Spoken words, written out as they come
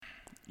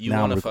You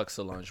want to fuck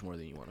Solange more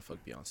than you want to fuck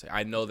Beyonce.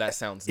 I know that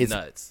sounds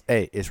nuts.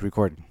 Hey, it's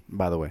recording,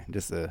 by the way.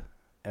 Just a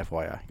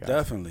FYI, guys.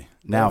 Definitely.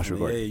 Now it's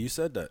recording. Yeah, you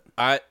said that.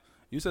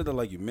 You said that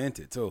like you meant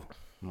it too.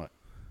 What?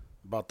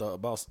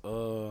 About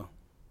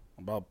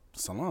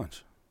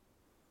Solange.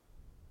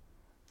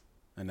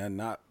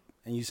 And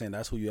you saying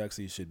that's who you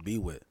actually should be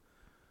with.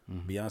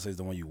 Mm-hmm. Beyonce is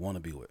the one you want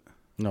to be with.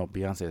 No,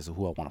 Beyonce is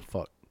who I want to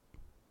fuck.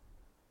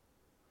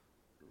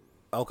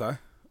 Okay.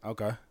 I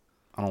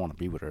don't want to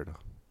be with her though.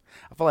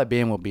 I feel like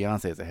being with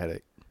Beyonce is a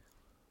headache.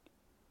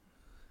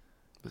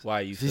 Why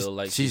you feel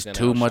like she's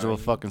too much of a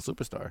fucking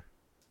superstar?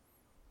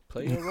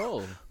 Play your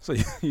role. So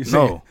you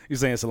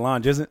saying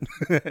Solange isn't?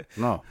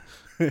 No.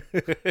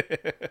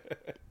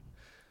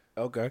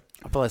 Okay.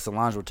 I feel like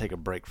Solange will take a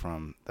break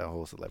from that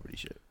whole celebrity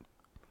shit.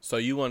 So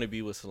you want to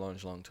be with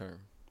Solange long term?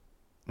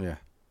 Yeah.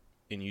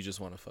 And you just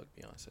want to fuck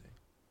Beyonce?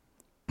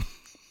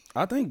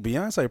 I think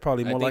Beyonce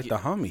probably more like the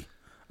homie.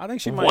 I think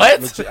she might.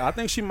 What? I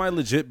think she might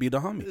legit be the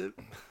homie.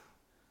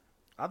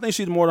 I think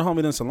she's more the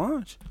homie than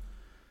Solange.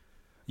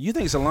 You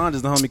think Solange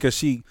is the homie because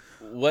she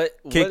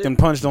kicked and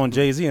punched on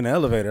Jay-Z in the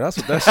elevator? That's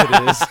what that shit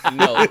is.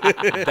 No,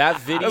 that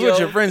video. That's what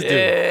your friends do.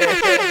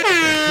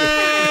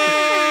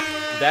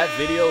 That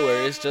video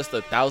where it's just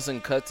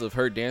 1,000 cuts of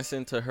her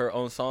dancing to her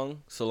own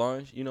song,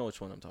 Solange. You know which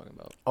one I'm talking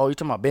about. Oh, you're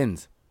talking about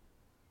Benz.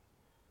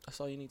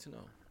 That's all you need to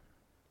know.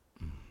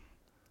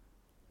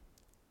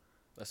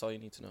 That's all you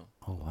need to know.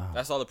 Oh, wow.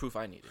 That's all the proof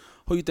I needed.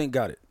 Who you think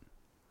got it?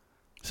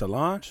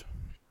 Solange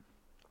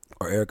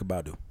or Erykah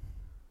Badu?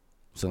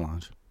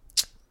 Solange.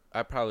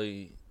 I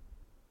probably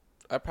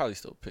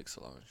still pick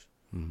Solange.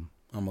 Mm-hmm.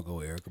 I'm going to go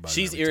with Erykah Badu.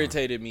 She's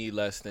irritated me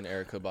less than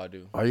Erykah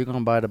Badu. Are you going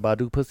to buy the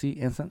Badu pussy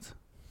incense?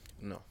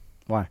 No.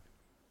 Why?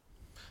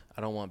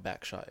 I don't want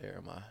backshot air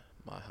in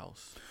my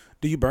house.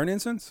 Do you burn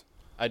incense?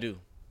 I do.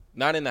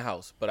 Not in the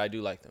house, but I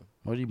do like them.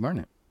 Why do you burn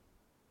it?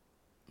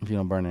 If you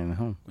don't burn it in the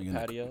home.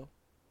 Patio.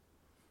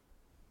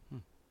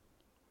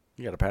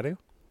 You got a patio?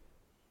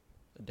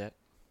 A deck.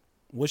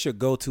 What's your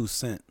go-to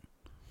scent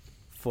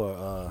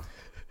for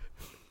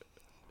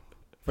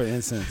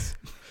incense?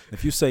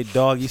 If you say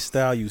doggy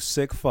style, you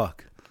sick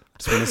fuck.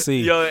 Just want to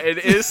see. Yo, and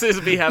incense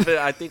be having.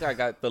 I think I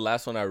got the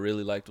last one I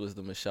really liked was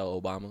the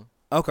Michelle Obama.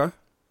 Okay.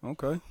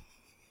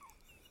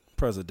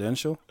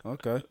 Presidential.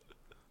 Okay.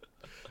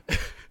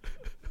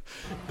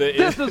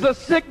 This is a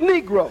sick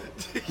Negro.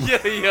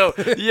 Yo.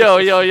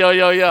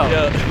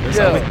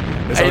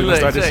 Hey, look,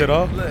 start this shit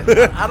off?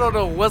 Look, I don't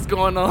know what's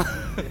going on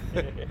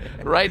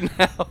right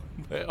now,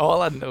 but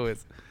all I know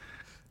is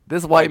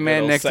this white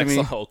man next to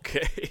me.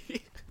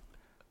 Okay.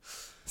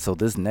 So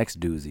this next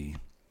doozy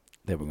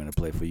that we're going to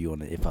play for you on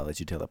the If I Let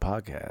You Tell It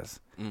podcast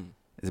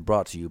is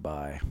brought to you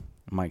by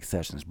Mike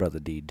Sessions, Brother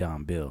D,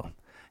 Don Bill.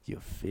 You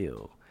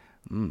feel.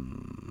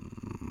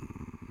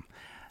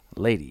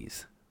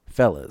 Ladies,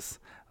 fellas.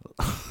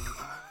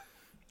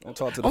 Don't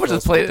talk to the I'm gonna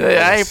just play.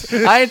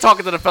 I ain't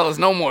talking to the fellas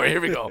no more.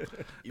 Here we go.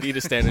 You need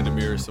to stand in the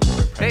mirror some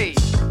more. Hey.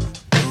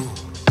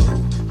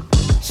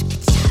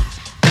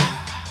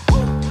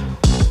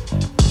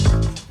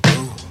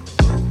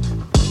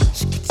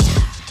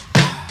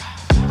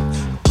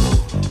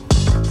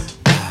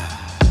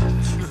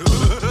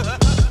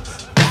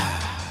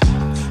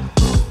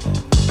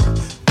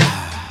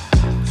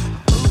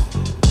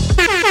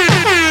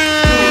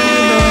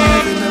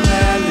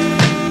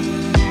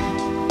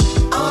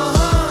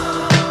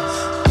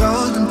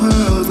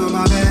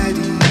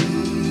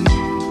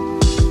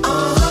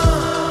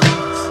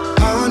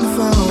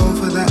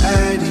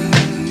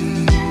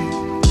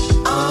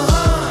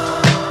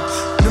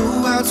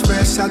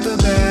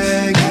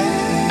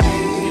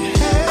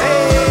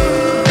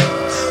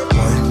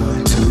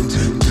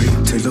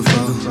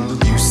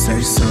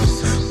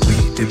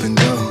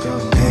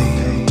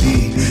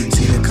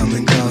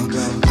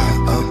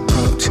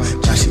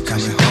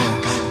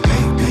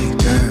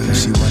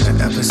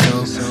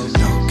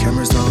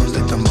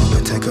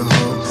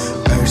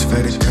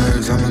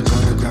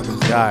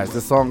 Guys,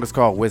 this song is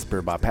called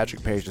Whisper by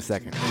Patrick Page II.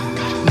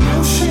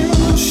 No, she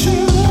won't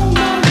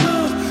my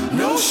love.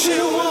 No,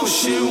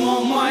 she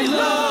won't my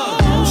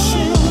love. No,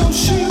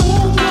 she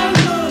won't my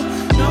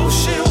love. No,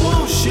 she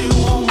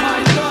won't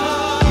my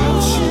love.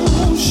 No, she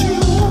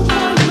won't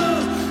my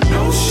love.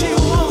 No,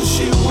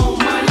 she won't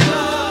my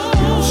love.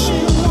 No, she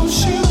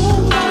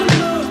won't my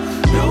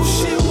love. No,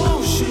 she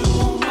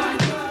won't my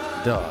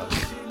love. Dog.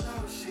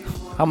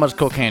 How much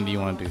cocaine do you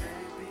want to do?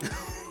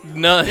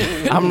 None.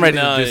 I'm ready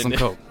to do some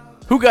coke.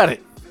 Who got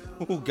it?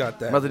 Who got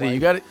that? Brother D, you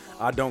got it?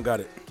 I don't got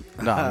it.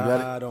 No, you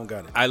got it? I don't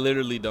got it. I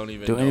literally don't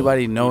even Do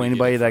anybody know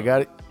anybody that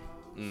got it?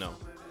 No.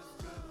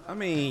 I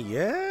mean,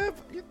 yeah.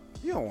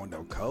 You don't want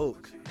no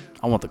coke.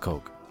 I want the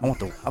coke. I want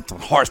the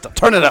hard stuff.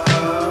 Turn it up.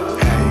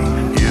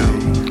 Hey,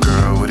 you,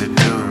 girl, what it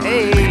do?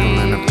 Hey. People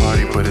in the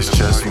party, but it's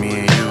just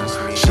me and you.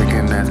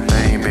 Shaking that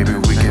thing, baby,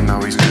 we can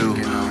always do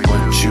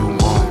what you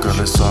want, girl,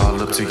 it's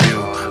all up to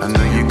you. I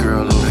know your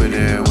girl over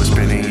there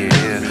whispering in your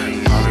ear.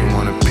 Probably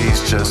want a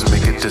piece, just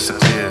make it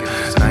disappear.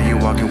 Now you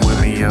walking with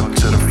me up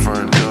to the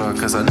front door,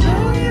 cause I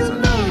know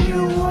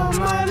you want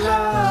my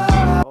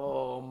love.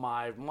 Oh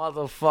my mother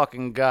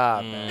motherfucking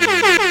God, man. Let's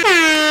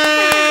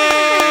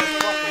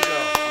fucking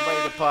go. I'm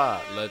ready to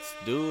pod. Let's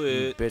do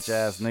it. Bitch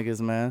ass niggas,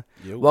 man.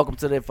 Yo. Welcome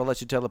to the If I Let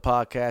You Tell It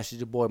podcast. It's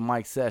your boy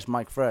Mike Sesh,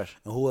 Mike Fresh.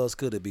 And who else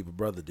could it be but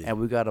Brother D? And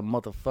we got a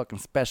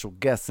motherfucking special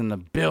guest in the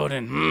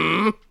building.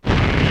 From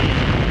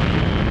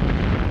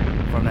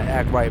the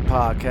Act Right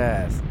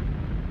podcast.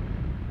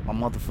 My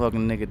motherfucking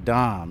nigga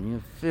Dom.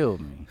 You feel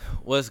me?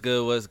 What's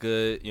good? What's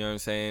good? You know what I'm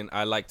saying?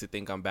 I like to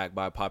think I'm back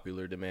by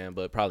popular demand,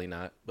 but probably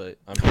not. But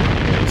I'm here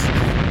anyways.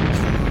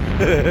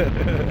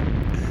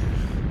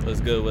 What's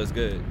good? What's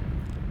good?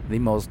 The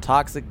most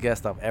toxic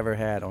guest I've ever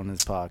had on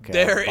this podcast.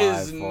 There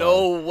is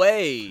no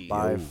way.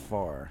 By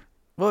far.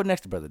 Well,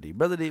 next to Brother D.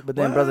 But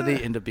then Brother D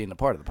ended up being a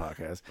part of the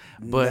podcast.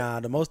 But nah,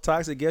 the most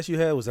toxic guest you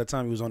had was that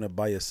time you was on there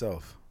by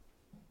yourself.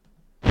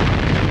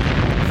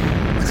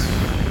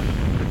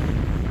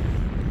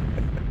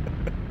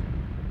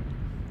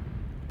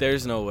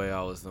 There's no way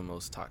I was the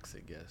most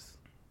toxic guest.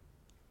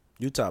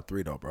 You top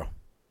 3 though, bro.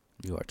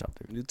 You are top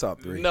 3. You top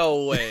 3.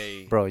 No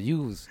way. Bro,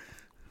 you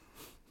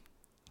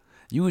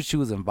was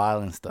choosing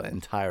violence the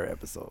entire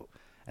episode.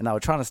 And I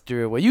was trying to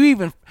steer away. You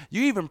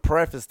even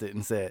prefaced it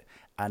and said,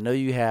 I know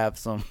you have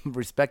some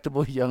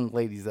respectable young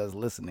ladies that's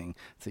listening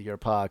to your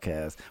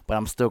podcast, but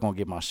I'm still gonna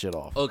get my shit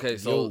off. Okay,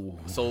 so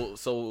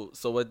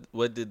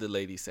what did the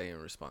lady say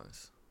in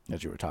response?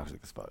 That you were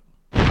toxic as fuck.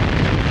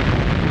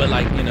 But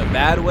like in a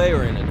bad way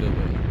or in a good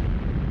way?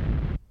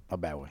 A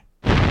bad way.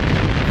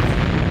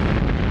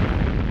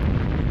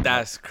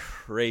 That's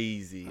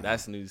crazy.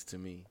 That's news to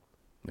me.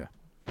 Yeah.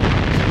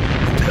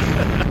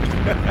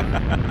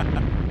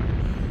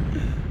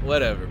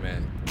 Whatever,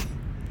 man.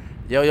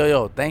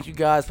 Yo. Thank you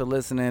guys for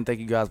listening. Thank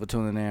you guys for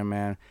tuning in,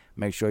 man.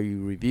 Make sure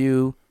you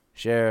review,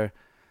 share,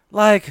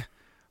 like,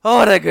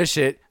 all that good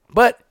shit.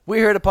 But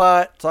we're here to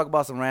pod, talk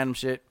about some random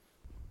shit.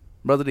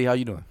 Brother D, how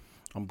you doing?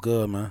 I'm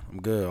good, man.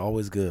 I'm good.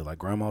 Always good. Like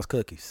grandma's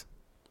cookies.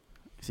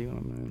 See what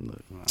I mean?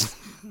 Look, man.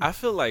 I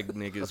feel like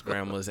niggas'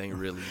 grandmas ain't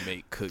really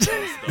make cookies,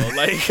 though.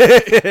 Like,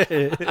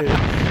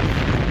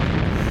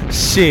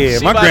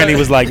 shit, my granny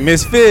was like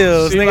Miss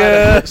Fields,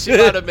 nigga. She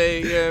might have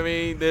made, you know what I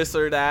mean, this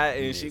or that,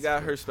 and she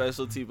got her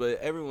specialty, but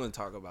everyone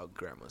talk about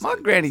grandmas. My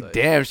like granny like,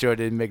 damn sure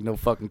didn't make no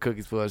fucking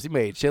cookies for us. She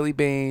made chili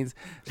beans,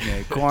 she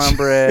made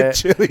cornbread,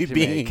 she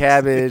made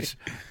cabbage.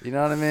 You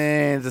know what I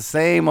mean? The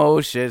same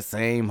old shit,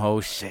 same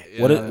old shit.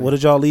 What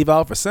did y'all leave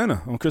out for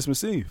Santa on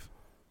Christmas Eve?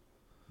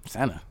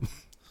 Santa.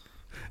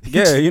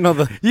 Yeah, you know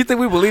You think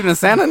we believe in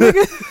Santa,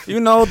 nigga?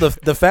 You know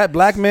the fat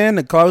black man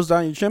that closed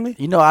down your chimney?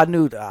 You know, I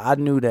knew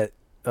that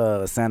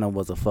Santa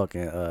was a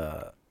fucking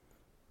that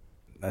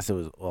shit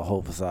was a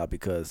whole facade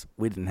because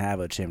we didn't have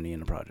a chimney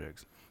in the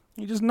projects.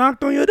 He just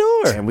knocked on your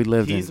door. And we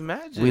lived He's in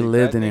magic. We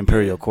lived That in nigga.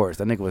 Imperial Courts.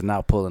 That nigga was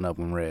not pulling up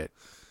when red.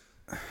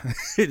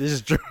 This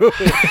is true.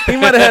 He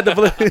might have had the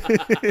bold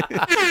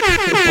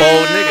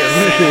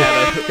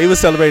nigga. He was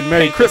celebrating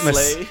Merry Paint the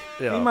Christmas. sleigh.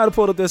 He might have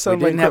pulled up there We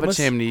celebrating didn't have a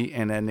Christmas. chimney,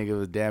 and that nigga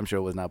was damn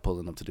sure was not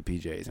pulling up to the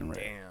PJs in red.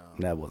 Damn.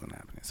 That wasn't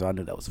happening. So I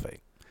knew that was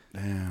fake.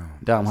 Damn.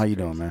 Dom, how you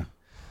doing, man?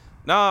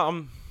 Nah,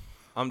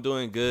 I'm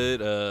doing good.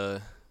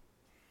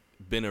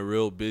 Been a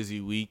real busy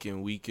week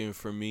and weekend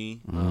for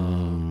me.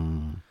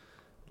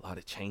 A lot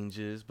of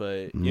changes,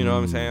 but you know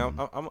what I'm saying.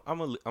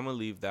 I'm gonna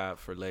leave that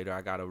for later.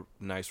 I got a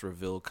nice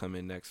reveal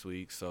coming next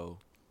week, so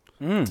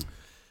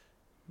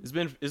it's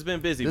been busy. This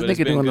but it's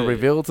nigga been doing good. the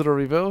reveal to the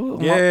reveal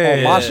Yeah.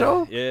 on my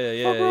show?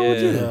 Yeah. Fuck wrong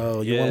with you?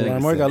 Yo, you Yeah. want to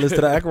learn more? You got to listen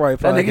to the Act Right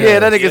That podcast. nigga,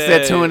 that nigga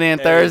said tune in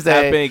Tap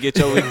Thursday. in, get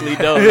your weekly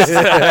dose.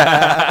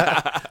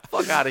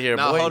 Fuck out of here,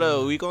 Now boy. hold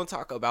up, we gonna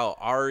talk about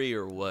Ari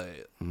or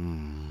what?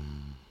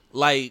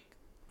 Like,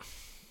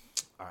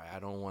 all right, I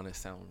don't want to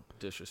sound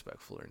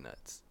disrespectful or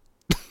nuts.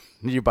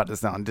 You're about to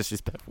sound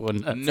disrespectful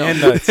and nuts. No.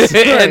 And nuts.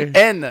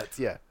 and nuts,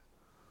 yeah.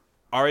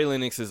 Ari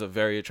Lennox is a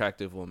very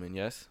attractive woman,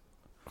 yes?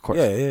 Of course.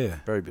 Yeah.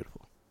 Very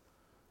beautiful.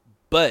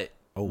 But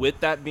Oh. with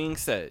that being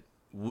said,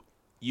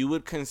 you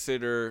would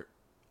consider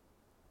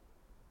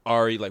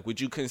Ari, like,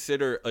 would you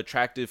consider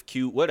attractive,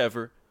 cute,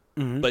 whatever,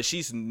 but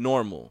she's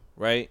normal,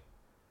 right?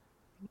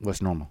 What's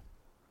normal?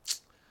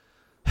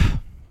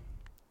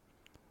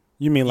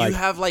 You mean like you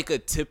have, like, a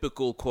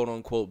typical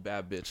quote-unquote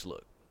bad bitch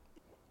look.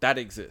 That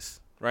exists,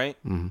 right?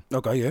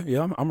 okay?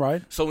 Yeah. I'm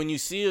right. So when you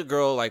see a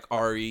girl like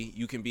Ari,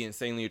 you can be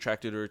insanely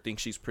attracted to her, think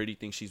she's pretty,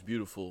 think she's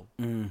beautiful.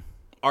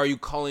 Are you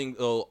calling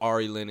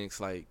Ari Lennox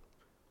like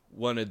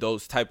one of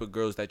those type of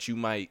girls that you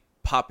might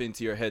pop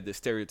into your head, the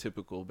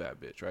stereotypical bad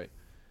bitch, right?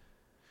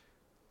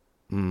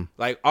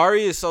 Like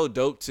Ari is so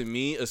dope to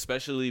me,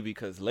 especially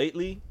because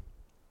lately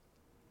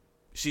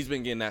she's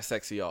been getting that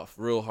sexy off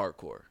real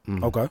hardcore.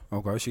 Okay.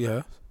 She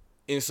has.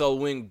 And so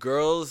when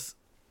girls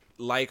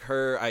like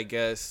her, I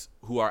guess,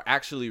 who are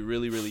actually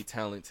really, really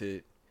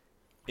talented,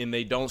 and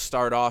they don't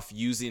start off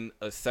using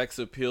a sex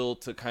appeal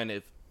to kind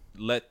of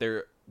let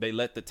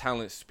the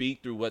talent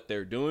speak through what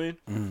they're doing.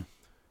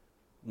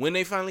 When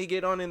they finally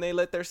get on and they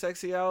let their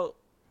sexy out,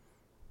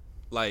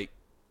 like,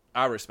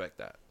 I respect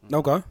that.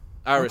 Okay.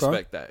 I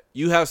respect that.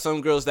 You have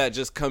some girls that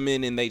just come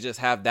in and they just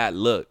have that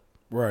look.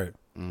 Right.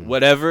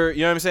 Whatever,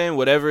 you know what I'm saying?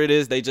 Whatever it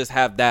is, they just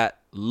have that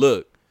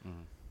look.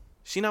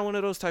 She not one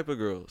of those type of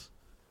girls.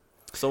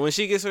 So when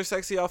she gets her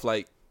sexy off,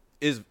 like,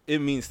 it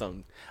means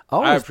something.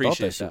 I appreciate thought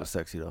that shit was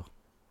sexy though.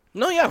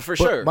 No, yeah, for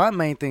sure. My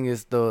main thing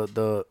is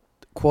the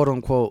quote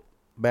unquote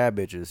bad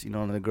bitches. You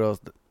know, the girls,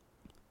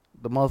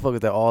 the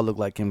motherfuckers that all look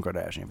like Kim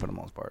Kardashian for the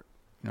most part.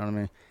 You know what I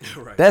mean?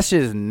 Right. That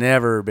shit has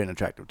never been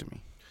attractive to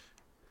me.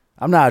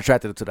 I'm not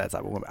attracted to that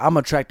type of woman. I'm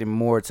attracted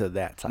more to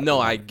that type. No,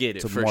 of I woman, get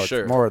it, to for more,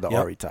 sure. More of the Yep.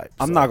 Ari type.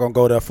 I'm so. not gonna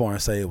go that far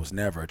and say it was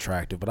never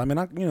attractive, but I mean,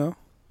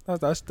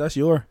 that's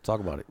your.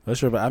 Talk about it.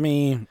 That's your. But I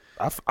mean,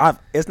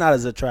 it's not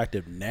as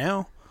attractive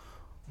now,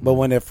 but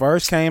when it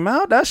first came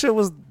out, that shit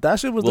was Well,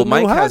 the new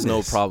Mike has no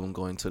hotness. problem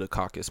going to the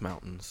Caucasus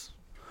Mountains.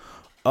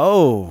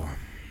 Oh,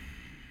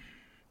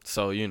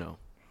 So, you know.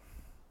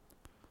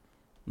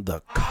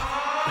 the.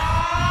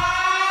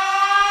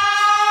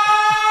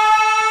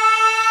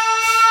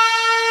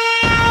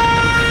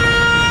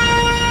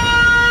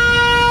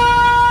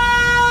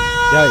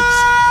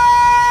 Yikes.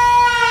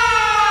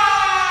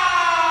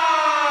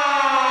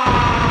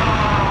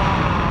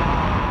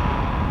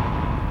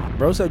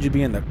 Bro said you'd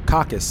be in the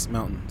Caucasus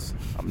Mountains.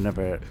 I've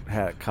never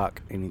had a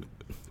cock any.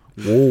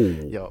 Whoa.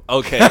 Yo,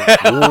 Okay.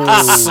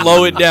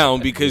 Slow it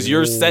down because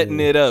you're setting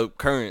it up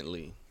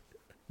currently.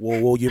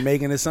 Whoa, you're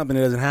making it something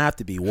that doesn't have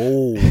to be.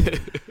 Whoa.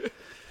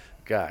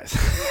 guys,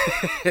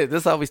 this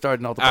is how we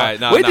started off the All pod. right,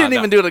 no, we no, didn't no.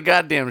 even do the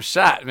goddamn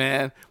shot,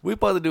 man. We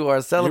supposed to do our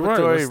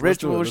celebratory Let's do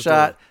ritual it. Let's do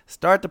shot. it.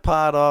 Start the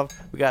pod off.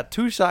 We got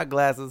 2 shot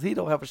glasses. He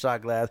don't have a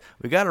shot glass.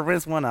 We got to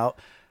rinse one out.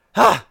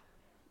 Ha!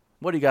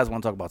 What do you guys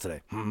want to talk about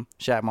today?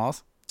 Shaq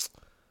Moss.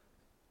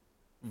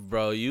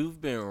 Bro,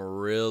 you've been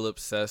real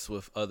obsessed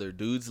with other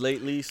dudes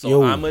lately, so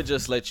Yo. I'm going to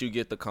just let you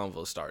get the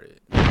convo started.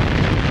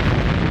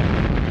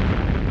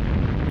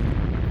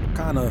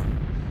 Kind of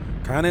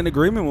in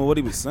agreement with what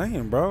he was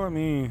saying, bro. I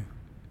mean,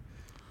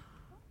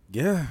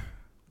 yeah.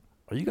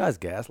 Are you guys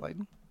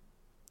gaslighting?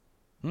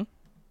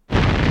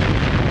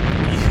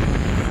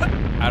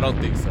 I don't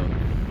think so.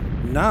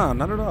 Nah,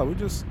 not at all. We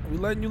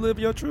letting you live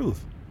your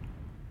truth.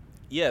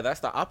 Yeah, that's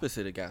the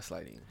opposite of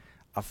gaslighting.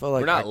 I feel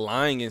like We're not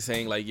lying and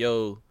saying, like,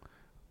 yo,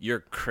 you're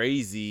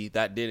crazy,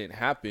 that didn't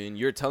happen.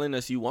 You're telling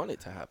us you want it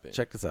to happen.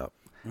 check this out.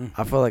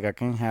 I feel like I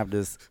can't have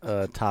this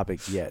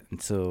topic yet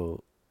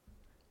until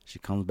she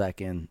comes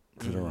back in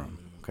to the room.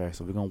 Okay,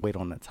 so we're gonna wait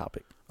on that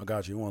topic. I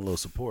got you. You want a little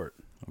support.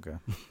 Okay,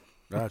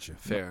 Got you.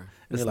 Fair.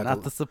 it's need like not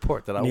a- the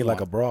support that I I need want.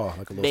 like a bra,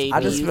 like a little. I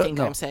just feel,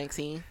 no,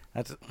 sexy?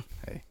 I just,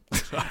 hey.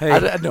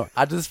 Hey. No,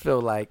 I just feel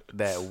like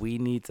that we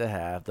need to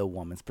have the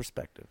woman's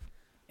perspective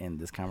in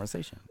this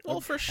conversation.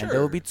 Well, for sure. And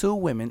there will be 2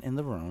 women in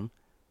the room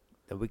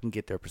that we can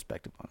get their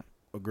perspective on it.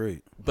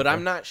 Agreed. But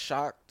I'm not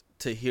shocked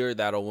to hear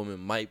that a woman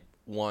might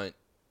want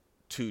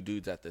 2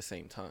 dudes at the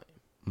same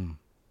time.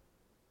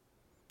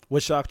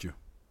 What shocked you?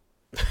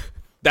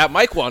 That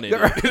Mike wanted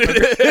it.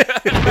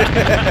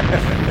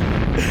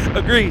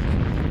 Agreed.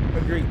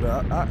 Agreed,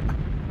 but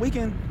we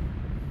can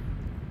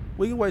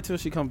wait till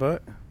she come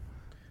back.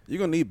 You're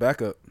gonna need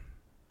backup.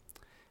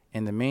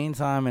 In the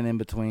meantime and in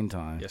between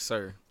time, Yes,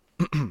 sir.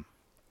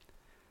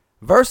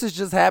 Versus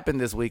just happened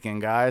this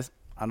weekend, guys.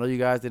 I know you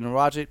guys didn't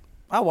watch it.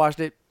 I watched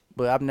it,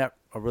 but I'm not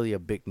really a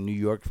big New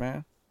York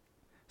fan.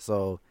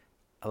 So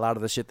a lot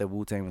of the shit that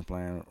Wu-Tang was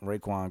playing,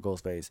 Raekwon,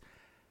 Ghostface,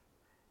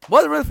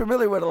 wasn't really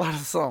familiar with a lot of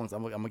the songs.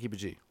 I'm gonna keep it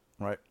G,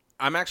 right?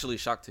 I'm actually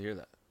shocked to hear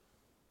that.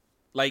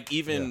 Like,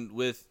 even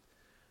with,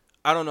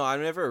 I don't know, I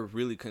never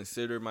really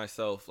considered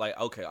myself, like,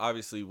 okay,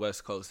 obviously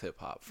West Coast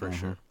hip-hop, for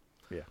sure.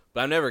 Yeah.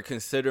 But I never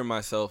considered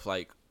myself,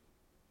 like,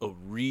 a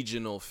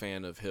regional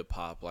fan of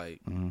hip-hop.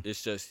 Like,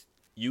 it's just,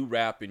 you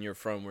rap and you're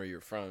from where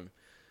you're from.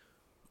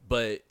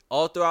 But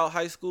all throughout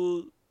high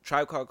school,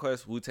 Tribe Called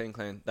Quest, Wu-Tang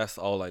Clan, that's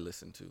all I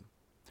listened to.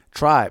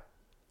 Tribe.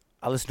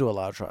 I listened to a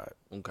lot of Tribe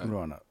Okay.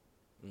 growing up.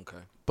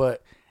 Okay.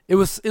 But it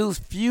was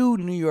few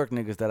New York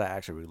niggas that I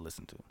actually really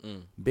listened to.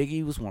 Mm.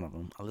 Biggie was one of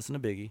them. I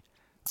listened to Biggie,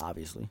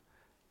 obviously.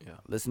 Yeah.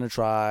 Listen to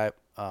Tribe.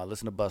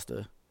 Listen to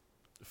Busta.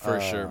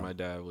 For sure, my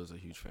dad was a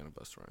huge fan of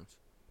Busta Rhymes.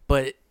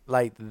 But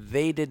like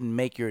they didn't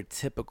make your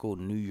typical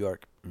New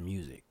York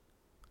music,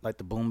 like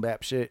the boom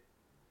bap shit.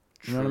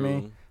 You know what I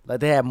mean? True. Like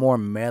they had more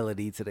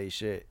melody to their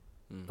shit,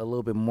 a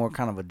little bit more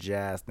kind of a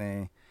jazz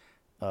thing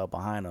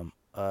behind them.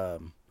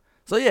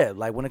 So yeah,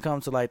 like when it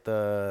comes to like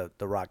the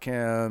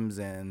Rakims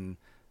and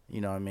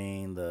you know what I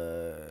mean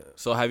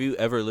So have you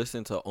ever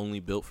listened to Only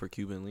Built for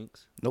Cuban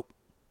Links? Nope.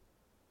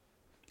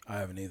 I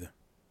haven't either.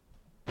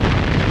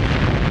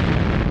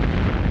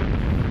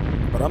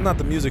 But I'm not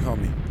the music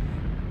homie.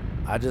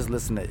 I just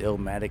listened to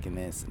Illmatic in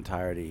its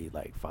entirety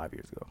like 5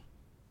 years ago.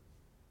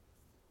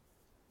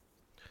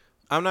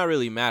 I'm not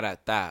really mad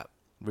at that.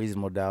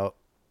 Reasonable Doubt.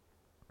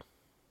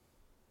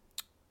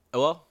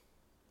 Well,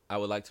 I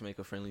would like to make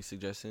a friendly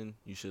suggestion.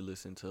 You should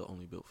listen to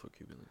Only Built for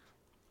Cuban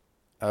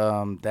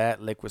Links.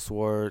 That Liquid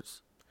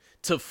Swords.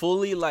 To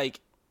fully,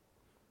 like,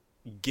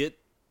 get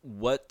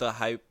what the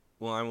hype...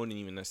 Well, I wouldn't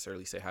even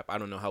necessarily say hype. I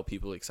don't know how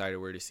people excited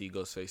were to see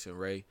Ghostface and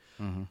Ray.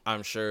 Mm-hmm.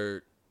 I'm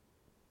sure,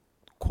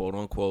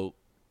 quote-unquote,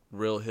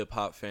 real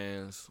hip-hop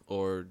fans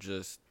or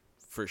just,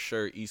 for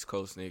sure, East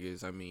Coast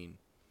niggas, I mean,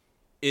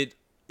 it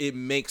it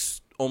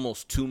makes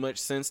almost too much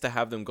sense to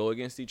have them go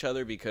against each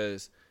other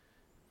because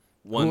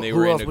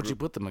who else would you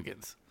put them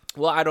against?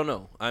 Well, I don't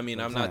know. I mean,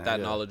 I'm not that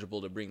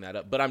knowledgeable to bring that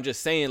up. But I'm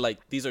just saying,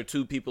 like, these are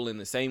two people in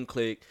the same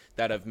clique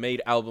that have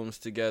made albums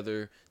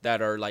together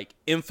that are, like,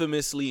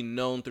 infamously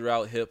known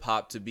throughout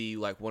hip-hop to be,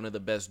 like, one of the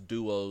best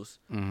duos.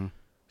 Mm-hmm.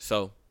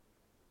 So,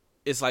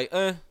 it's like,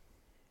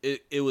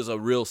 it was a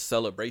real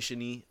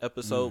celebration-y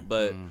episode.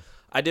 But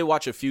I did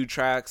watch a few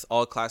tracks,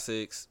 all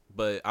classics.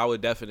 But I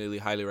would definitely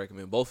highly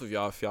recommend both of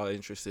y'all, if y'all are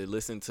interested,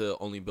 listen to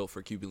Only Built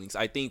for Cuban Links.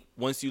 I think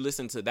once you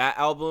listen to that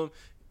album,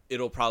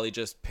 it'll probably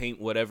just paint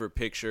whatever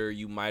picture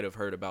you might have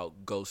heard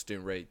about Ghost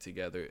and Raid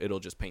together. It'll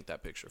just paint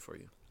that picture for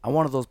you. I'm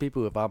one of those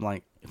people, if I'm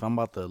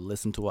about to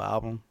listen to an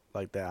album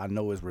like that I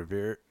know is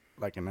revered,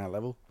 like in that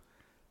level,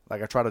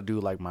 like I try to do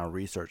like my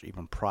research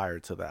even prior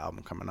to the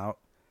album coming out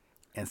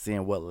and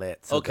seeing what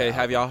led to Okay, the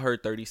have album. y'all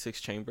heard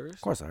 36 Chambers?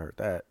 Of course I heard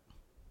that.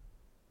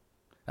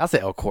 I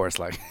said, of course,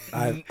 like.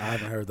 I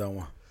haven't heard that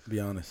one, to be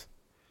honest.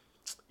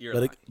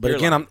 But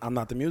again, I'm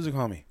not the music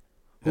homie.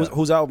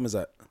 Whose album is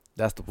that?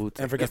 That's the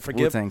Wu-Tang. And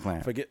Wu-Tang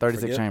Clan.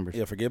 36 Chambers.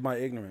 Yeah, forgive my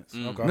ignorance.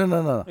 Okay.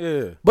 No.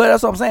 Yeah. But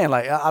that's what I'm saying.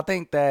 Like, I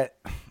think that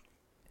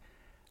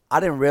I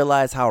didn't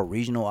realize how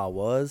regional I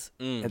was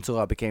until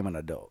I became an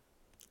adult.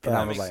 And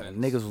I was like,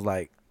 niggas was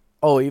like,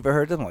 oh, you ever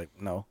heard this? I'm like,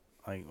 no.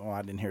 Like, oh,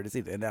 I didn't hear this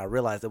either. And then I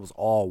realized it was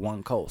all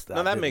one coast.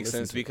 No, that makes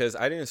sense because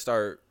I didn't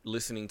start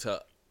listening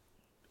to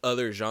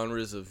other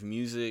genres of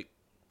music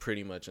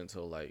pretty much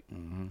until, like,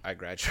 I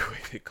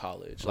graduated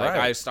college. Like,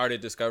 I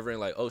started discovering,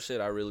 like, oh,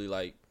 shit, I really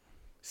like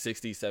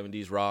 60s,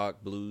 70s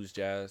rock, blues,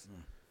 jazz.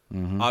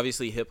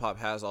 Obviously, hip-hop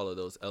has all of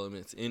those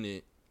elements in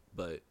it,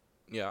 but,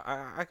 yeah,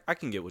 I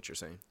can get what you're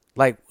saying.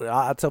 Like,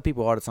 I tell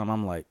people all the time,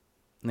 I'm like,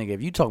 nigga,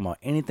 if you talking about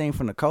anything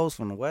from the coast,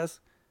 from the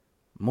west,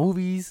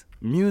 movies,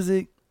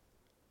 music,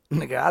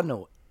 nigga, I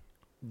know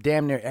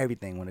damn near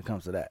everything when it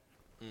comes to that.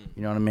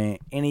 You know what I mean?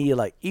 Any,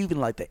 like, even,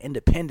 like, the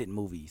independent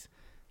movies,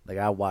 like,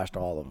 I watched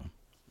all of them.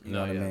 You know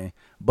what I mean?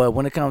 But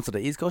when it comes to the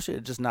East Coast shit,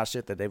 it's just not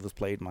shit that they was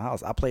played in my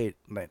house. I played,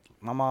 like,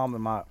 my mom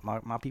and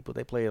my people,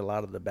 they played a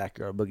lot of the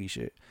backyard boogie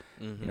shit.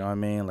 You know what I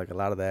mean? Like, a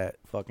lot of that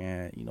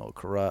fucking, you know,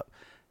 Corrupt.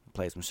 You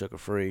play some Sugar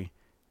Free.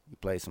 You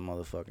play some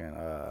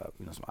motherfucking,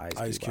 you know, some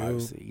Ice Cube.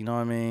 Obviously. You know what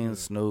I mean?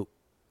 Snoop,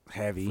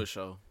 Heavy. For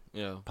sure.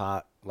 Yeah.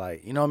 Pop.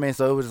 Like, you know what I mean?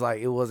 So it was like,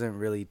 it wasn't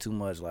really too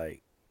much,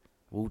 like,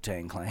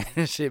 Wu-Tang Clan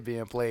shit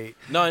being played.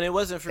 No, and it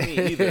wasn't for me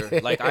either.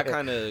 Like, I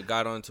kind of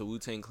got onto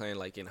Wu-Tang Clan,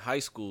 like, in high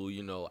school,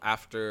 you know,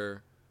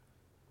 after...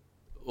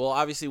 Well,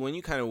 obviously, when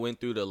you kind of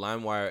went through the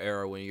LimeWire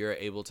era, when you're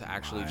able to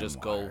actually just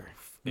go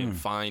and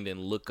find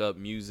and look up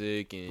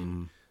music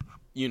and,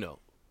 you know,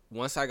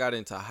 once I got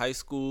into high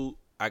school,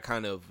 I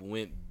kind of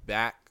went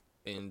back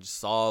and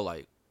saw,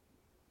 like,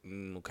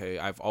 okay,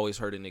 I've always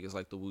heard of niggas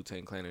like the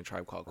Wu-Tang Clan and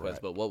Tribe Called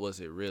Quest, but what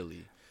was it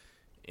really?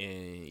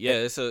 And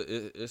yeah, it's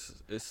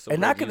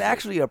and I could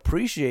actually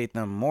appreciate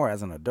them more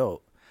as an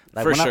adult.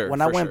 Like when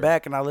I went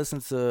back and I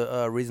listened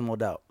to Reasonable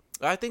Doubt.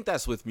 I think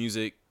that's with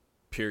music,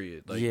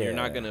 period. Like you're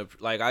not gonna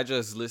like. I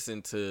just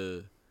listened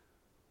to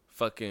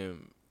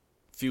fucking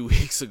few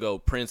weeks ago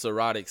Prince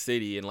Erotic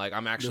City, and like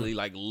I'm actually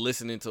like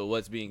listening to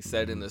what's being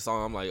said in the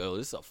song. I'm like, oh,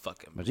 this is a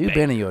fucking. But you've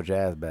been in your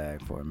jazz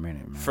bag for a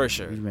minute, man. For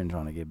sure, you've been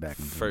trying to get back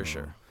into for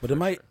sure. But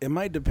it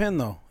might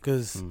depend though,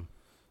 because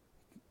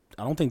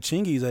I don't think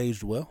Chingy's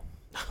aged well.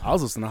 I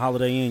was listening to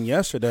Holiday Inn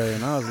yesterday,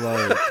 and I was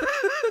like,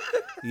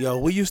 yo,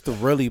 we used to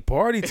really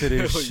party to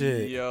this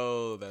shit.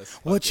 Yo, that's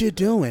what you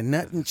doing?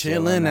 Nothing,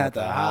 chilling at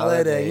the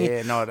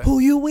Holiday Inn. Yeah, who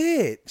you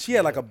with? She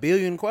had like a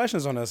billion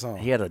questions on that song.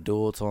 He had a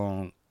dual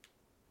tone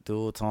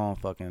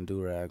fucking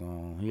do-rag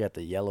on. He had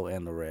the yellow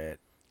and the red.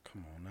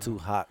 Come on now. Two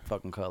hot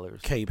fucking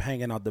colors. Cape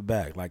hanging out the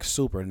back like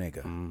super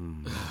nigga.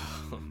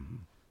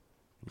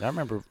 Y'all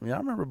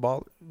remember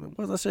ball?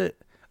 What's that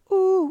shit?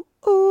 Ooh,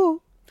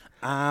 ooh.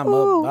 I'm a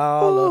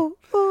baller.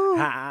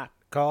 Hot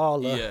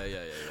caller. Yeah.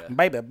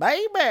 Baby.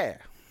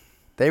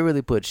 They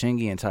really put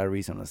Chingy and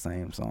Tyrese on the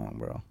same song,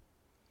 bro.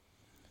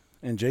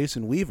 And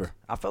Jason Weaver.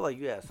 I felt like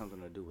you had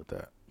something to do with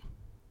that.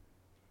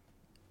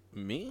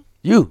 Me?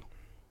 You.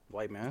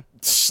 White man.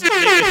 Yeah,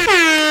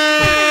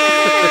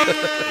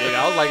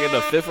 I was like in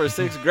the 5th or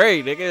 6th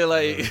grade, nigga.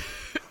 Like,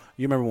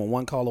 you remember when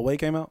One Call Away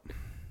came out?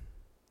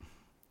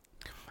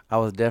 I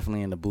was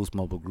definitely in the Boost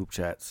Mobile group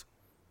chats.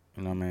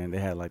 You know what I mean? They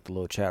had like the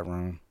little chat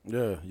room.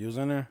 Yeah, you was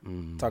in there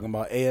talking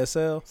about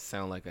ASL.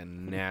 Sound like a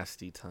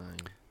nasty time.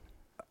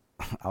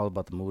 I was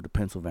about to move to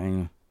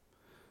Pennsylvania.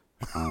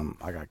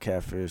 I got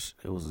catfish.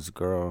 It was this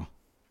girl.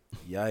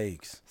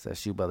 Yikes. Said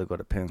she about to go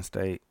to Penn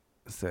State.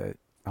 Said,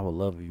 I would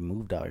love if you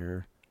moved out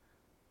here.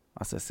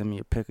 I said, send me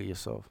a pic of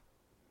yourself.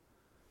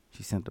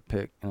 She sent the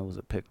pic, and it was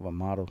a pic of a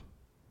model.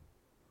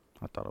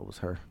 I thought it was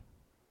her.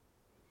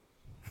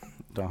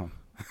 Dumb.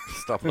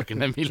 Stop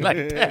looking at me like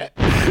that.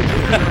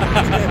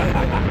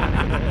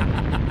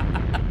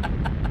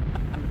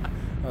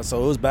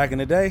 So it was back in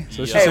the day.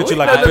 So she hey, sent you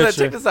like a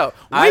picture. Check this out.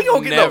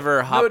 I've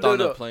never hopped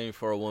on a plane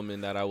for a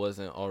woman that I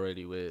wasn't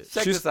already with.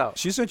 Check this out.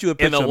 She sent you a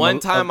picture. And the one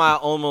time I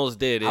almost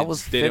did, it I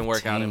was didn't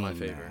work out in my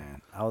favor.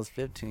 Man. I was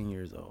 15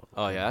 years old.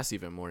 Oh yeah, that's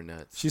even more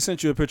nuts. She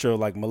sent you a picture of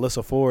like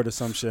Melissa Ford or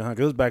some shit, huh? 'Cause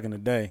it was back in the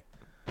day.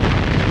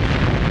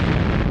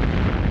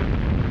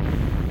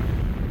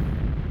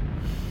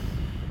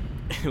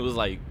 It was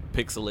like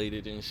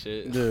pixelated and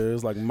shit. Yeah, it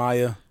was like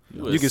Maya.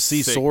 You You could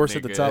see sick, Source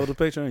at the nigga. top of the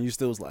picture, and you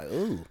still was like,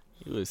 ooh.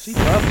 He was She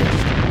sick. loved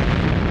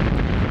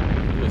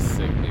it. He was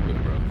sick,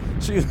 nigga,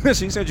 bro.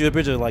 She sent you a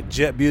picture of like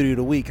Jet Beauty of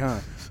the Week, huh?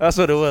 That's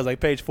what it was, like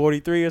page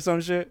 43 or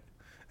some shit.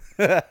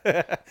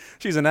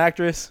 She's an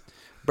actress.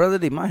 Brother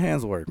D, my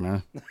hands work,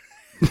 man.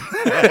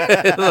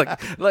 look.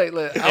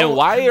 And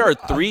why are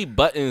 3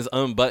 buttons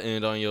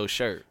unbuttoned on your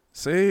shirt?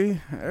 See,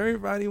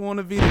 everybody want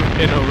to be In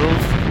a room.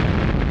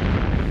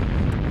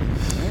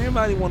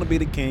 everybody want to be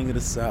the king of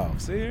the South.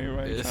 See,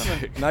 everybody.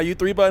 Yes. Now you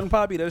 3-button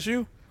Poppy, that's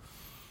you,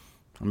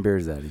 I'm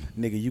Beers Daddy.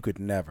 nigga. You could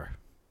never.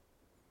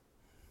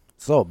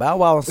 So, Bow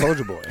Wow and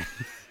Soulja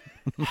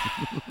Boy.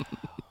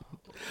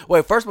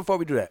 Wait, first, before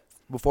we do that.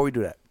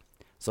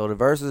 So, the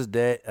Versus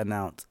Dead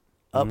announced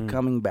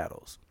upcoming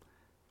battles.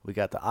 We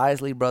got the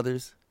Isley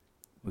Brothers.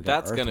 We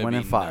got That's Earth, gonna Wind, be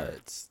and Fire.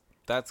 nuts.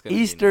 That's gonna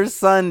Easter be nuts.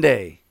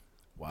 Sunday.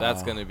 Wow.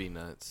 That's gonna be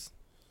nuts.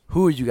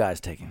 Who are you guys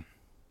taking?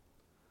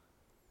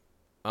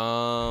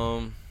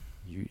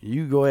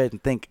 You go ahead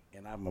and think,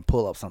 and I'm gonna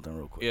pull up something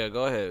real quick. Yeah,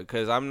 go ahead,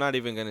 because I'm not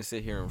even gonna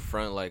sit here in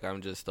front like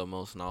I'm just the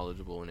most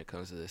knowledgeable when it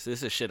comes to this.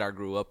 This is shit I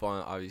grew up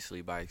on,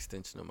 obviously by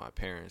extension of my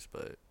parents,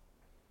 but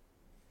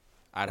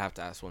I'd have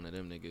to ask one of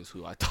them niggas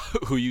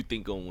who you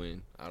think gonna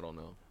win. I don't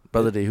know.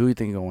 Brother D, who you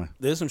think gonna win?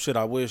 There's some shit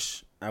I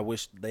wish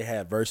they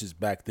had verses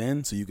back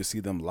then so you could see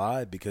them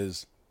live,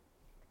 because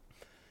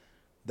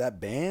that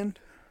band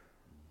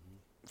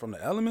from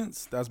the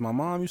Elements, that's my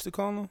mom used to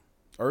call them,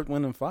 Earth,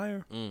 Wind, and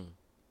Fire.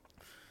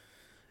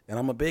 And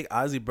I'm a big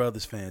Isley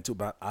Brothers fan too,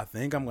 but I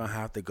think I'm gonna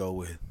have to go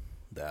with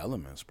the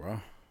Elements,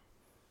 bro.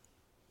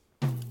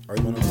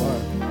 Earth, Wind, and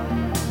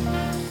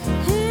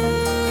Fire.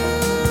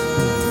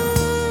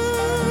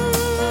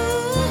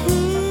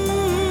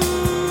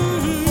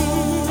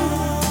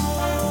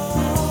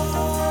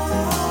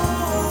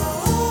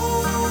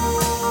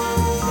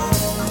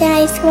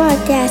 Dice War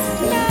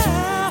Destiny.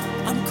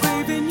 I'm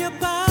craving your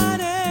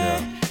body.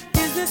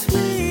 Is this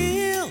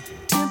real?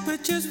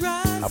 Temperatures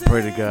rising. I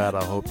pray to God,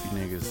 I hope you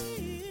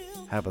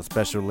niggas have a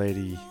special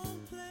lady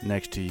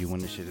next to you when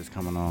this shit is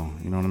coming on.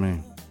 You know what I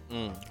mean?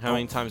 How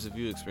many times have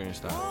you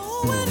experienced that?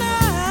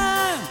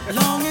 I'm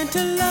longing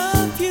to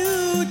love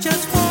you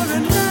just for a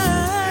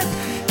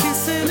night.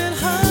 Kissing and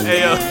hugging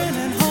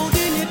and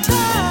holding you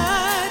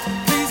tight.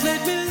 Please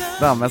let me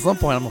love No, man, at some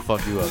point I'm gonna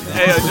fuck you up, man.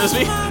 Hey, yo, just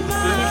be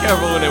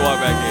careful when they walk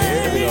back in.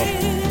 Here we go.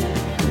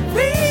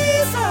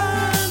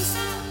 reasons.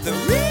 The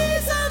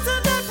reasons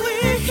that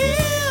we're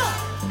here.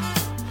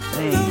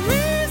 The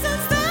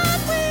reasons that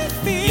we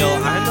feel. Yo,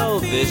 I know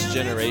this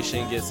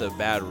generation gets a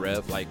bad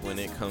rep, like when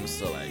it comes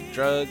to like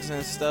drugs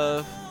and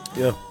stuff.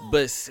 Yeah.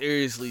 But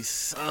seriously,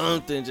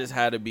 something just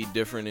had to be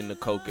different in the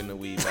coke and the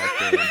weed back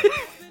then.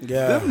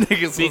 Yeah.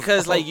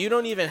 Because like you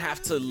don't even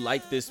have to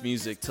like this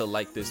music to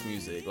like this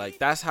music. Like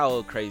that's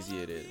how crazy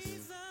it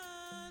is.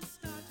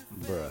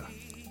 Bruh.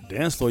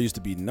 Dance floor used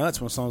to be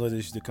nuts when songs like this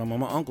used to come on.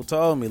 My uncle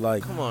told me,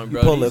 like, Come on, you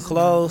bro, pull it these-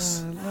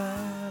 close.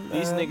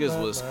 These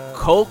niggas was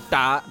coked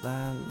out,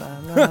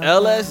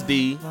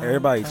 LSD,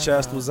 Everybody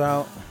chest was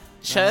out.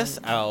 chest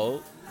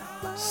out,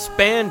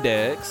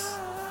 spandex.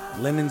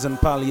 Linens and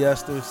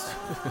polyesters.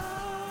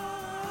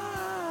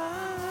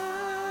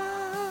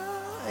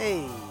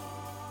 Hey.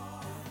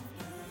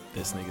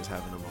 This nigga's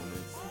having a moment.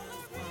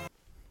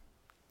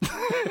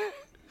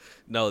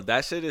 No,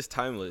 that shit is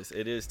timeless.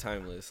 It is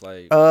timeless.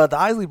 Like The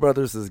Isley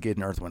Brothers is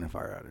getting Earth, Wind, and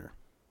Fire out of here.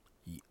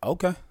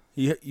 Okay.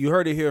 You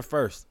heard it here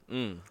first.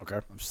 Okay.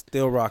 I'm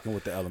still rocking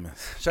with the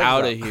Elements. Check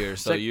out this of out. here.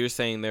 So Check- you're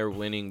saying they're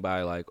winning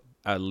by like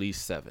at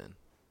least 7.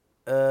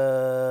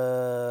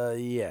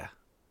 Yeah.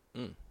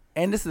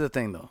 And this is the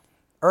thing, though.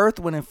 Earth,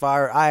 Wind, and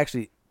Fire, I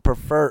actually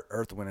prefer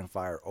Earth, Wind, and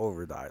Fire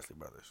over the Isley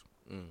Brothers.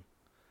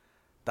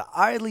 The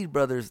Isley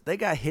Brothers, they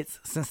got hits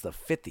since the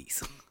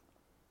 50s.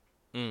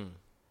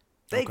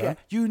 They got,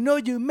 you know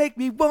you make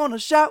me want to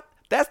shout.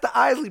 That's the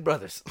Isley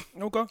Brothers.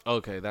 Okay.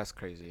 Okay, that's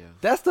crazy. Yeah,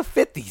 That's the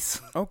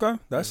 50s. Okay.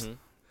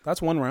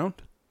 That's one round.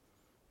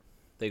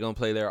 they gonna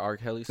play their R.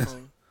 Kelly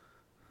song.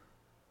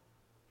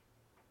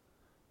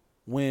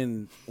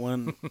 When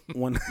Earth,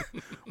 Wind,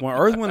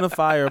 and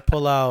Fire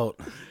pull out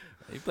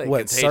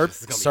what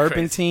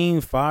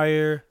Serpentine,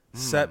 Fire,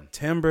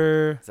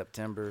 September.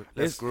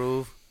 Let's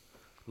groove.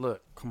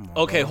 Look. Come on.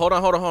 Okay, bro.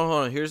 hold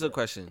on. Here's the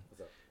question.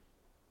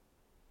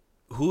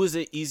 Who is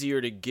it easier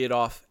to get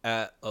off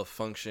at a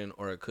function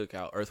or a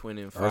cookout? Earth, Wind,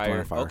 and Fire. Wind,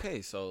 and Fire.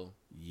 Okay, so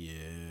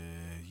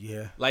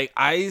Yeah. like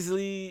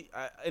Isley,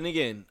 and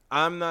again,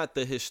 I'm not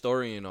the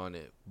historian on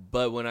it,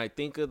 but when I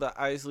think of the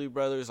Isley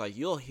Brothers, like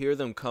you'll hear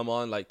them come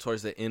on like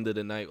towards the end of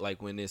the night,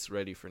 like when it's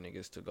ready for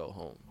niggas to go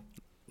home.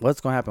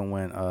 What's going to happen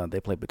when they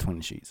play Between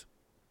the Sheets?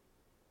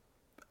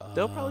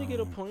 They'll probably get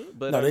a point,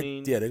 but No, I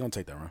mean, they're gonna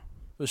take that round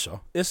for sure.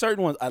 There's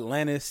certain ones.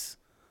 Atlantis,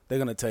 they're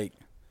gonna take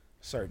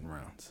certain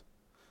rounds.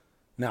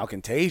 Now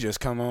Contagious,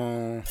 come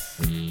on.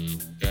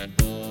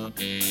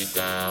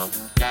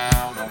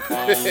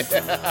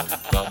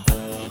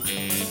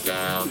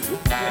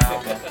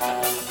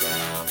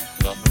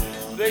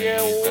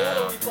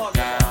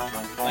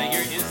 Like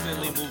you're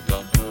instantly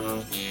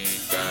moving.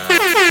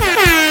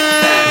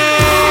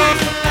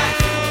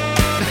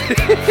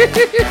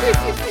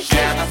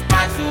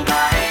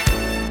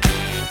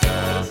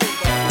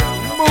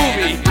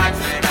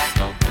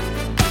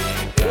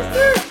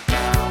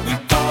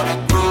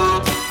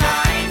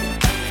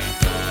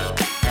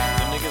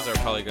 Them niggas are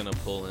probably gonna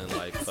pull in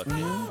like fucking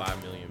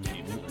 5 million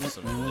people or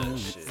some of that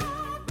shit.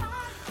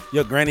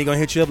 Your granny gonna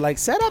hit you up like,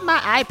 set up my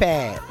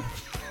iPad.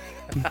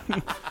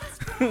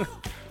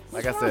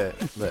 Like I said,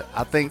 look,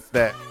 I think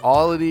that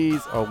all of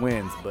these are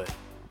wins, but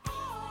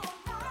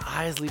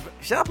Isley.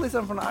 Should I play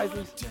something from the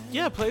Isleys?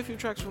 Yeah, play a few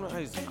tracks from the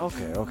Isley.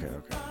 Okay.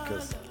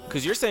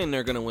 Because you're saying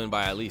they're gonna win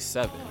by at least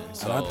 7.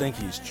 So I think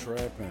he's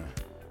tripping.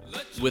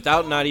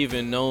 without not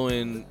even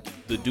knowing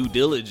the due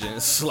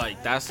diligence,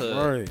 like that's a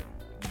Right.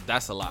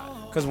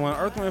 lot. Because when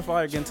Earth, Wind,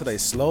 Fire get into their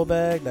slow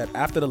bag, that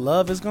After the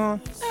Love is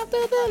gone.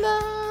 After the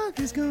love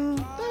is gone.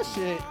 That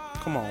shit.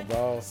 Come on,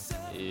 bro.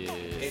 Yeah.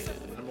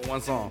 Number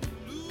one song.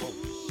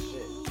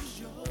 Oh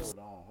shit!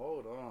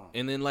 Hold on.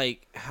 And then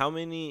like, how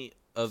many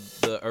of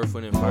the Earth,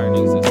 Wind, and Fire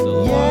niggas is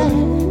still alive?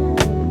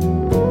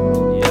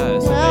 Yeah,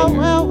 it's a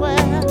banger.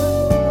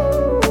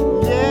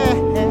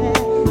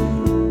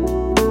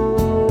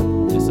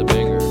 It's a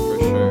banger for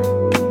sure.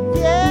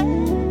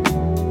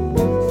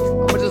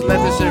 I'ma just let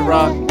this shit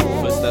rock.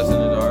 Footsteps in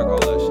the dark, all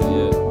that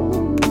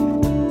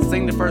shit.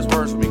 Sing the first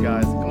verse for me,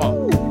 guys. Come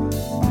on.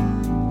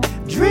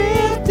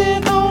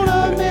 Drifting on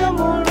a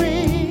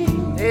memory.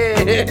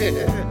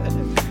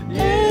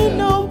 Ain't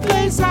no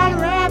place I'd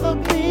rather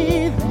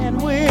be than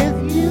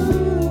with you.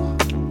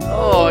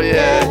 Oh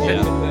yeah.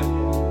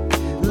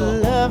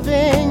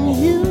 Loving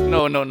you.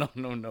 No. Yeah,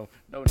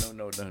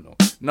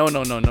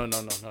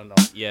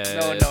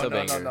 No, it's no, a no,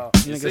 banger. no.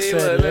 Nigga See,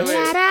 said look,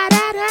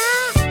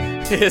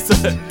 it. It's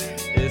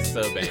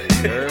a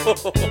banger.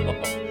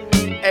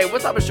 Hey,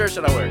 what type of shirt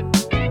should I wear?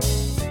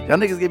 Y'all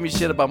niggas give me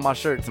shit about my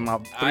shirts and my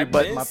three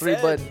button.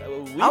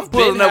 We've I'm been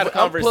pulling up having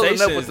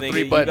conversations, with the nigga.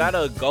 three You buttons.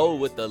 gotta go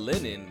with the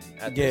linen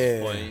at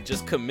this Yeah. point.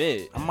 Just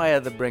commit. I might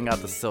have to bring out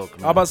the silk.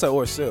 Man. I'm about to say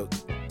or silk,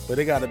 but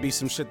it gotta be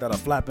some shit that'll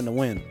flap in the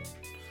wind.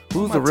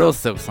 Who's the real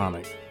Silk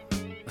Sonic?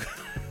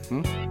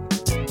 You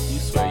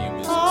swear you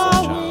music so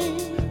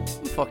child.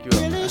 Fuck you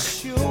up. Man.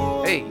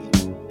 Sure. Hey,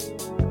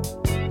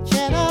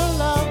 Can a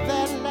love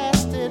that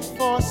lasted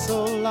for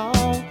so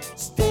long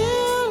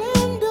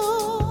still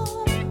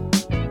endure?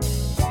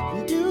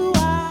 Do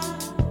I?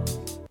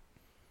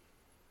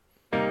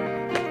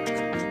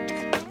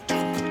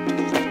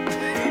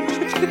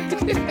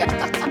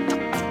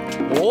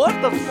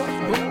 what the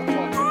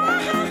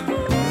fuck?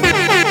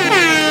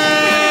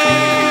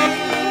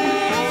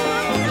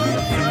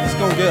 It's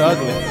gonna get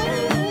ugly.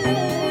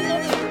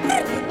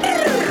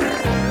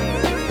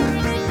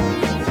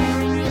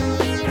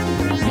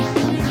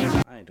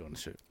 I ain't doing the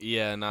shit.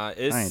 Yeah, nah. I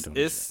ain't doing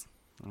It's.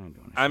 I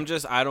ain't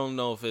doing I don't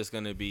know if it's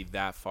gonna be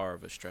that far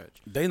of a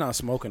stretch. They not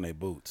smoking their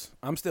boots.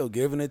 I'm still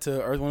giving it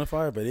to Earth, Wind, and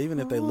Fire, but even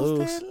if they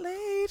lose,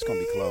 it's gonna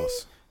be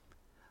close.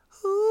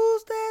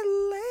 Who's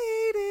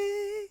that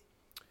lady?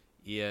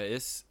 Yeah,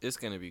 it's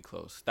gonna be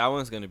close. That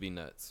one's gonna be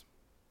nuts.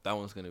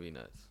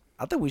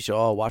 I think we should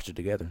all watch it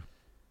together.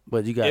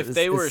 But you guys, If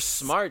they were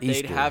smart, they'd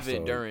Easter, have it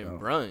so, during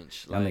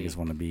brunch. Y'all Like, niggas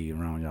want to be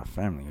around your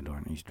family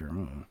during Easter.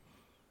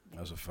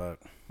 That's a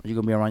fact. Are you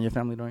gonna be around your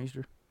family during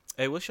Easter?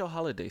 hey, what's your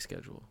holiday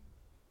schedule?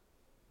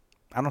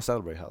 I don't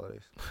celebrate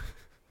holidays.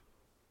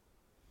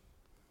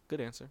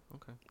 Good answer.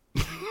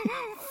 Okay.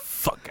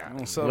 Fuck I out. don't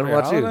What celebrate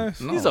about you?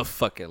 holidays? No. He's a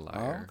fucking Oh,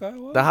 liar. okay,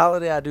 well. The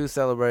holiday I do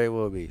celebrate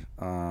will be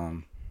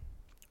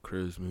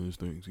Christmas,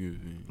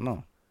 Thanksgiving.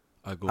 no.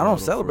 I go. I don't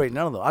celebrate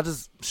none of them. I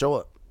just show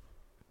up.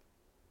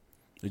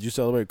 Did you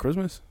celebrate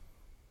Christmas?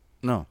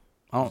 No,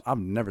 I don't. I've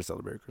never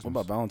celebrated What Christmas.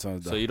 about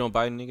Valentine's Day? So you don't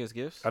buy niggas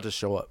gifts? I just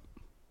show up.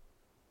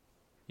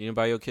 You didn't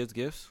buy your kids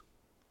gifts?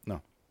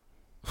 No.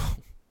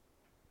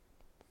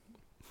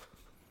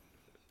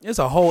 It's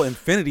a whole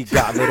infinity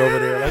gauntlet over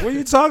there. Like, what are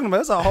you talking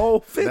about? It's a whole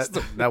fix.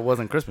 That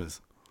wasn't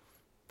Christmas.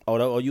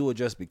 Oh, you were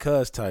just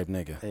because type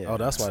nigga. Yeah. Oh,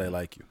 that's why they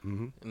like you.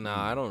 Mm-hmm.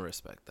 Nah, I don't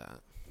respect that.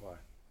 Why?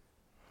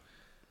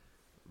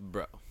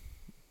 Bro,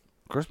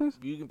 Christmas?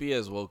 you can be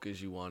as woke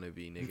as you want to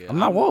be, nigga. I'm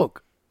not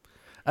woke.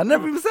 I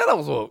never even said I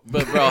was woke.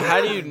 But bro,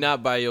 how do you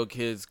not buy your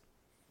kids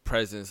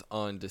presents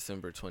on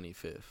December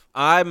 25th?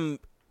 I'm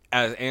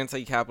as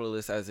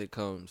anti-capitalist as it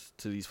comes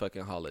to these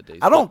fucking holidays.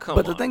 I don't. come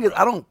But the on, thing bro. is,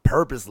 I don't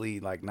purposely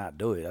like not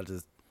do it.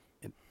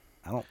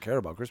 I don't care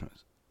about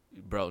Christmas.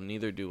 Bro,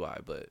 neither do I,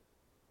 but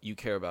you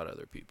care about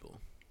other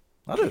people.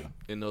 I do.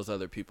 And those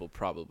other people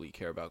probably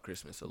care about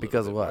Christmas a little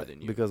Because bit of more why?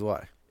 than you. Because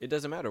why? It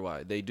doesn't matter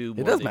why. They do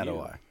more It does than matter you.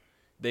 why.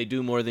 They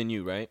do more than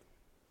you, right?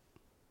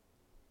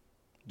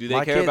 Do they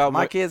My care kids, about my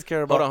more- kids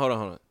care about. Hold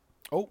on.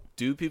 Oh.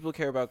 Do people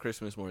care about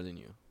Christmas more than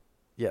you?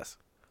 Yes.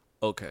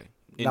 Okay.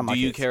 Not And my do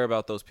you kids. care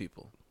about those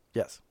people?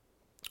 Yes.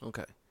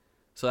 Okay.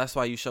 So that's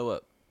why you show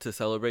up. to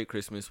celebrate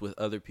Christmas with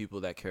other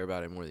people that care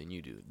about it more than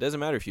you do. It doesn't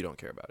matter if you don't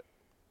care about it.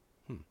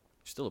 You're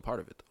still a part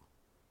of it, though.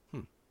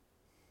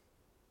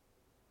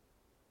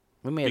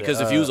 We made Because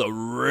if you was a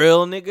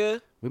real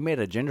nigga, we made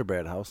a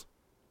gingerbread house.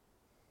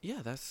 yeah,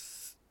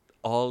 that's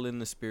all in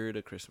the spirit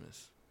of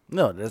Christmas.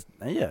 No,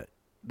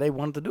 they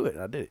wanted to do it.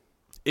 I did it.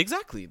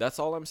 Exactly. That's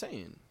all I'm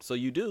saying. So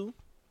you do.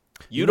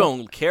 You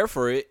don't care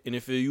for it, and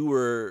if you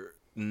were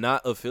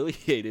not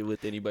affiliated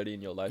with anybody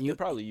in your life, then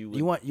probably you would.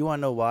 You want to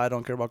know why I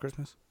don't care about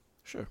Christmas?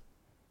 Sure.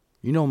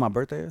 You know when my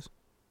birthday is?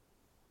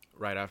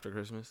 Right after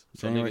Christmas.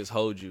 So January. niggas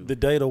hold you. The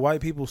day the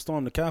white people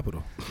stormed the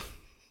Capitol.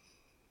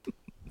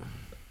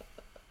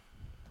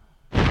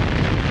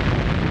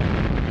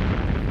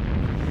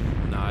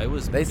 Nah, it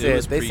was. They it said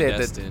was they said that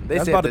predestined. they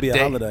That's said about to the be a day,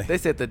 holiday. They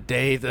said the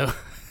day the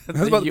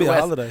That's about to be a US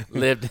holiday.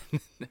 lived in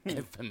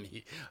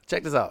infamy.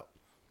 Check this out.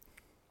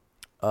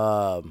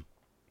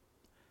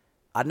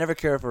 I never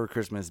cared for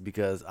Christmas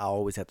because I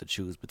always had to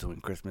choose between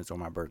Christmas or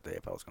my birthday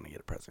if I was going to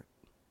get a present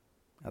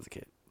as a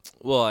kid.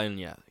 Well, and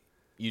yeah,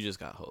 you just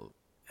got hold.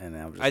 And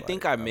I was just I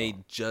think I don't made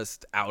know.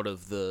 just out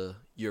of the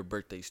your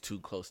birthday's too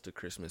close to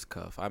Christmas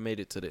cuff. I made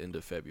it to the end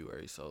of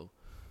February, so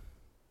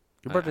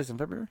Your birthday's in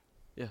February?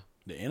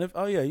 The end of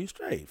you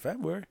straight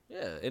February.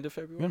 yeah, end of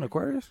You're February. in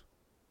Aquarius?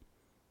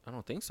 I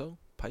don't think so.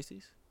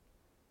 Pisces,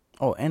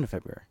 Oh, end of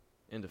February.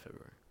 end of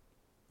February.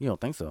 You don't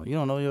think so? You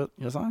don't know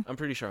your sign? I'm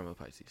pretty sure I'm a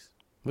Pisces,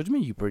 What do you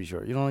mean you pretty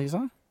sure? You don't know your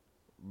sign?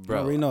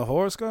 Bro, read no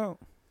horoscope.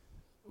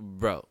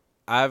 Bro,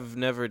 I've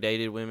never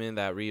dated women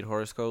that read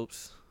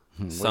horoscopes.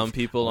 Some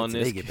people on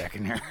They this, get back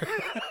in there.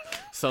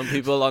 some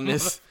people on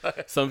this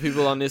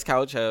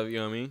couch have, you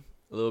know what I mean,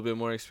 a little bit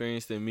more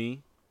experience than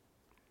me.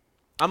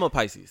 I'm a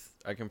Pisces.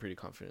 I can pretty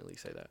confidently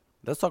say that.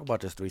 Let's talk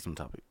about this threesome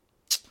topic.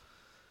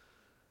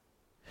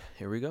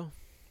 Here we go.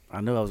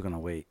 I knew I was going to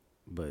wait,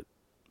 but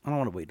I don't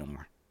want to wait no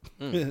more.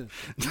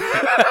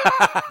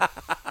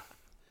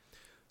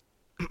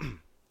 I'm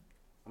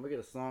going to get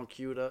a song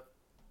queued up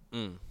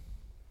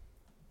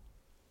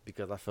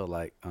because I feel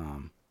like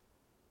I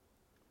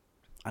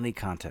need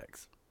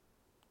context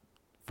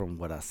from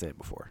what I said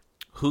before.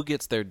 Who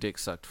gets their dick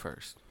sucked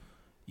first?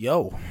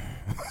 Yo,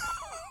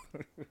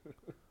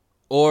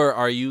 Or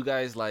are you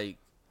guys like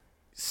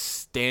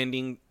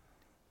standing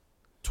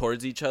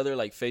towards each other,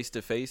 like face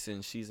to face,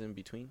 and she's in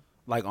between?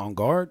 like on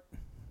guard.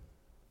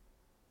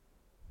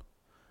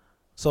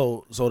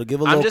 So to give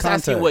a little I'm just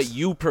context, asking what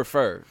you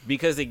prefer,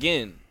 because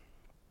again,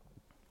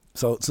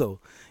 So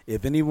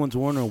if anyone's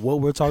wondering what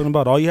we're talking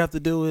about, all you have to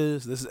do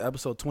is, this is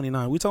episode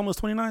 29. We told them it was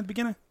 29 at the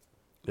beginning?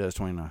 Yeah, it's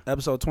 29.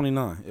 Episode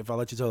 29, If I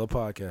Let You Tell the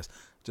Podcast.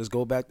 Just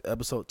go back to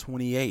episode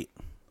 28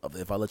 of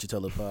If I Let You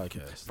Tell the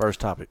Podcast. First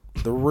topic.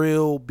 The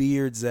Real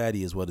Beard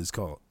Zaddy is what it's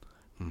called.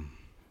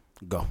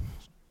 Go.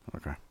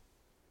 Okay.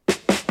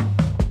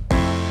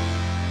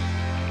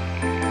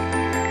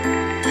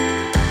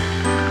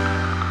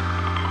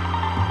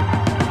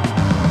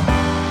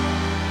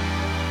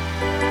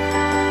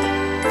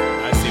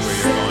 I see where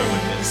you're going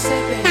with this.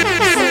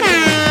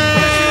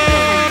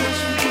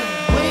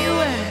 Where you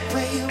at?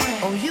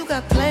 Oh, you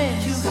got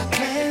plans.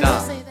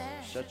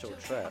 Shut your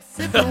trap.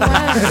 Sipping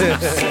wine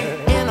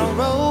in a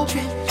robe.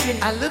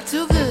 I look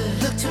too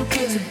good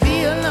to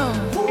be alone.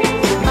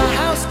 My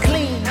house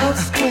clean,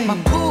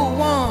 my pool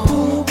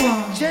warm.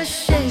 Just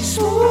shake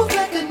smooth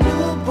like a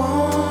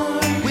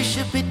newborn. We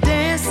should be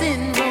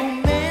dancing,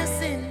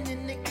 romancing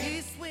in the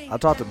key swing. I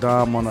talked to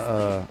Dom on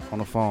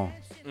the phone.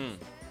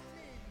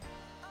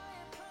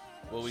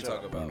 What we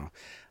talk I about? don't know.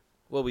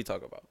 What we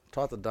talk about?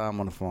 Talked to Dom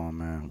on the phone,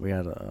 man. We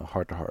had a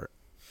heart-to-heart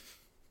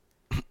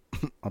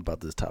about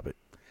this topic.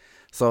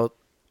 So,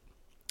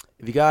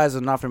 if you guys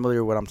are not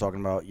familiar with what I'm talking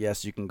about,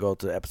 yes, you can go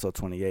to episode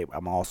 28.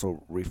 I'm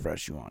also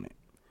refresh you on it.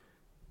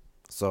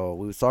 So,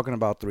 we was talking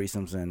about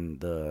threesomes and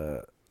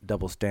the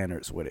double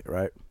standards with it,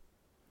 right?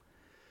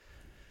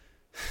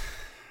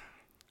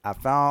 I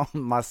found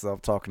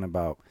myself talking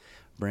about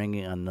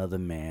bringing another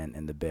man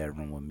in the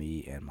bedroom with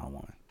me and my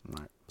woman.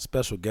 Right?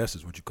 Special guest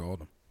is what you call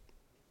them.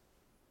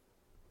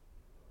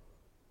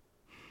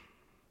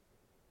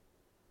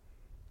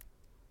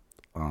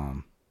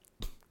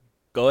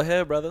 Go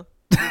ahead, brother.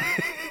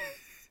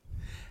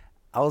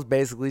 I was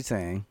basically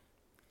saying,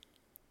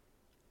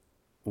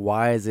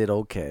 why is it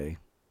okay?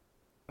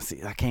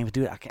 See, I can't even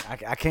do it.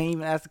 I can't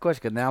even ask the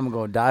question because now I'm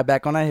going to die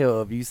back on that hill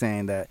of you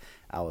saying that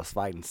I was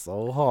fighting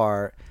so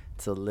hard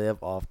to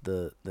live off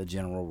the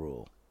general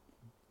rule.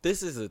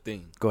 This is the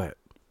thing. Go ahead.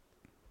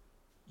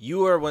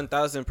 You are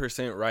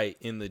 1,000% right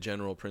in the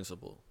general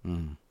principle.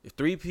 Mm. If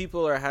three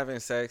people are having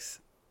sex,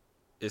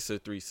 it's a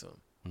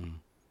threesome.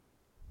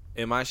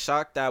 Am I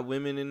shocked that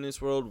women in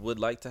this world would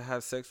like to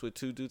have sex with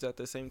two dudes at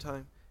the same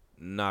time?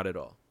 Not at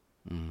all.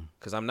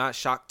 Because I'm not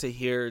shocked to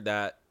hear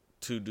that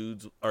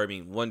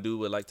one dude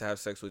would like to have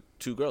sex with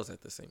two girls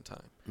at the same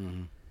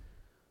time.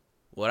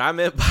 What I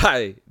meant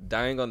by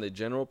dying on the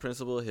general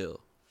principle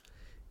hill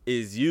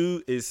is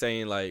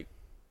saying like,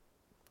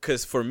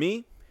 because for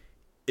me,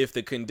 if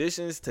the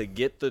conditions to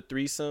get the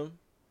threesome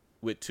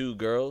with two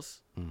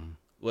girls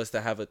was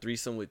to have a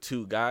threesome with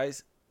two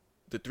guys,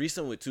 the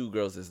threesome with 2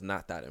 girls is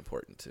not that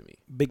important to me.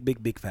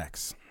 Big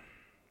facts.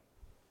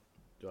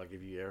 Do I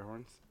give you air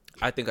horns?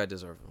 I think I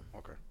deserve them.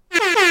 Okay.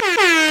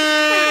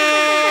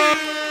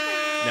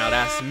 Now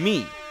that's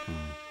me.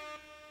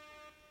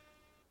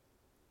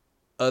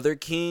 Other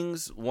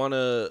kings want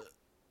to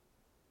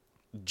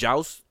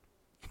joust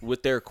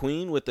with their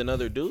queen with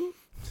another dude?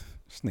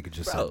 This nigga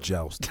just Bro. said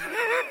joust.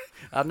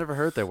 I've never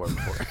heard that word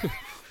before.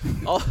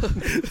 Oh,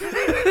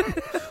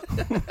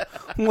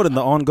 What in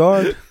the on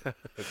guard?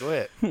 Go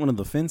ahead. What in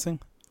the fencing?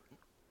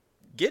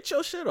 get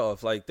your shit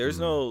off. Like, there's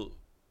no...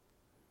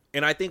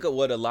 And I think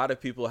what a lot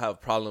of people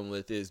have problem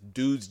with is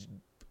dudes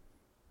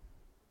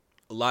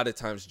a lot of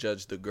times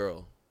judge the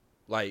girl.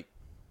 Like,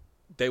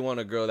 they want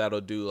a girl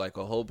that'll do, like,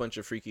 a whole bunch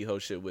of freaky hoe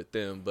shit with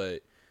them,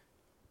 but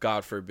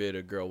God forbid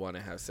a girl want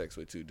to have sex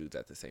with 2 dudes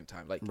at the same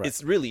time. Like,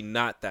 it's really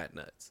not that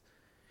nuts.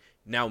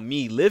 Now,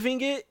 me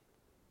living it,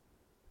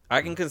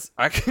 I can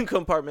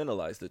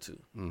compartmentalize the 2.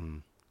 Mm-hmm.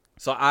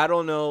 So I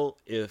don't know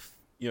if,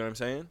 you know what I'm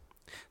saying?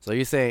 So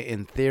you say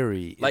in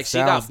theory, Like, she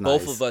got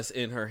both of us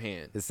in her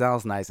hand. It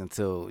sounds nice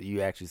until you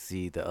actually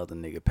see the other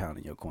nigga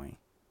pounding your queen.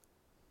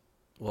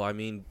 Well, I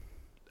mean,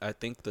 I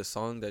think the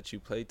song that you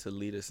played to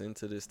lead us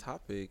into this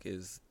topic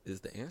is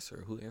the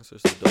answer. Who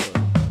answers the door?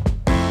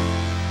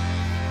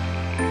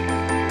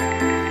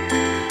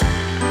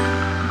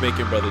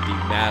 Making Brother D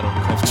mad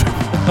uncomfortable.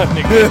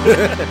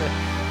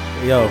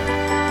 Yo,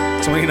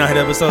 29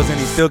 episodes and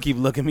he still keep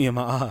looking me in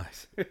my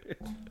eyes.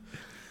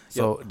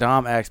 So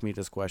Dom asked me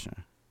this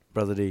question.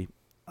 Brother D,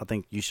 I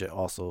think you should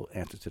also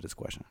answer to this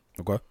question.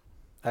 Okay.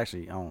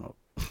 Actually, I don't know.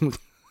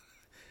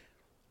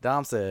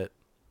 Dom said,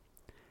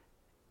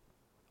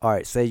 all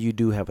right, say you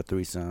do have a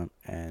threesome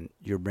and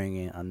you're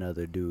bringing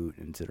another dude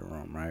into the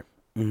room, right?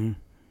 Mm-hmm.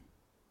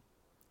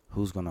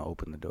 Who's going to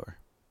open the door?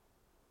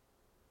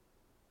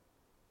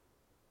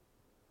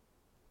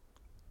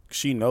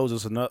 She knows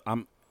it's enough.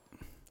 I'm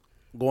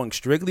going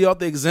strictly off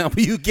the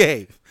example you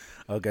gave.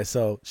 Okay,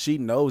 so she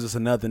knows it's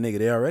another nigga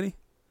there already.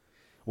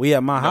 We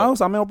at my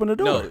house. I'm open the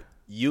door. No,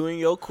 you and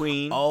your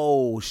queen.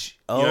 Oh, you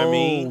know what I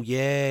mean?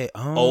 Yeah.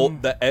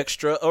 The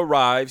extra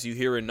arrives. You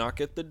hear a knock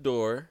at the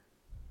door.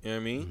 You know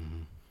what I mean?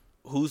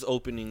 Mm-hmm. Who's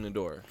opening the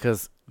door?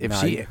 Because if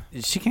Nah,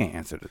 she can't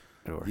answer the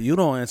door. You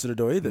don't answer the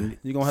door either.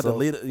 You're gonna have to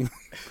lead it.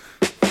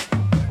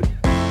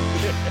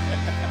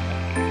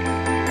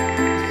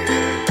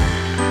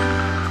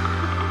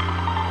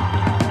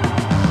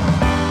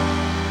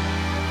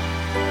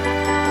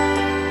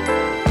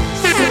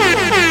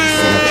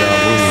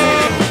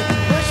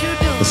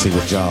 Let's see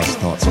what y'all's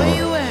thoughts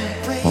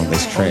are on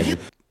this trend.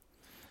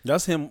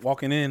 That's him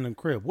walking in the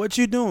crib. What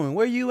you doing?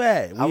 Where you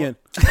at? Okay.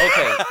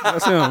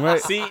 That's him,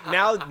 right? See,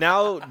 now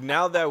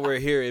that we're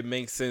here, it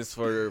makes sense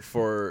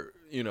for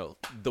you know,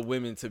 the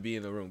women to be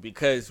in the room,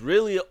 because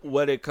really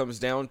what it comes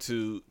down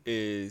to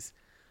is,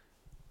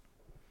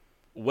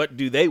 what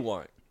do they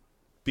want?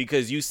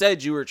 Because you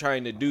said you were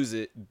trying to do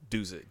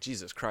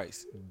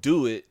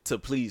it to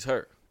please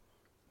her.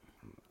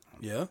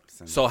 Yeah.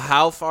 So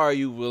how far are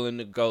you willing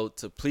to go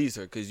to please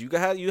her? Because you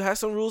had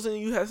some rules and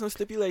you had some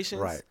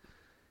stipulations, Right.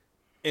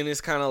 And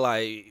it's kind of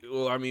like,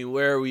 well, I mean,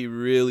 where are we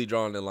really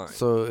drawing the line?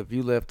 So if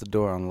you left the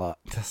door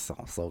unlocked, that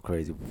sounds so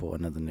crazy before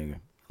another nigga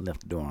left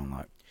the door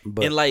unlocked.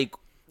 But And like,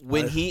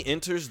 when he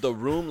enters the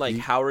room, like,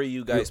 how are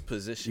you guys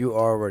positioned? you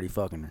already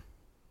fucking her.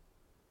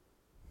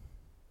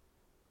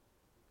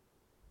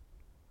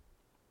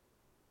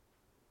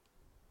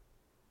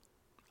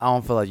 I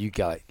don't feel like you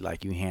got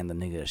like you hand the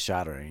nigga a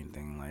shot or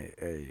anything. Like,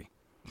 hey,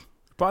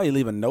 Probably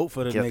leave a note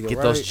for the nigga. get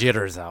right? those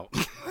jitters out.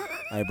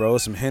 Hey, bro,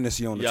 some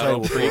Hennessy on the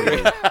Y'all table. don't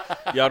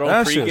pregame, y'all don't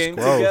That shit's pregame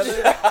gross.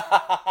 together?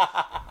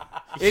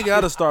 It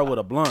got to start with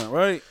a blunt,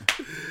 right?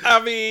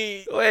 I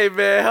mean, Wait,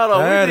 man, hold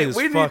on. That we is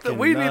need fucking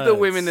we need the nuts.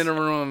 women in the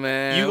room,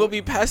 man. you gonna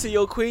be passing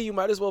your queen, you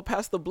might as well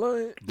pass the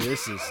blunt.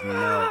 This is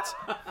nuts.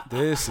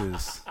 This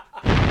is.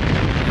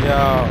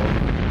 Yo.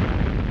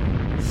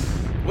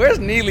 Where's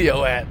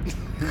Neelio at?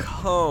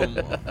 Come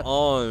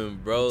on,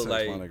 bro. Text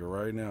Like, my nigga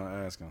right now,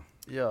 ask him.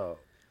 Yo,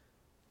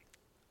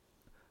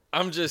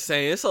 I'm just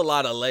saying, it's a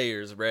lot of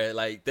layers, bruh.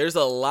 Like, there's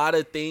a lot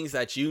of things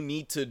that you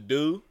need to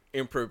do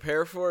and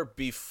prepare for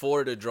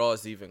before the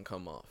draws even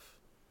come off.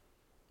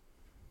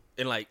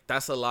 And, like,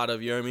 that's a lot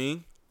of, you know what I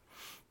mean?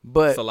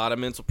 but It's a lot of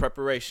mental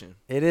preparation.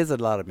 it is a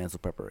lot of mental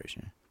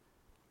preparation.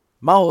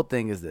 My whole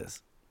thing is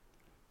this.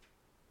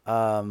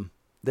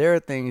 There are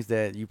things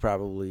that you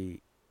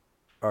probably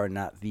are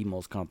not the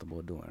most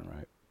comfortable doing,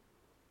 right?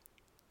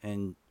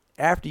 And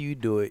after you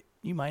do it,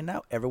 you might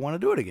not ever want to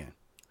do it again.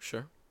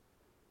 Sure.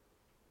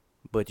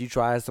 But you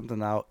try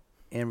something out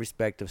in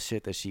respect of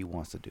shit that she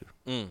wants to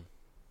do,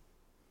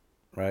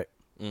 right?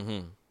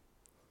 Mm-hmm.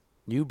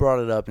 You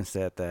brought it up and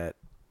said that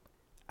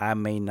I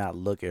may not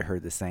look at her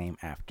the same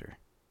after.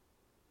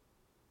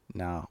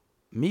 Now,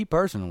 me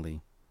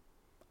personally,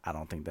 I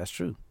don't think that's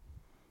true.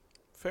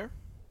 Fair.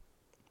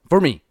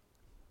 For me.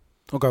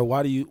 Okay,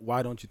 why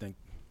don't you think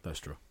that's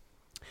true?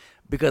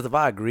 Because if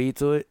I agree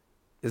to it,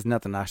 it's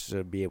nothing I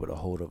should be able to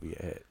hold over your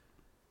head.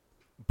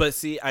 But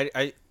see,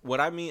 I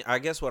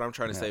guess what I'm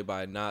trying to say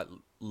by not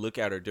look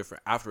at her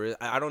different after it.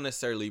 I don't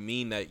necessarily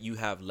mean that you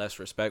have less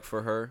respect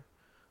for her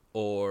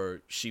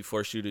or she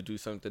forced you to do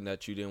something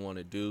that you didn't want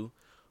to do.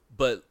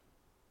 But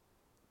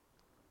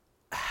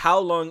how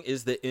long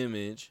is the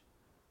image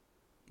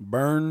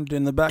burned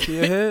in the back of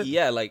your head?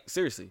 Yeah, like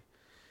seriously.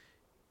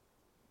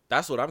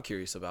 That's what I'm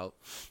curious about.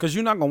 Because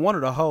you're not going to want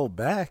her to hold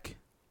back.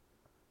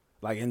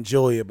 Like,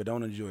 enjoy it, but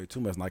don't enjoy it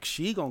too much. Like,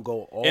 she going to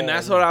go all And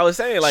that's what I was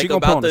saying. Like, she gonna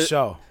put about on the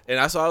show. And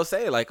that's what I was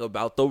saying. Like,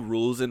 about the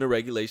rules and the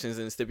regulations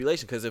and the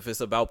stipulation. Because if it's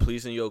about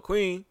pleasing your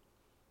queen,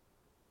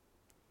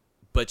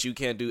 but you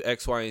can't do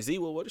X, Y, and Z,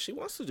 well, what if she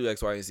wants to do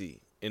X, Y, and Z?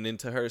 And then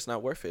to her, it's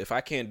not worth it. If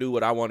I can't do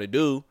what I want to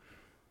do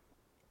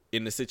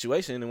in the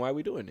situation, then why are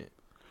we doing it?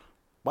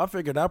 But I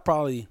figured that's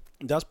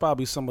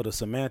probably some of the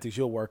semantics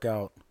you'll work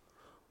out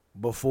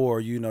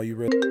before, you know, you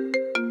really.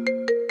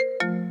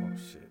 Oh,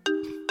 shit.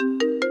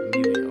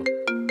 Emilio.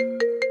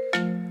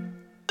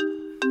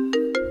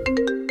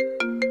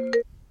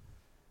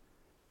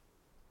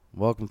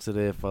 Welcome to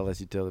the If I Let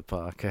You Tell It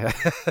podcast.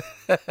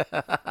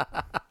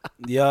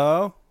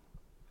 Yo.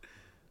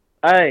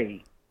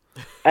 Hey,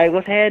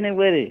 what's happening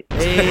with it?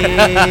 Hey.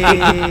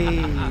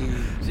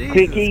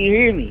 Can you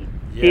hear me?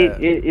 Yeah.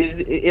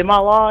 Am I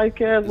live,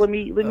 Kev? Let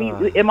me.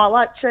 Am I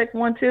live? Check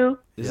 1 2.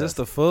 Is this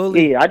the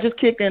fully? Yeah, I just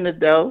kicked in the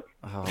dough.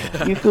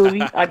 Oh. You feel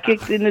me? I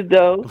kicked in the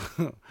dough.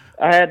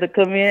 I had to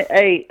come in.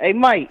 Hey,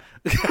 Mike,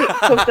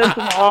 come step to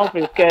my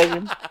office,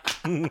 cousin.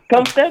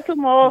 Come step to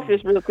my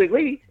office real quick.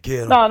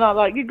 Get him. No,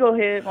 like you go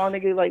ahead, my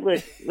nigga. Like,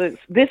 look,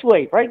 this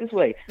way, right this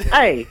way.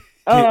 Hey,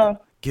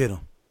 Get him.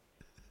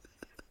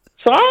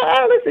 So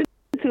I listened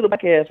to the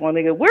podcast, my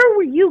nigga. Where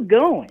were you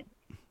going?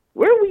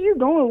 Where were you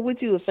going with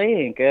what you were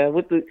saying, cuz?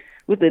 With the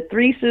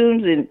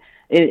threesomes and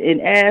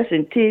ass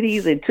and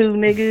titties and 2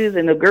 niggas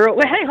and a girl.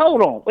 Wait, hey,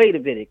 hold on. Wait a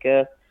minute,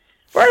 cuz.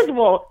 First of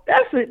all,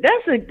 that's a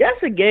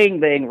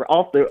gangbang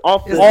off the.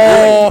 It's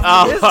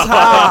top. It's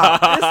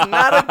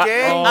not a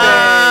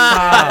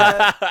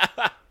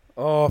gangbang.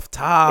 Off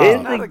top.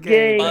 It's a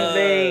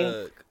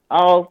gangbang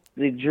off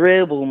the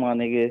dribble, my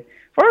nigga.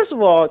 First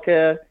of all,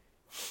 cuz,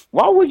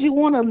 why would you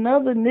want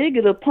another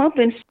nigga to pump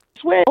and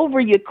sweat over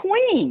your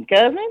queen,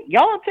 cousin?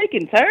 Y'all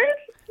taking turns?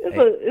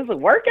 Is a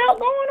workout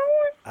going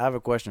on? I have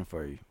a question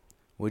for you.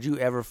 Would you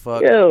ever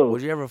fuck? Yo.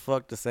 Would you ever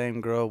fuck the same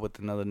girl with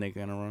another nigga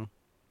in a room?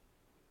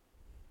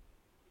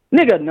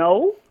 Nigga,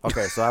 no.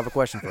 Okay, so I have a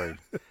question for you.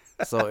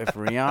 So if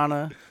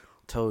Rihanna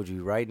told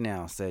you right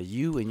now, said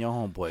you and your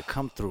homeboy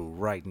come through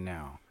right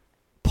now,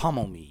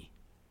 pummel me,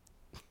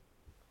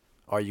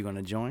 are you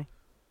gonna join?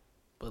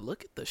 But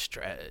look at the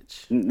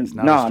stretch.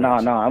 No.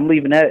 I'm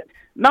leaving that.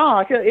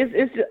 No,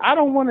 it's just, I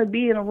don't want to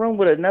be in a room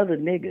with another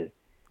nigga,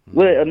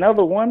 with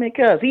another woman,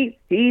 cause he's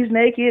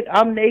naked,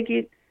 I'm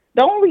naked.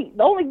 The only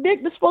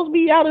dick that's supposed to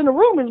be out in the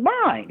room is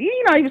mine. He's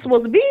not even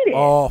supposed to be there.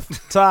 Off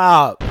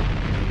top.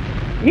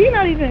 He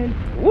not even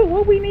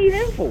what we need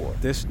him for.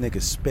 This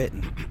nigga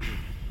spitting.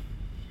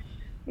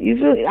 You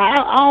feel? I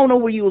don't know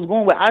where you was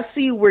going with. I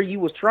see where you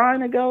was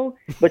trying to go,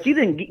 but you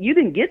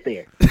didn't get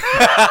there.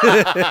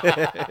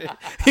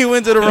 He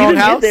went to the You wrong didn't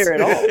house. get there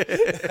at all.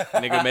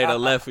 Nigga made a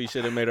left, we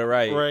should have made a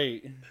right.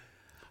 Right.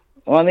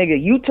 Well, nigga,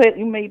 you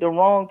made the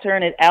wrong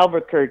turn at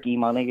Albuquerque,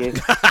 my nigga.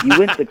 You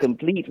went the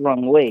complete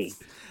wrong way.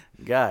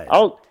 Guys. I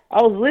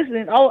was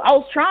listening. I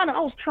was trying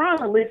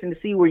to listen to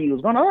see where you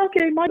was going. Oh,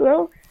 okay, Mike.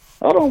 Well,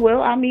 hold on.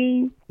 Well, I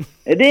mean,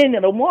 and then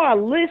the more I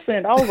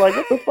listened, I was like,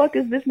 what the fuck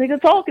is this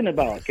nigga talking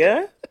about,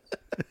 cuz?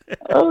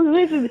 I was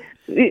listening.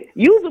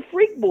 You's a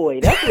freak boy.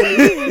 That's what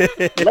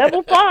it is.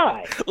 Level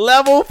 5.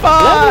 Level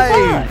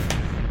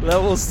 5.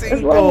 Level It's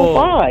single. level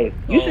 5.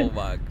 You Oh should.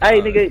 my God.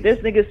 Hey, nigga, this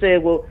nigga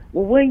said, well,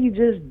 wouldn't you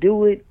just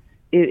do it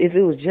if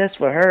it was just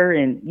for her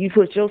and you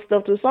put your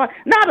stuff to the side?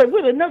 Not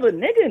with another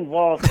nigga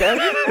involved, cuz.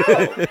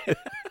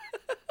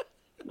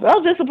 No. I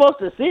was just supposed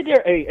to sit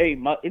there,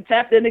 and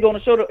tap that nigga on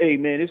the shoulder. Hey,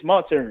 man, it's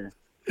my turn.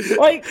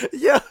 Like,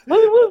 Yeah.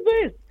 what's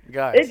this?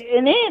 Guys.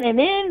 And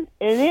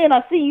then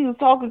I see you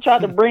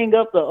tried to bring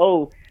up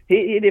the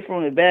hit it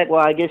from the back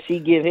while I guess she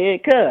give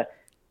head. Cuz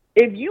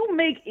if you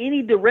make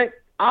any direct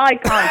eye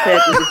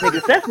contact with this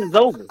nigga, sex is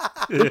over.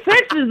 The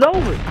sex is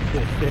over.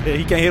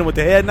 He can't hit him with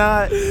the head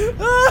nod.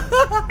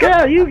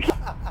 Cuz you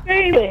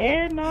can't the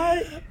head nod.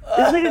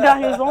 This nigga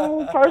got his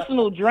own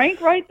personal drink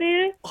right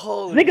there.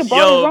 Nigga bought his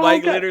Yo, own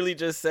Mike cup. literally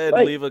just said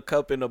Like- leave a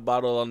cup and a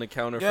bottle on the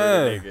counter for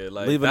Yeah. the nigga.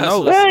 Like, Leave a that's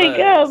note. what's Right, nuts.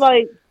 yeah,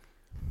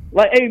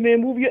 like, hey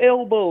man, move your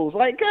elbows.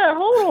 Like, God,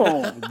 hold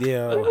on.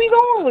 Yeah. Where we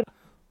going with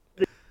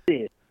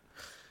this?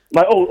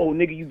 Like, oh,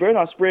 nigga, you better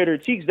not spread her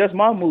cheeks. That's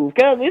my move.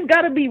 Cause it's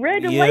got to be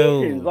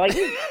regulations. Yo. Like,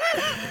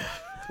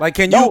 Like,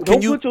 can don't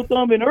you? put your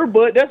thumb in her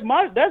butt. That's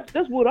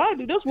what I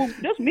do. That's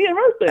me and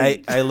her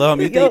thing. Hey,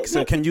 love, you Yo, think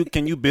so? Can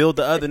you build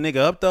the other nigga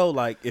up though?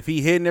 Like, if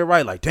he hitting it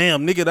right, like,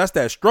 damn, nigga, that's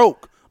that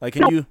stroke. Like,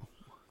 can you?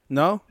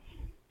 No.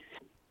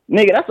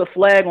 Nigga, that's a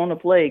flag on the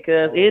play,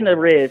 cuz in the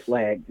red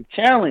flag. The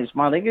challenge,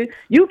 my nigga.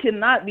 You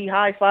cannot be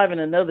high-fiving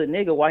another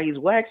nigga while he's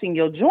waxing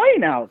your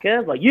joint out,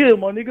 cuz. Like, yeah,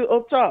 my nigga,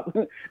 up top.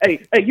 hey,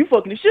 you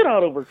fucking the shit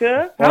out of her,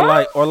 cuz.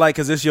 Or like,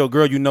 cause it's your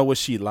girl, you know what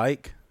she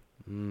like.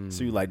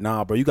 So you like,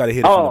 nah, bro, you gotta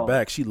hit it from the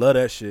back. She love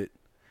that shit.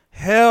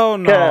 Hell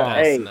no.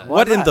 Hey, nuts.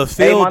 What in the Hey,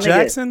 Phil my nigga.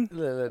 Jackson?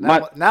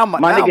 Now I'm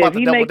nigga, about if to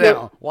you double make down.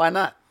 your- Why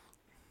not?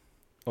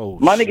 Oh,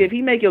 My shit. nigga, if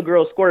he make your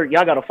girl squirt,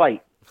 y'all gotta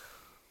fight.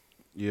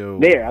 Yo.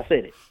 There, I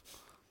said it.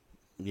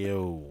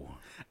 Yo.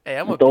 Hey,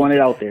 I'm throwing it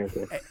out there.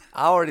 So.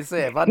 I already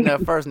said if I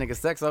nut first, nigga,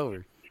 sex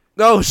over.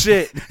 Oh,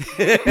 shit.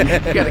 You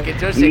gotta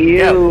get your shit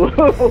together.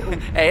 You.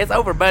 Hey, it's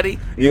over, buddy.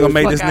 You gonna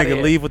make Fuck this outta nigga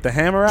here. leave with the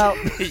hammer out?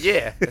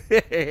 Yeah.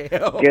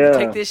 Yeah.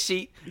 Take this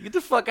sheet. Get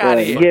the fuck out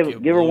of here.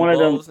 Give her one of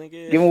them. Balls,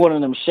 nigga. Give her one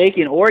of them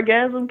shaking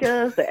orgasm,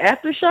 cuz the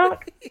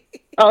aftershock.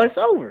 Oh, it's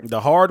over. The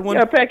hard You one?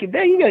 gotta pack it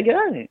down. You gotta get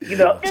on it. You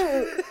know,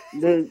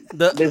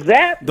 the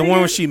zap. the one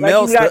where she like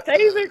melts You got the-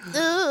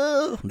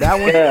 tasered. That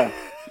one? Yeah.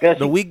 Yeah,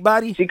 The weak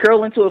body? She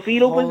curl into a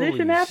fetal Holy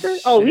position after.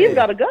 Oh, he's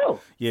gotta go.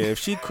 Yeah, if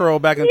she curl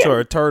back into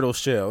her turtle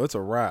shell, it's a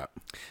wrap.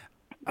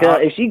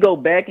 If she go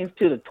back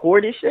into the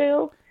tortoise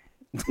shell,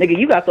 nigga,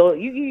 you got to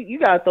you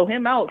gotta throw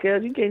him out,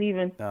 cuz you can't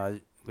even. Well,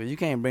 you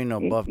can't bring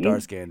no buff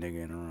dark skinned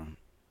nigga in the room.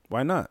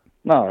 Why not?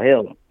 No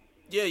hell. No.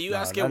 Yeah, you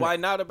asking that why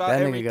not about that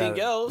nigga everything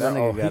gotta- else? that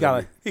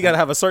nigga Oh, he gotta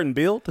have a certain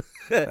build.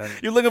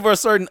 You're looking for a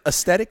certain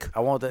aesthetic.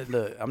 I want that.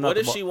 Look, I'm not. What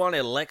the if she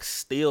wanted Lex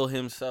Steele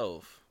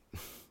himself?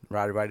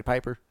 Roddy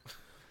Piper?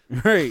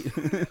 Right.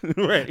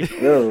 Right.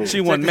 Yo. She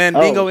want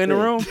Mandingo in the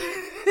shit.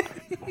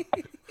 room.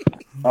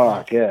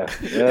 Oh yeah.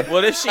 Yeah.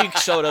 What if she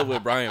showed up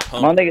with Brian My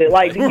Pump? nigga,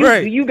 like, do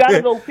Right. you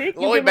gotta go pick?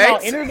 You Lloyd giving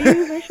out Banks?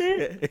 interviews and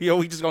shit? Yo,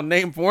 we just gonna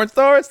name porn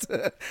stars?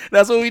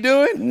 That's what we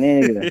doing?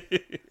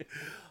 Nigga.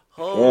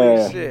 Holy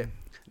Yeah. shit.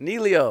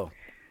 Neilio,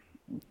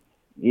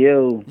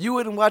 Yo. you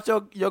wouldn't watch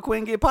your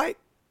queen get piped?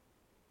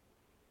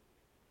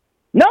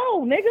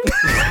 No, nigga.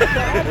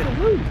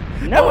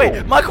 Absolutely. No. Oh,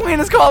 wait, my queen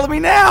is calling me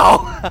now.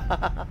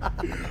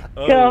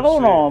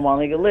 Hold on, my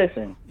nigga.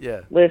 Listen.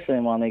 Yeah.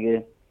 Listen, my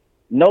nigga.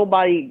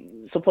 Nobody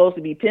supposed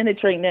to be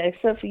penetrating that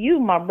except for you,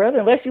 my brother,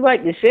 unless you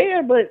like to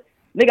share, but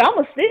nigga, I'm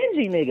a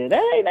stingy nigga.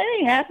 That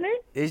ain't happening.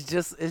 It's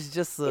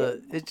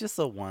just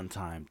a one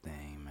time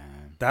thing,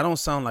 man. That don't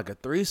sound like a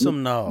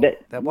threesome, no.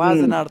 Why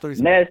is it not a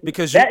threesome?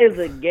 Because that is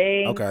a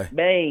gang Okay.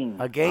 bang.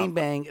 A game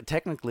bang,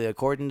 technically,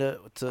 according to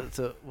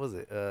what was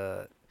it?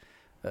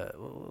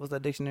 What was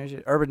that dictionary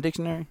shit? Urban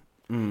Dictionary.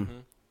 Mm-hmm.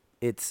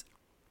 It's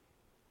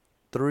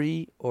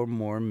 3 or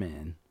more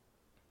men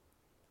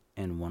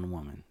and 1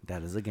 woman.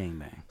 That is a game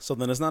bang. So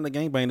then it's not a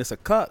gangbang, it's a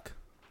cuck.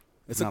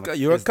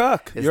 You're a it's-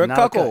 cuck. it's You're a not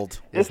cuck. cuckold.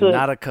 It's It's a-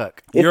 not a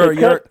cuck. It's You're- a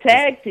you're- cuck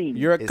tag team.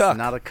 You're a It's cuck.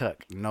 not a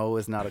cuck. No,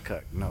 it's not a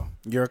cuck. No.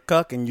 You're a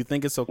cuck and you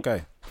think it's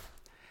okay.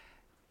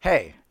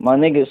 Hey, My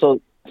nigga,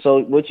 so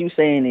what you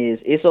saying is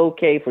it's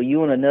okay for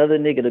you and another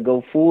nigga to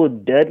go full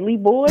Dudley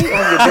boy on your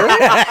girl?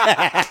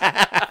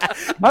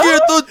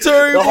 Get the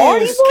table. The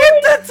Hardy Boys?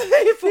 the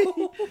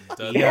table.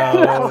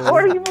 The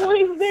Hardy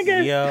Boys,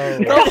 nigga. Yo.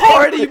 The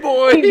Hardy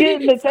Boy. You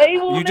getting the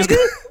table, You nigga?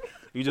 just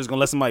you just gonna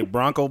let somebody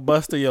Bronco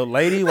buster your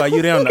lady while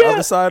you there on the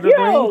other side of the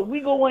Yo, ring? we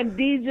going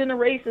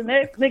D-Generation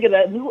X, nigga,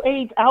 that new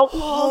age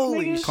outlaws,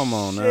 nigga. Come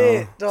on now.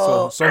 Shit,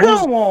 dog. So who's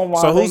Come on,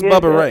 my who's nigga.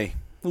 Bubba Ray?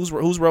 Who's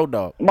Road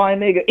Dogg? My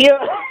nigga, yeah.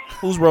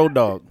 Who's Road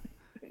Dogg?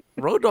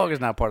 Road Dogg is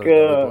not part of the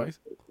Dudley Boys.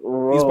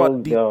 He's part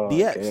Road Dogg,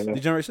 DX, yeah. the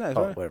Generation X,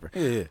 Oh, right? whatever.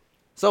 Yeah, yeah.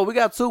 So we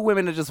got 2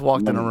 women that just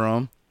walked in the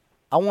room.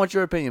 I want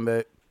your opinion,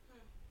 babe.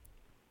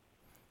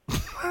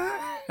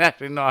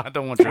 Actually, no, I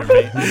don't want your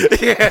opinion.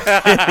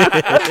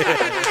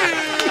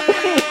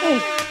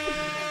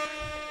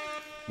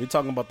 We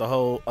talking about the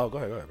whole. Oh, go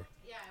ahead, bro.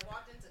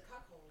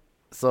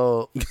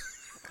 So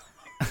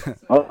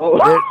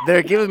Oh,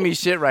 they're giving me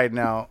shit right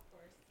now.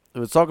 They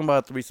were talking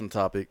about a threesome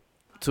topic,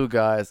 2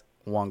 guys,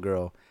 1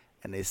 girl,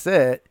 and they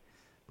said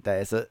that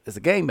it's a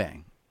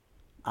gangbang.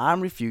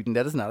 I'm refuting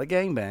that it's not a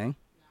gangbang.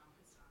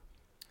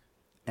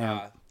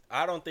 And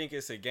I don't think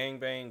it's a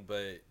gangbang,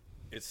 but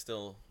it's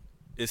still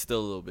a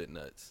little bit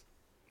nuts.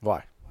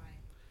 why?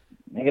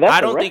 nigga, that's I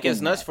a don't think wrestling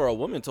it's nuts match. for a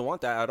woman to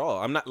want that at all.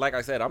 I'm not, like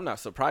I said, I'm not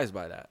surprised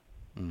by that.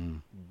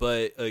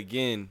 But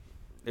again,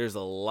 there's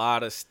a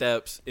lot of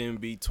steps in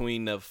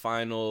between the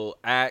final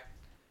act.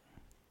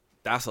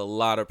 That's a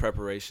lot of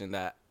preparation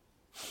that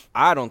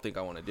I don't think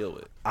I want to deal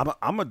with.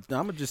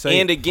 I'm just say.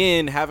 And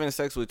again, having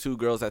sex with 2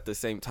 girls at the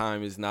same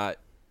time is not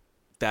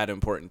that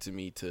important to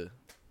me to.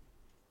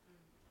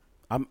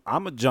 I'm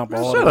gonna jump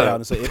all shut the way up. out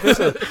and say if it's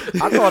a.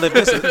 I thought if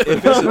it's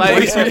a Like,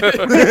 threesome.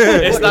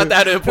 it's not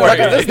that important.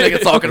 This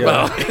nigga talking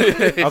about.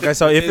 Okay,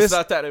 so if It's it's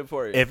not that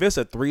important. if it's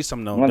a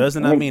threesome, though, When-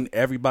 doesn't that when- mean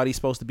everybody's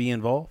supposed to be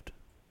involved?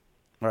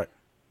 Right.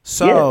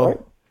 So, Yeah, right.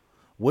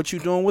 what you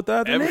doing with the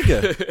other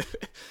nigga?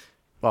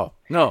 Oh,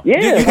 no.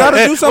 Yeah. You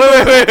gotta do something.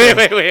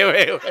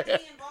 Wait.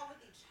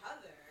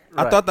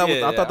 I thought that was.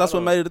 Yeah, I thought that's I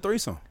what made it a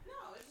threesome. No,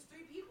 it's just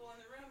 3 people in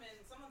the room and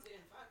someone's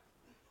getting fucked.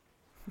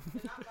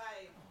 But not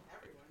by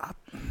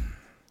everyone.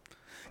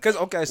 Because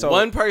okay, so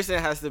One person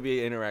has to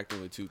be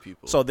interacting with 2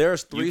 people. so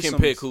there's you threesomes. can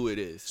pick who it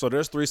is. So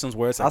there's threesomes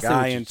where it's I a see what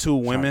guy you're and 2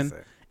 trying to women, say.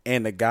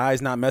 and the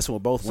guy's not messing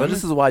with both So women.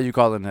 this is why you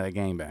calling it a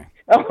gangbang.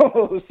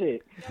 Oh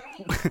shit.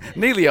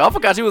 Neilio, I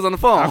forgot you was on the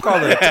phone. I call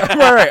it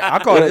right. I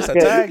call it it's a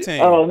tag team.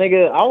 Oh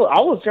nigga, I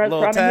was trying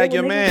Little to tag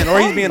hear your what man, niggas or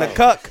he's being a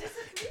cuck.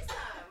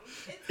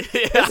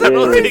 I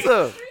don't think.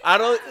 I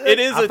don't. It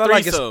is a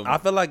threesome. I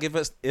feel like if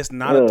it's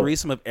not a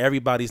threesome if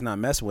everybody's not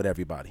messing with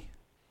everybody.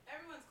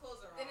 Everyone's clothes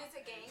are on.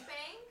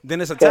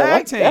 Then it's a gangbang. Then it's a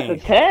tag team. That's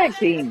a tag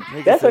team.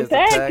 That's a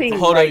tag team.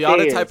 Hold right on, y'all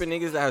there. the type of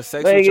niggas that have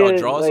sex with y'all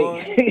drawers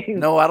on?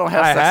 No, I don't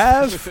have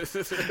I sex.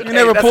 have. You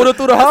never pulled it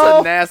through the That's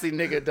hole? a nasty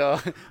nigga,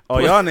 dog. Oh,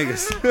 y'all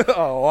niggas.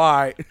 Oh, all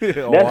right.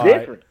 That's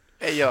different.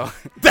 Hey, yo.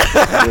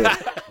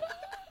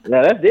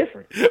 Yeah, that's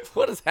different.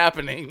 What is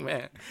happening,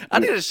 man? I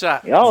need a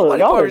shot. Y'all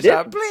Somebody are pour a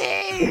shot,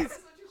 different. please.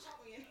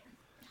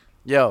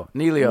 Yo,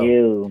 Neilio.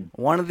 You.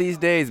 One of these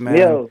days, man.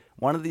 Yo.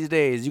 One of these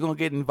days, you're going to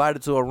get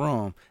invited to a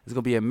room. It's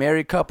going to be a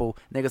married couple.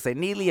 They're going to say,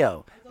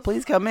 Neilio,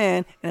 please come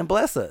in and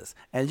bless us.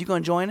 And you're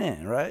going to join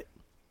in, right?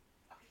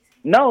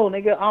 No,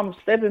 nigga, I'm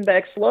stepping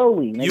back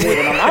slowly, nigga,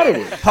 and I'm out of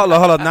it. Hold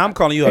on. Now I'm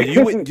calling you up.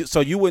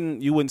 You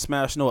wouldn't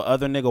smash no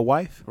other nigga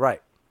wife?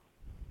 Right.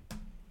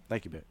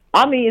 Thank you, man.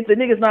 I mean, if the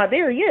nigga's not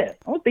there, yeah.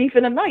 I'm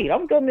thieving the night.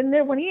 I'm coming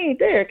there when he ain't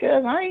there, cuz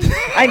I ain't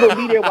gonna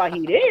be there while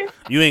he there.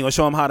 You ain't gonna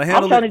show him how to I'm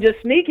handle trying it? to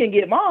just sneak and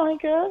get mine,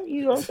 cuz.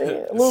 You know what I'm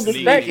saying? A little Sneak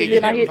distraction, and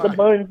then I get hit the mine.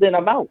 buttons, then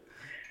I'm out.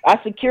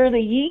 I secure the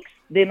yeeks,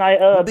 then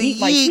I beat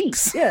my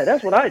yeeks. feet. Yeah,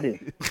 that's what I do.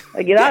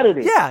 I get out of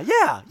there.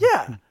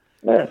 Yeah.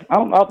 Yeah,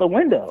 I'm out the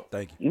window.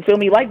 Thank You feel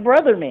me? Like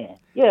brother man.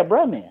 Yeah,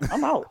 brother man.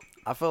 I'm out.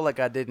 I feel like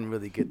I didn't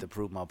really get to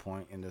prove my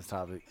point in this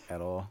topic at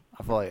all.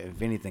 I feel like,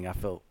 if anything, I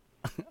felt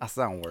I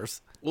sound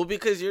worse. Well,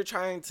 because you're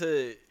trying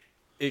to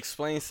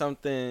explain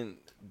something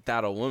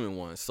that a woman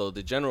wants. So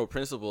the general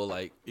principle,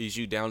 like, is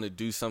you down to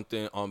do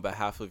something on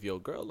behalf of your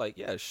girl? Like,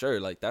 yeah, sure.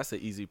 Like, that's an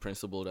easy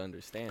principle to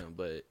understand.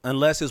 But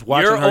Unless it's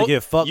watching her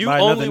get fucked by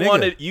another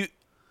nigga.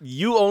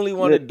 You only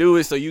want to do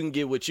it so you can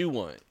get what you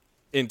want.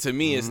 And to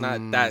me, it's not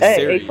that Hey,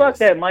 serious. hey, fuck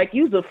that, Mike.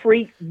 You's a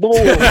freak bull.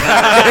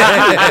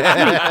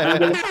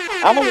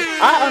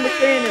 I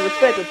understand and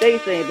respect what they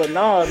saying, but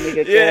nah,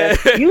 nigga,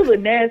 Yeah. you's a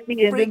nasty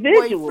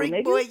individual,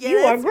 nigga. You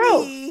are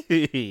gross.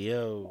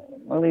 Yo.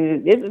 I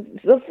mean,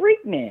 it's a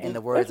freak man. In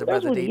the words That's of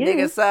Brother what D, he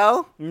nigga, is.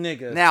 so?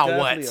 Nigga. Now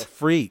definitely what? A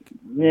freak.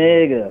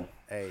 Nigga.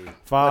 Hey,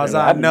 Far as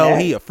Whatever, I know, I'm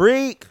he a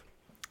freak.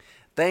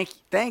 thank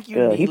you,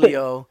 Yeah, he put-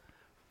 Neilio,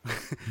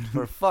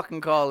 for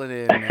fucking calling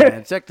in,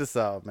 man. Check this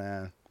out,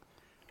 man.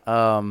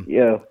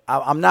 Yeah.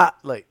 I'm not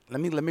like let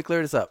me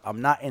clear this up.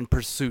 I'm not in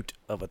pursuit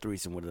of a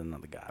threesome with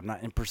another guy. I'm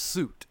not in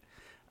pursuit.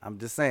 I'm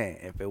just saying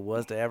if it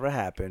was to ever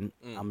happen,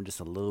 I'm just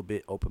a little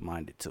bit open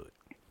minded to it.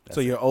 So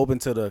you're open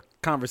to the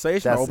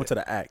conversation That's or open it. to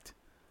the act?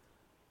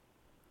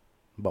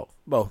 Both.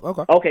 Both.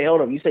 Okay. Okay,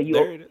 hold up. You say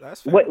you.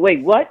 That's fair.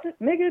 Wait, what,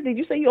 nigga? Did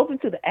you say you open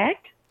to the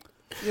act?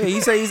 Yeah, he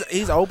say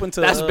he's open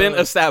to. That's been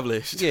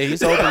established. Yeah,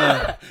 he's open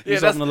to.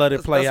 He's open to let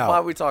it play that's out. why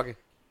we talking.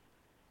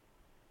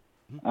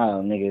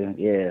 Oh, nigga,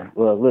 yeah.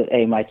 Well, look,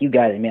 hey, Mike, you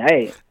got it, man.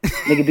 Hey,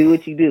 nigga, do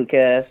what you do,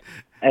 cuz.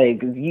 Hey,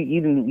 cause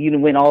you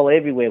done went all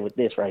everywhere with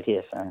this right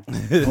here, son.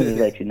 I'm just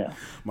let you know.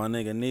 My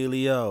nigga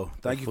Neilio,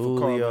 thank you for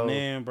Foolio. calling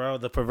in, bro.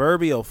 The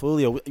proverbial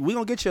Foolio. We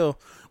gonna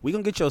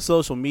get your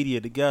social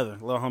media together,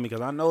 little homie,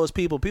 because I know it's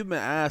people been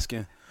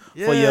asking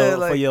for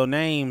your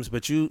names,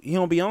 but you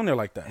don't be on there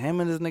like that. Him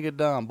and this nigga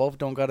Dom both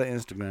don't got an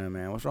Instagram,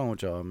 man. What's wrong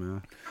with y'all,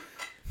 man?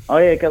 Oh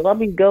yeah, cause I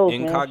be ghost,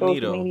 man.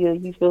 Incognito. Social media,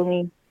 you feel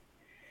me?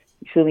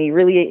 You feel me? It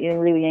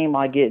really ain't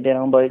my get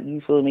down, but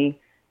you feel me?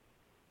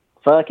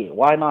 Fuck it,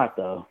 why not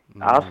though?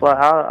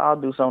 I'll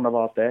do something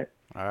about that.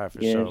 All right, for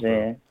You know sure, what I'm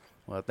saying? bro.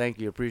 Well, thank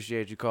you.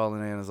 Appreciate you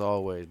calling in as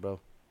always, bro.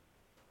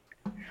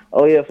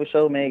 Oh yeah, for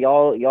sure, man.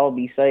 Y'all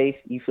be safe.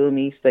 You feel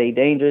me? Stay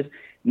dangerous,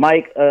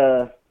 Mike.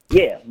 Yeah,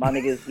 my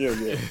niggas.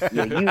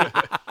 Yeah.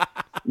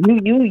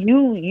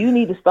 You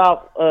need to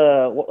stop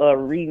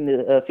reading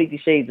the 50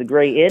 Shades of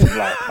Grey and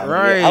Black.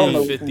 Right. I don't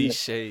know 50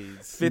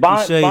 Shades. 50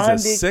 Bond- Shades of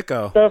bondage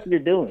sicko. stuff you're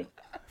doing.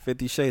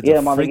 50 Shades Yeah,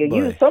 of my freak nigga.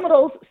 boy. Some of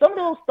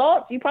those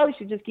thoughts you probably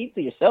should just keep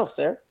to yourself,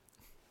 sir.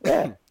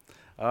 Yeah.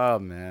 Oh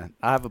man,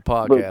 I have a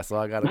podcast, so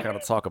I got to kind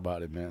of talk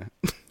about it, man.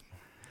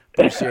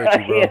 Appreciate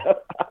you, bro. Yeah.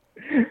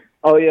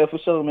 Oh yeah, for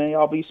sure, man.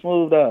 Y'all be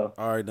smooth though.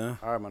 All right, then.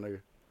 All right, my nigga.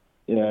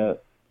 Yeah.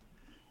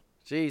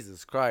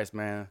 Jesus Christ,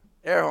 man.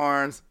 Air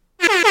horns.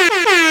 Low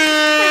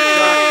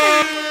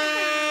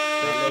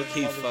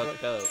key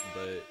fucked up,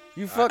 but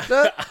You fucked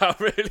up? I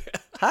really.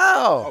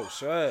 How? Oh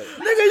shit.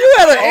 Nigga, you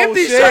had an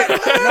empty shot.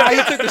 Nah,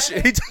 he took the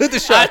shot. He took the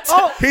shot.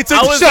 He took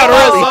I the was shot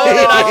on my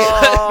early.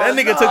 phone. That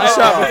nigga took the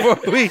shot before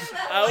we.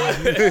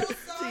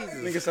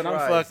 Jesus Nigga said I'm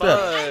Christ. fucked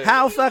up.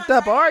 How fucked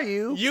up are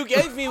you? You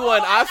gave me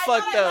one. I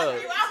fucked up.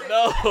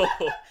 No.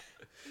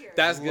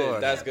 That's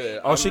good. That's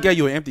good. Oh, she gave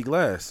you an empty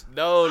glass.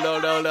 No.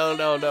 I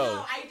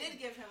did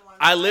give him one.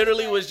 I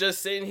literally was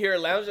just sitting here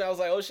lounging. I was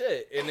like, oh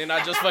shit. And then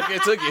I just fucking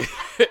took it.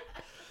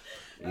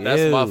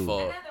 That's my Ew.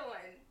 fault. Another one.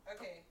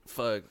 Okay.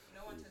 Fuck.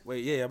 No one took.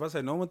 Wait, yeah, I'm about to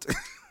say no one.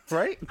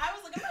 Right? I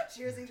was like, I'm not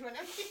cheersing to an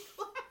empty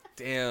glass.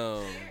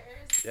 Damn.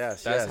 Yes,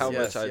 That's yes, how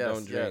yes, much I yes,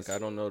 don't drink. yes. I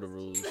don't know the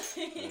rules.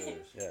 Yes,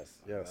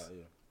 yes.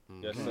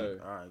 Yes, sir.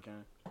 All right,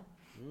 Ken.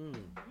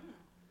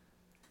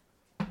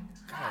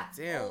 God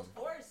damn. Old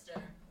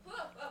Forester.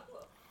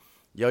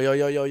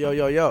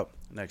 Yo.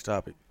 Next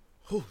topic.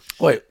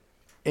 Wait,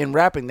 in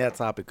wrapping that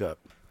topic up.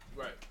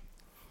 Right.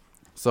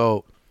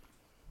 So,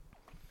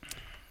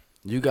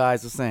 you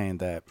guys are saying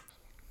that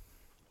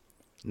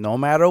no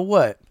matter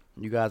what,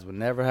 you guys would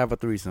never have a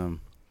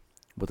threesome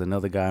with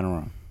another guy in the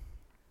room.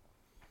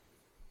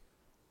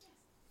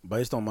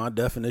 Based on my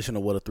definition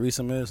of what a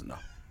threesome is, no.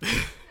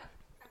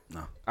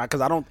 No.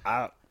 Because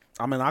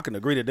I mean, I can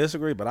agree to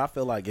disagree, but I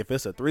feel like if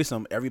it's a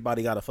threesome,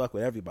 everybody got to fuck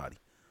with everybody.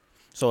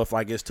 So if,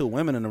 like, it's two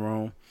women in the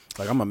room,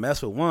 like, I'm going to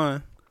mess with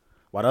one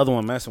while the other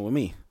one messing with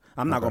me.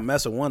 I'm not going to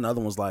mess with one. The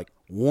other one's, like,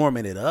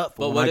 warming it up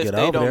for But when what I if get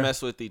they over don't there.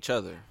 mess with each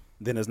other?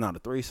 Then it's not a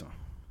threesome.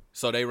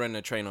 So they run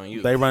the train on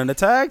you. They run the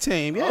tag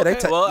team. Yeah, Okay,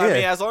 they well, yeah. I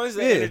mean, as long as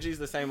the Yeah. energy's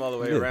the same all the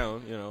way Yeah.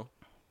 around, you know,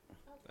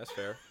 that's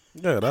fair.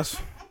 Yeah,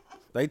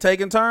 they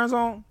taking turns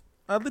on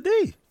other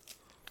D.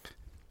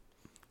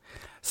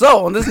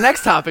 So on this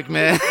next topic,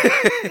 man,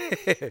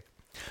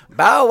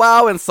 Bow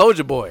Wow and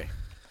Soulja Boy.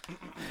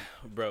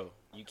 Bro,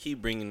 you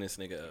keep bringing this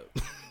nigga up.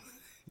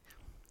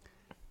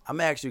 I'm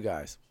gonna ask you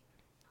guys.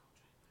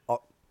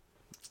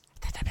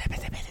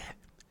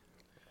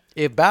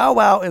 If Bow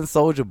Wow and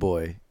Soulja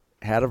Boy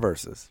had a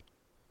versus,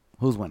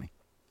 who's winning?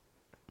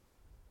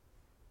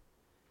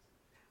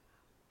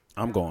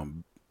 I'm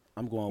going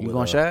You with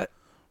going Shad?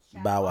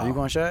 Bow Wow. You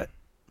going Shad?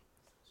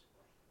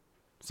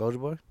 Soulja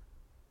Boy?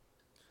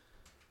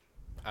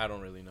 I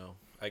don't really know.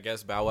 I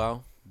guess Bow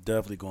Wow.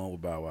 Definitely going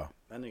with Bow Wow.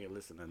 That nigga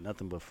listen to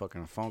nothing but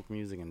fucking funk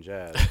music and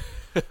jazz.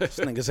 This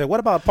nigga said, what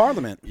about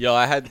Parliament? Yo,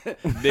 I had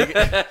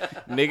nigga.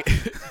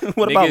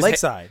 What about niggas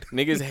Lakeside?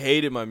 Niggas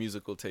hated my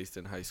musical taste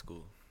in high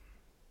school.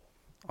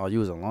 Oh, you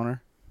was a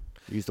loner?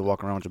 You used to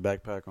walk around with your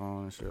backpack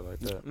on and shit like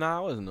that? Nah, I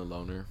wasn't a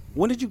loner.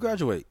 When did you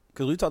graduate?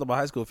 Because we talked about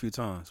high school a few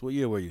times. What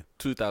year were you?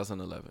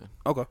 2011.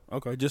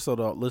 Okay. Just so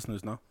the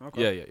listeners know.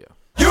 Okay. Yeah.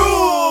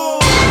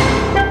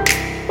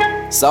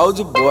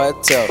 Soulja Boy,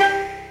 tell me.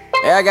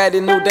 Hey, I got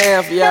this new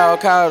dance for y'all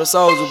called the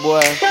Soulja Boy.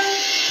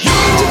 You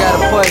just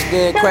gotta punch,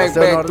 then crank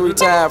back 3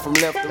 times from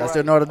left to Y'all right.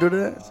 still know how to do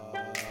this?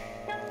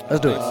 Let's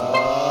do it.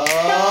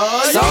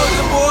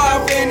 Soulja Boy,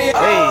 I'm in it.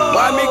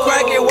 Why me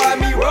crank it? Why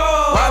me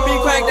roll? Why me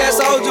crank that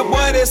Soulja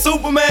Boy? That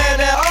Superman?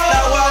 That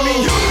now why me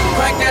you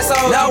crank that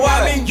Soulja? Now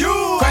why me you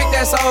crank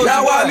that Soulja?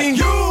 Now why me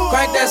you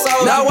crank that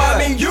Soulja? Now why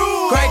me you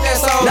crank that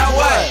Soulja? Now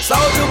what?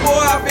 Soulja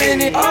Boy, I'm in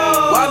it.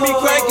 Why me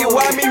crank it?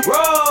 Why me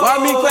roll? Why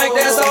me crank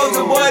that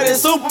Soulja Boy? That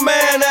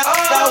Superman? That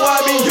now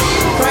why me you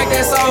crank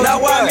that Soulja?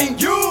 Now why me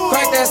you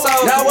crank that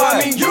Soulja? Now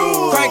why me you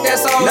crank that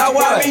Soulja? Now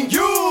why me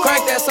you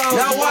crank that Soulja?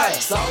 Now what?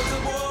 Soulja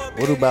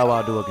Boy. What do Bow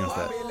Wow do against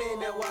that?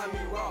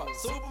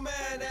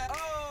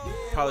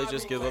 Probably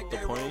just give up the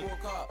point.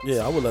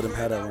 Yeah, I would let him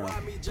have that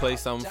round. Play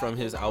something from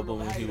his album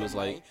when he was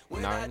like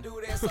 9.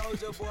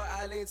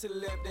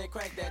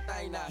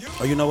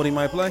 Oh, you know what he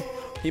might play?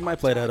 He might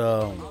play that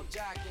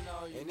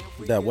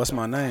what's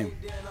my name?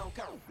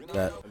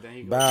 That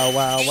Bow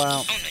Wow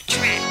Wow.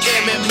 Give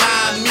me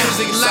my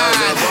music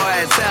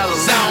line.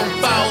 Zone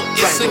 4,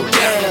 it's a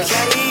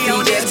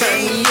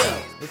game.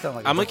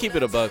 I'm gonna keep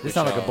it a buck. This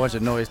sound like a bunch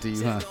of noise to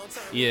you, huh?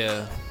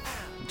 Yeah.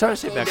 Turn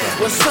shit back up.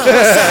 What's up?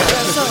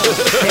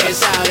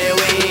 It's how that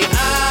we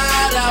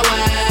all the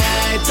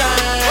way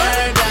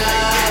turned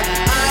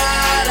up.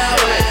 All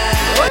the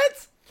way.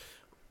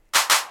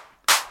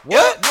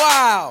 What?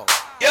 Wow.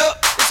 Yep.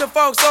 It's your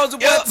folks, Soulja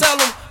Boy. Tell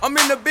them I'm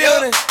in the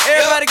building.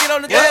 Everybody get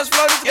on the dance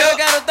floor. This girl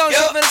got a thong. She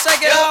finna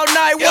shake it all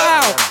night.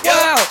 Wow.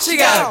 Wow. She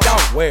got a thong.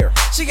 Where?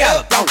 She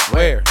got a thong.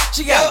 Where?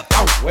 She got a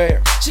thong.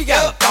 Where? She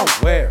got a thong.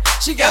 Where?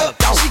 She got a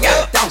thong. She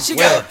got a thong. She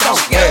got a thong.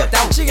 She got a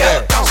thong. She got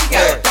a thong. She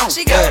got a thong.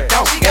 She got a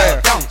thong. She got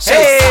a thong. Shake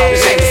it out.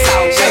 Shake it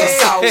out. Shake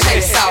it out.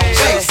 Shake it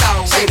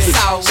out. Shake it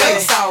out. Shake it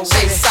out.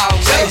 Shake it out.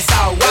 Shake it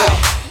out. Wow.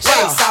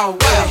 Shake it out.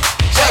 Wow.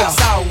 Shake it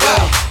out.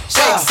 Wow.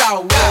 Shake it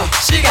out. Wow.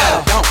 She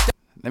got a thong.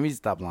 Let me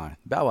stop lying.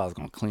 Bow Wow's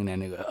gonna clean that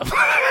nigga up.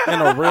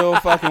 In a real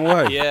fucking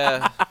way.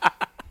 Yeah.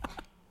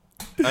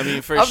 I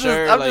mean, for I'm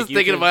sure. I'm like, just you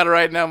thinking can- about it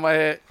right now in my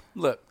head.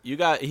 Look,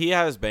 he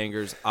has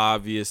bangers.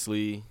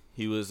 Obviously,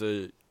 he was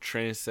a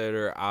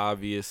trendsetter.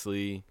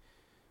 Obviously,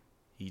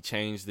 he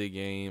changed the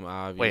game.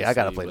 Obviously, wait, I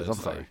gotta play this. but I'm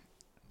it's sorry. like-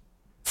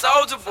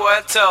 Soulja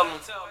Boy, tell them.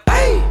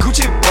 Hey,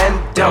 Gucci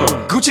bandana,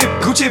 Gucci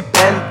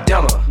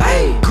bandana.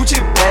 Hey, Gucci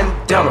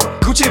bandana,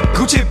 Gucci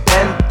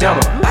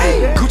bandana.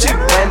 Hey, Gucci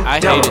bandana. I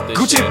hated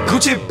this shit.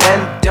 Gucci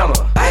bandana.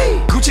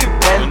 Hey, Gucci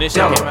When this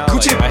shit bandana.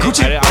 came out,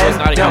 like, I was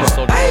not a huge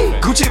Soulja Boy Hey,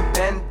 fan. Gucci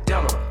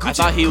bandana. I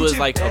thought he was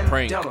like a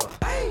prank.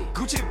 Hey,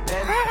 Gucci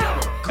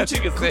bandana. That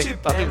nigga said he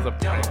thought he was a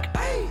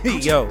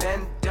prank. Yo.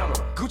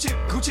 Gucci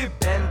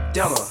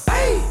bandana.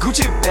 Hey,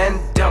 Gucci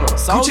bandana.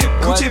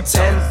 Gucci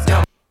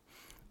bandana.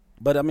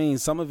 But I mean,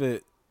 some of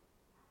it,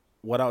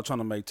 without trying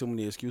to make too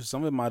many excuses,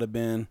 some of it might have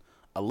been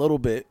a little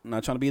bit,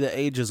 not trying to be the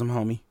ageism,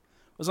 homie,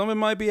 but some of it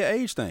might be an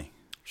age thing.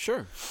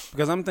 Sure.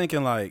 Because I'm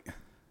thinking like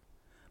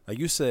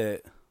you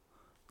said,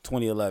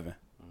 2011.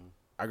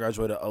 I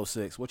graduated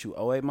 06. What you,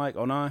 08, Mike?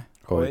 09?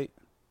 08?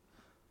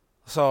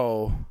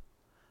 So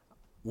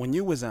when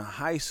you was in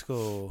high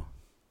school,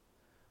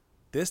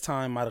 this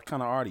time might have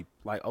kind of already,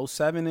 like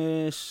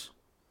 07-ish,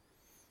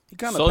 he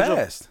kind of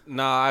passed.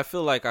 Nah, I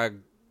feel like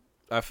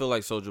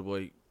Soulja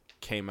Boy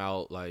came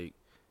out like.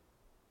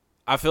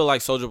 I feel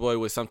like Soulja Boy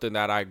was something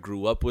that I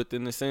grew up with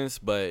in a sense,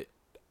 but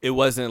it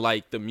wasn't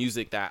like the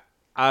music that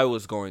I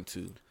was going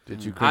to.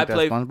 Did you crank that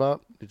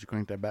SpongeBob? Did you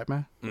crank that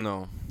Batman?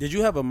 No. Did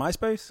you have a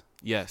MySpace?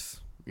 Yes.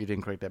 You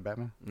didn't crank that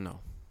Batman? No.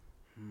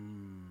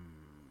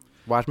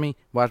 Watch me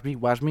crank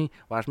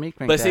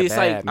But see, it's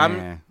like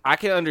Batman. I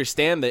can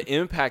understand the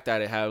impact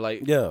that it had.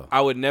 Like, Yeah.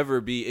 I would never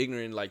be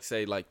ignorant. Like,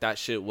 say like that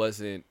shit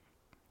wasn't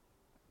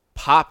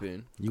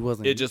popping. You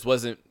wasn't. It just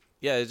wasn't.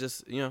 Yeah, it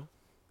just it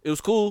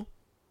was cool,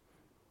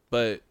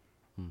 but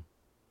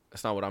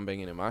that's not what I'm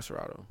banging in my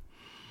Serato.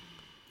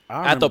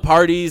 At the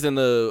parties and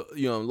the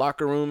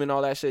locker room and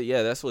all that shit.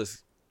 Yeah, that's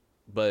what's.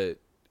 But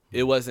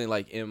it wasn't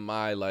like in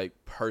my like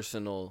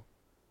personal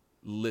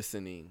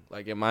listening.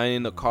 Like, am I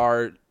in the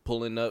car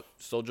pulling up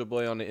Soulja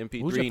Boy on the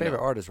MP3? Who's your favorite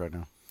No. artist right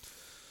now?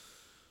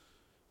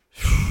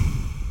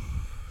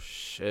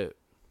 Shit.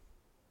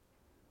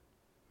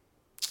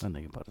 That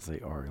nigga about to say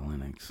Ari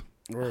Lennox.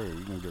 Right,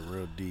 you gonna get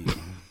real deep.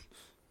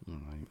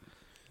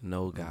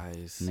 No,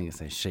 guys. Nigga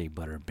say Shea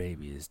Butter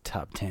Baby is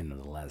top 10 of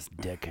the last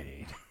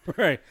decade.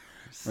 Right.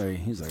 Right.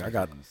 He's like, I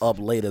got Up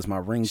Late as my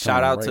ringtone.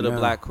 Shout out right to the now.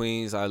 Black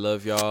Queens. I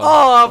love y'all.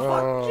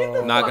 Oh,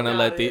 fuck. Not gonna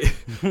let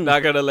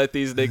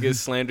these niggas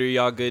slander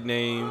y'all good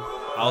name.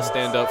 I'll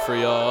stand up for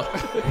y'all.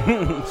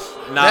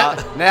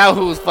 Now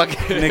who's fucking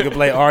Nigga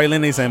play Ari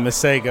Lennox and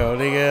Masego,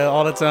 nigga,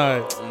 all the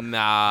time.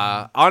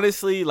 Nah.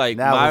 Honestly, like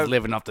now who's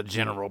living off the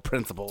general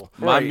principle.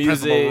 my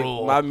Principle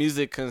rule.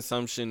 music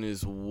consumption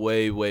is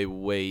way, way,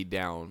 way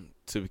down,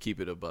 to keep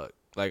it a buck.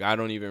 Like, I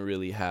don't even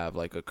really have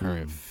like a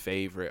current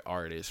favorite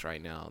artist right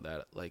now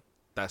that like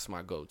that's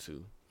my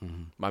go-to.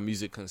 My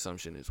music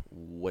consumption is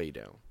way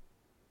down.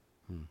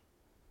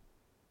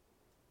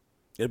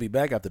 It'll be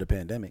back after the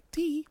pandemic.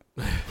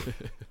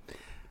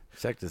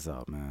 Check this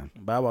out, man.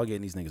 Bow Wow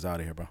getting these niggas out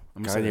of here, bro.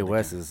 I'm gonna say Kanye that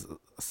West again.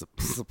 is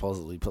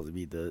supposedly supposed to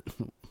be the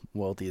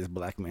wealthiest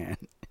black man.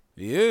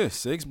 Yeah,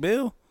 $6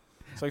 billion.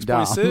 It's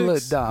Dom, 6.6.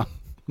 look,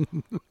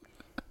 Dom.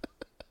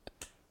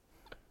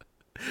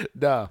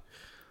 Dom,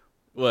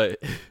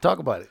 What? talk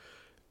about it.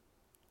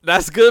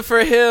 That's good for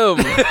him.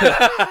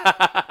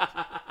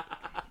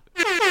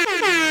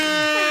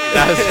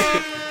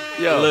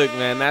 Look,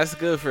 man, that's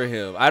good for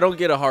him. I don't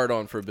get a hard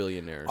on for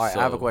billionaires. All right, so.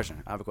 I have a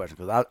question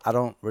because I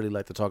don't really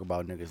like to talk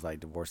about niggas like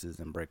divorces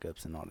and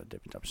breakups and all that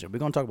different type of shit. We're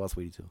gonna talk about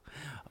Sweetie too,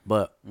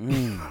 but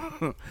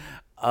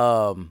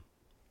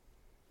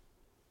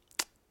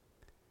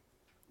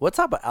what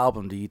type of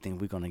album do you think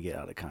we're gonna get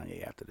out of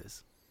Kanye after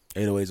this?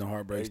 808s and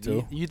Heartbreaks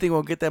too. You think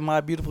we'll get that My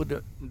Beautiful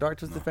Dark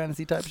Twisted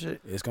Fantasy type shit?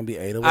 It's gonna be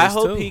 808s I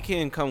hope too. he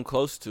can come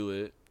close to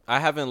it. I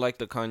haven't liked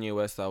the Kanye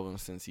West album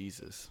since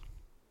Yeezus.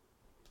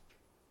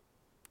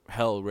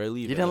 Hell,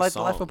 rarely. You didn't like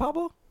The Life of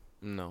Pablo?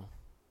 No.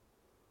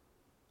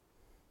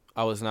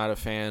 I was not a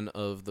fan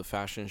of the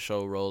fashion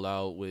show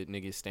rollout with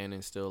niggas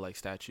standing still like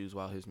statues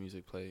while his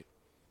music played.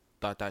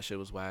 Thought that shit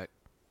was whack.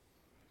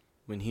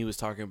 When he was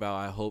talking about,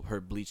 I hope her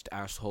bleached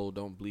asshole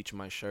don't bleach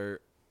my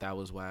shirt, that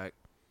was whack.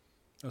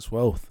 That's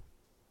wealth.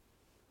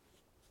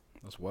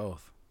 That's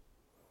wealth.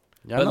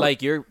 Yeah, But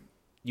like you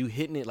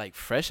hitting it like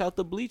fresh out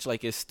the bleach,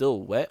 like it's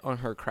still wet on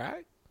her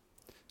crack.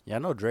 Yeah, I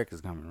know Drake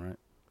is coming, right?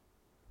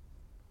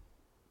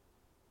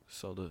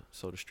 So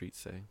the streets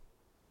say.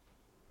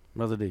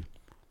 Brother D.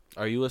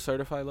 Are you a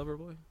certified lover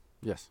boy?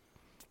 Yes.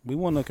 We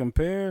want to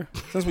compare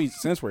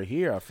since we're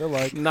here. I feel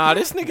like Nah,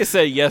 this nigga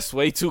said yes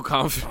way too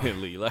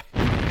confidently. Like,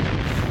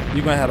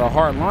 you gonna have a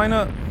hard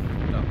lineup.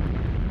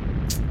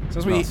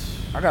 no.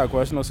 I got a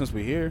question though. Since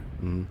we're here,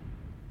 Mm-hmm.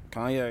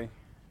 Kanye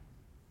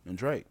and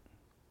Drake.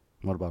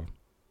 What about him?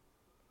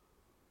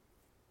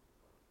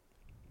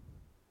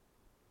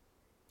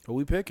 Who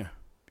we picking?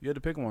 You had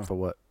to pick one. For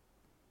what?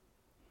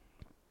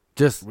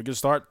 Just We can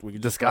start. We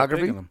can just start Discography?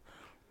 picking them.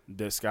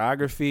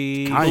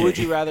 Discography. Kanye. Who would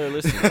you rather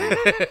listen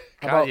to?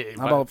 How Kanye,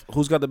 about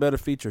who's got the better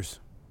features?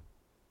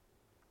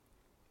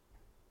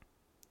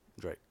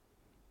 Drake.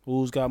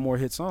 Who's got more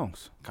hit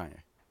songs? Kanye.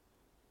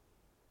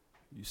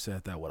 You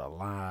said that with a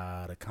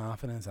lot of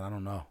confidence. I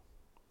don't know.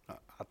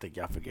 I think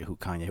y'all forget who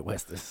Kanye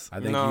West is. I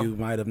think No. you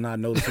might have not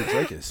noticed who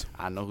Drake is.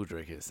 I know who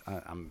Drake is.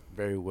 I'm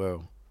very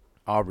well.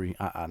 Aubrey,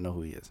 I know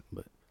who he is,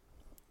 but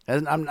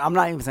I'm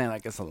not even saying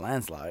like it's a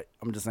landslide.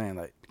 I'm just saying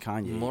like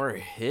Kanye. More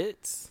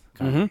hits?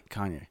 Kanye.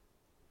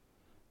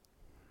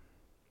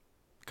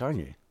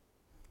 Kanye.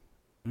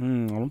 I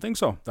don't think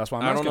so. That's why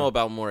I'm I don't asking. know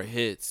about more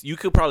hits. You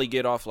could probably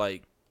get off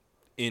like,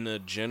 in a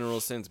general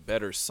sense,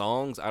 better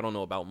songs. I don't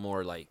know about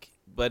more like.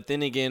 But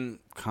then again,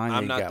 Kanye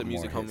I'm not got the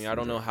music more hits homie. I than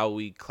don't know Drake. how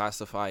we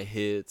classify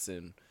hits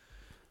and.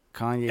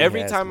 Kanye.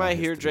 Every has time more I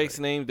hits hear than Drake's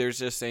Drake. name, there's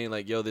just saying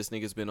like, "Yo, this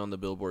nigga's been on the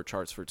Billboard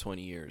charts for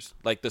 20 years."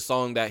 Like the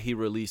song that he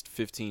released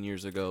 15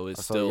 years ago is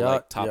So still y'all-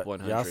 like top y'all-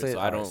 100. y'all say, So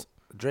I don't.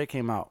 Drake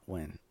came out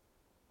when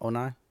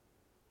 09?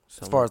 As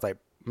Somewhere- far as like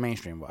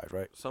mainstream wise,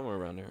 right? somewhere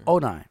around there.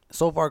 09.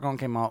 So Far Gone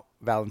came out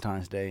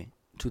Valentine's Day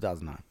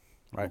 2009,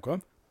 right?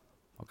 Okay.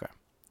 Okay.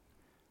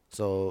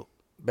 So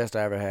Best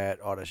I Ever Had,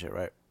 all that shit,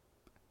 right?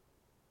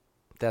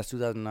 That's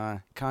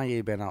 2009.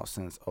 Kanye been out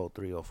since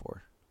 03,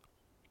 04,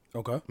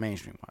 Okay.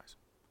 mainstream wise.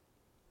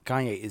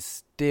 Kanye is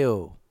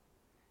still.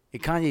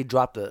 If Kanye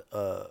dropped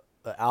a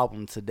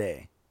album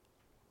today,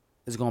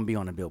 It's gonna be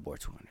on the Billboard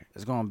 200.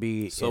 It's gonna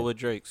be. So with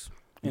Drake's.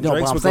 And No,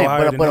 Drake's but I'm would saying, go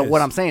higher but than what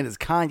his. I'm saying is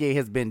Kanye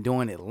has been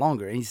doing it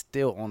longer, and he's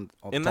still on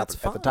the And top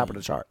that's at the top of fine.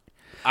 the chart.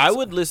 I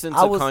would listen to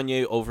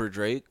Kanye over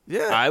Drake.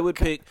 Yeah. I would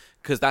pick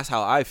because that's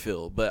how I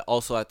feel. But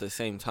also at the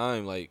same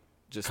time, like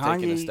just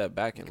taking a step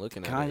back and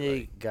looking at it. Kanye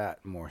Like,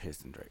 got more hits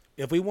than Drake.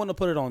 If we want to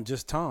put it on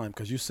just time,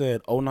 because you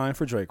said 09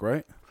 for Drake,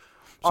 right?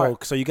 All So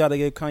right. so you got to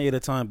give Kanye the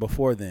time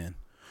before then.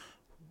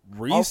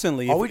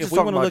 Recently, are we if just we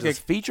talking want to about look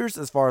just at features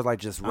as far as like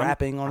just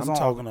rapping on a I'm song?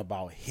 talking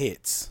about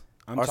hits.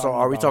 So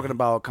are we talking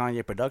about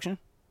Kanye production?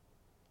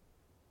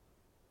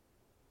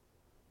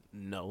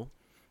 no.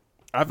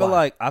 I feel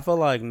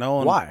like no.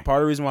 And Why?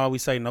 Part of the reason why we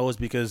say no is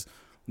because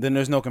then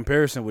there's no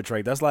comparison with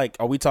Drake. That's like,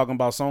 are we talking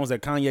about songs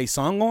that Kanye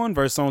sung on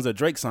versus songs that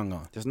Drake sung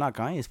on? It's not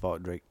Kanye's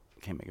fault Drake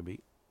can't make a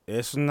beat.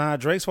 It's not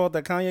Drake's fault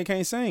that Kanye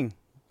can't sing.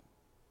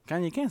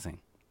 Kanye can't sing.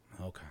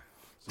 Okay.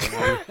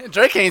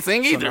 Drake can't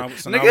sing either.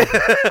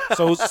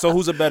 So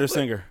who's a better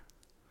singer?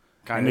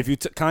 Kanye. And if you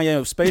Kanye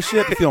of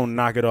Spaceship, if you don't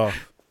knock it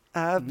off,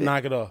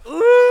 knock it off. Ooh.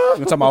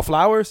 You talking about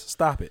Flowers?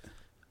 Stop it.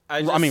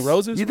 I mean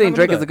Roses. You think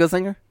Drake is a good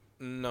singer?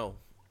 No,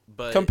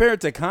 but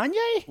compared to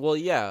Kanye? Well,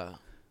 yeah,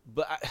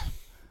 but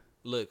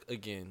look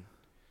again.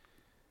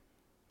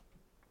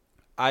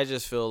 I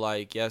just feel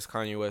like yes,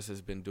 Kanye West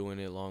has been doing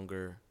it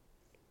longer,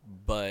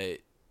 but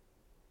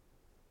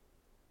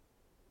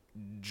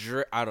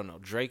I don't know.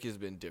 Drake has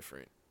been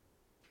different,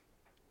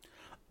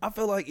 I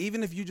feel like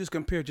even if you just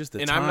compare just the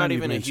and time I'm not you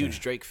even a mentioned, huge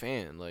Drake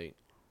fan. Like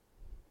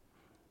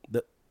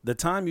the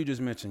time you just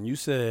mentioned, you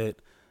said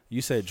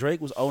Drake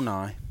was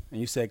 09, and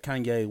you said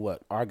Kanye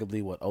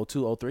arguably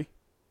 02, 03?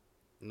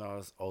 No,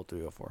 it's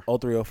 03 or 4.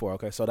 03, 04.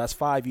 Okay, so that's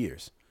 5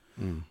 years.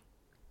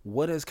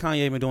 What has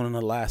Kanye been doing in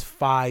the last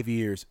 5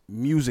 years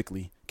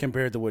musically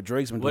compared to what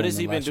Drake's been doing? What has in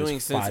he the been last doing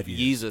just since 5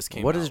 years? Yeezus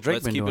came out? What has Drake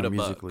Let's been keep it doing a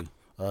buck. musically?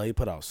 He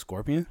put out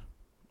Scorpion.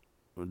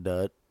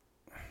 Dud.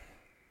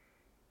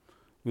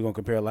 We're gonna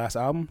compare last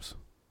albums.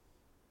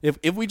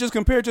 If we just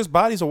compare just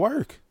bodies of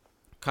work,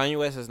 Kanye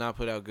West has not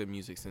put out good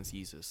music since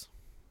Yeezus.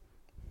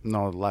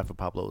 No, Life of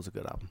Pablo was a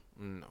good album.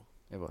 No.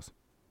 It was.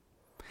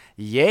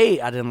 Yay,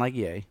 I didn't like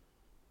Yay.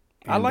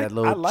 And that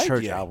little like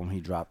church Ye. album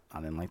he dropped, I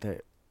didn't like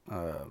that.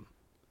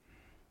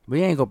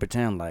 We ain't gonna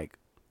pretend like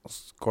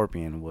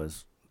Scorpion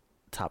was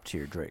top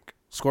tier Drake.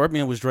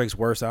 Scorpion was Drake's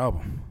worst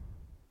album.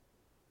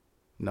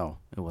 No,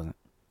 it wasn't.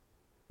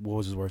 What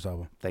was his worst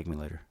album? Thank Me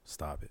Later.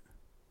 Stop it.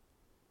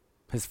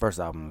 His first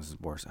album was his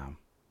worst album.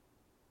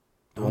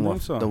 I don't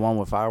think so. The one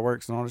with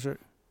fireworks and all the shit.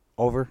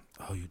 Over.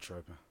 Oh, you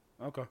tripping?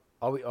 Okay.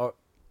 Are we? Look,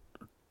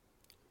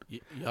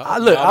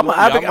 I'm an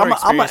advocate.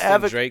 I'm an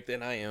advocate. Drake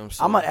than I am.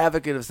 So. I'm an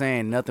advocate of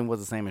saying nothing was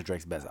the same as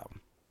Drake's best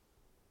album.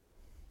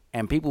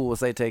 And people will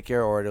say "Take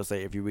Care," or they'll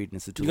say "If you're reading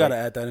this, too You late." gotta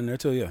add that in there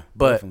too, yeah.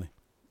 But definitely.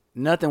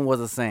 nothing was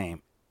the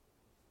same.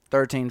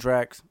 13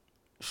 tracks,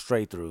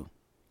 straight through,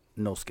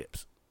 no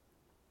skips.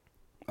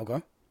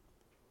 Okay.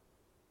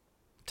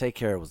 Take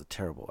Care was a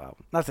terrible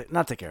album.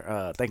 Not Take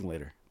Care. Thank Me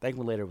Later. Thank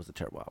Me Later was a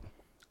terrible album.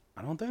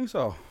 I don't think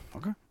so.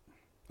 Okay.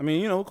 I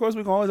mean, of course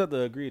we can always have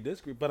to agree to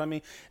disagree, but I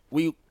mean,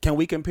 can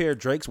we compare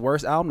Drake's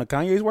worst album to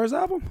Kanye's worst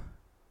album?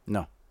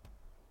 No.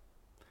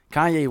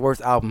 Kanye's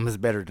worst album is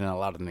better than a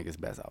lot of niggas'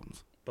 best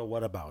albums. But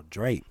what about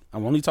Drake?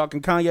 I'm only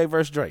talking Kanye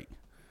versus Drake.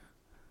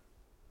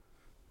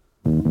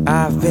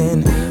 I've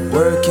been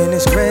working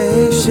this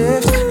grave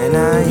shift, and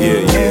I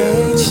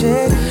ain't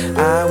shit.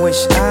 I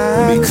wish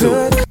I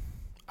could.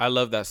 I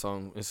love that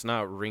song. It's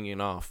not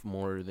ringing off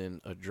more than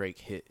a Drake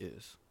hit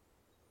is.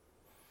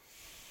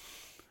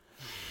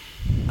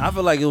 I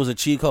feel like it was a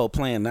cheat code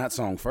playing that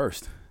song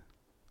first.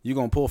 You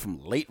gonna pull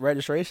from Late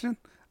Registration?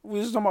 We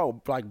just talking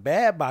about like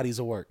bad bodies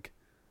of work.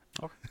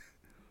 Okay.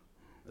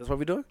 That's what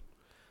we doing?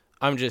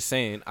 I'm just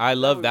saying, I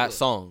love that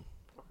song.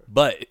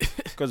 But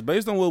because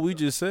based on what we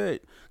just said,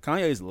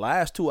 Kanye's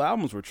last 2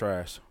 albums were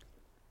trash.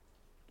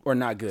 Or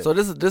not good. So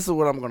this is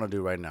what I'm gonna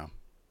do right now.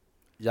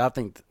 Y'all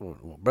think,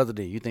 Brother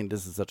D, you think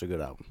this is such a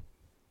good album?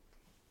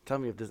 Tell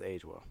me if this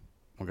aged well.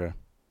 Okay.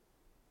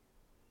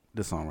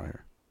 This song right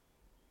here.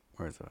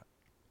 Where is it at?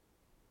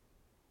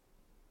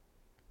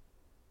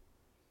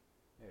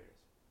 There it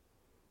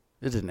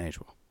is. It didn't age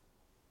well.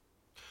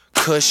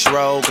 Kush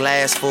roll,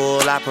 glass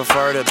full, I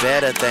prefer the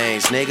better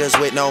things. Niggas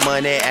with no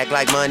money act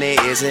like money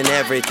isn't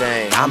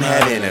everything. I'm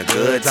having a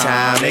good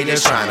time,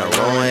 niggas tryna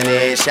ruin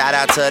it. Shout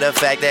out to the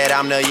fact that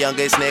I'm the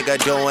youngest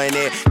nigga doing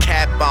it.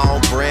 Cap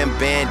on, brim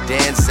bent,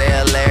 then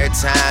sell every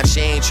time.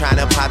 She ain't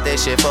tryna pop that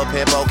shit for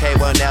pimp, okay,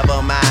 well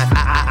never mind.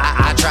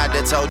 I tried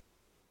to tell.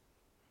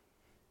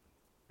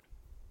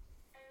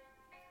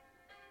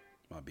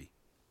 Might be.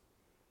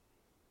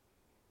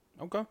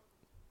 Okay.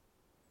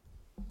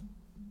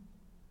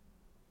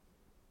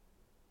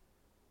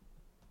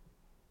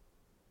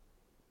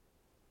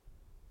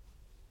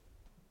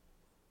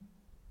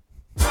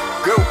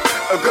 Go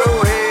ahead,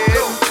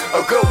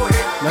 go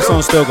ahead. That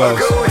song still goes.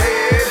 Go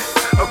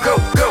ahead,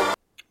 go.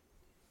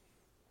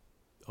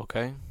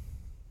 okay.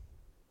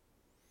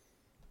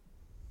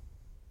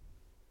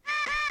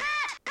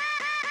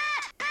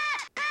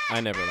 I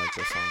never liked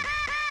this song.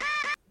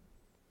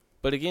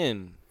 But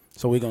again,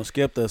 So we're gonna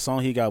skip the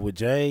song he got with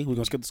Jay. We're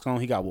gonna skip the song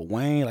he got with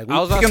Wayne. Like I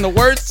we're was picking the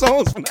worst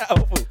songs from the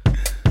album.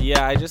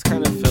 Yeah, I just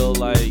kind of feel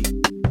like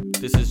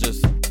this is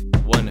just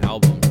one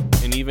album.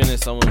 And even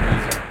as someone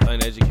who's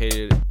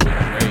uneducated with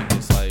Drake,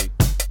 it's like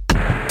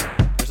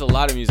there's a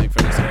lot of music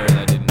from this era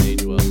that didn't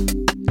age well.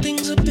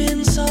 Things have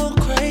been so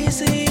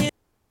crazy.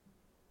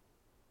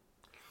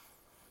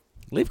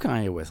 Leave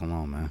Kanye West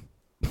alone, man.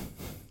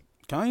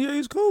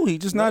 Kanye's cool. He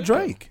just not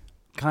Drake.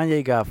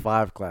 Kanye got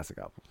 5 classic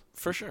albums.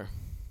 For sure.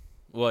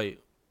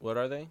 Wait, what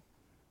are they?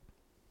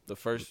 The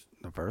first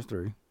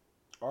 3.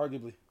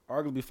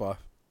 Arguably 5.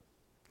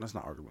 That's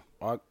not arguable.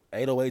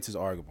 808s is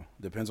arguable.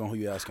 Depends on who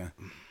you asking.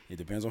 It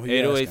depends on who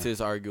you 808s asking.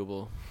 is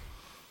arguable.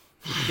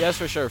 He has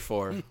for sure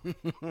 4.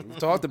 We've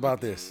talked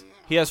about this.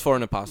 He has 4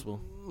 in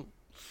Impossible.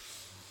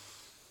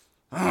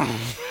 I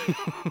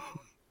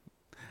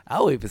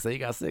would even say he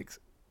got 6.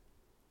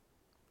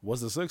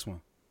 What's the 6th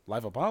one?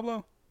 Life of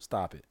Pablo?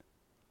 Stop it.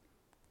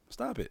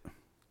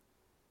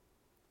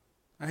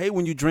 I hate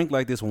when you drink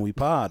like this when we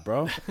pod,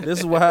 bro. This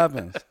is what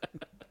happens.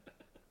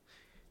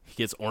 He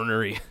gets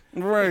ornery.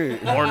 Right.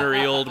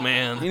 Ornery old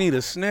man. You need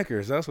a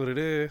Snickers. That's what it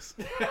is.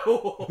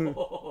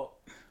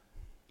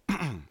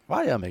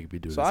 Why y'all making me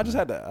do this? So I just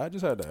had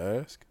to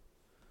ask.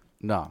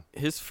 No.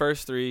 His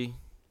first 3.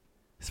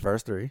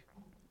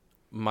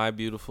 My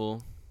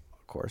Beautiful.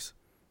 Of course.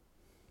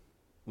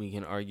 We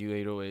can argue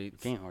 808.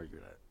 Can't argue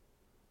that.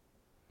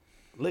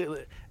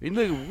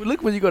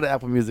 Look when you go to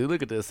Apple Music.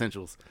 Look at the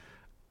essentials.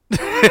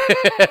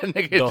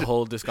 The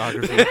whole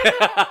discography.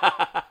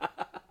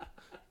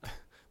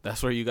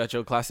 That's where you got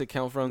your classic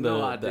count from. The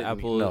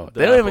Apple. No, the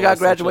they don't even Apple got Essentials?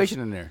 graduation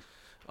in there.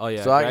 Oh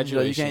yeah, so you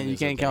Graduation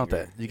can't count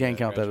banger. that. You can't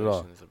count that at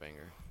all. Graduation is a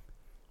banger.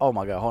 Oh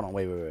my God, hold on,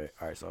 wait.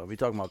 All right, so we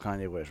talking about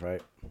Kanye West,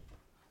 right?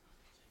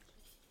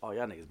 Oh,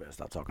 y'all niggas better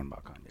stop talking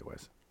about Kanye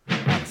West.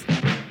 Honestly.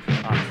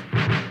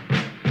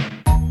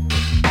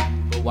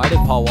 But why did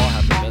Paul Wall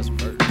have the best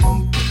verse?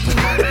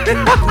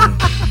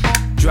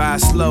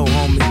 Drive slow,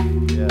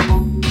 homie. Yeah.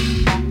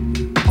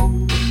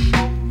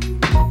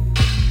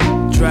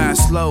 Drive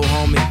slow,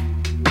 homie.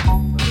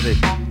 You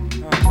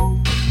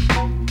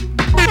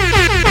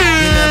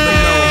never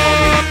know,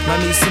 homie. Let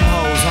me some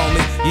hoes,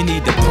 homie. You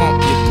need to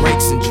pump your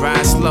brakes and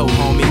drive slow,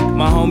 homie.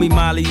 My homie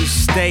Molly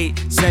used to stay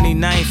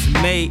 79th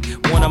and May.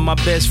 One of my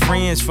best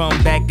friends from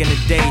back in the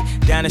day.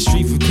 Down the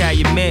street from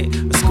Calumet,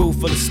 a school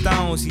full of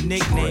stones. He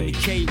nicknamed me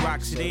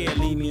K-Rock, so there,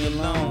 leave me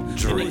alone.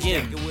 And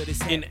again,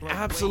 an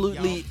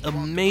absolutely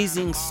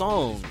amazing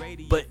song,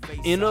 but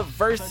in a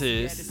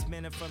versus,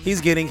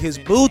 He's getting his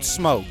boots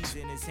smoked.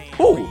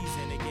 Who?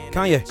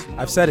 Kanye.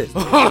 I've said it.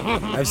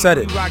 I've said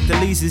it. He rocked the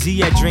leases, he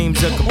had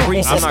dreams of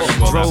caprices. I'm not gonna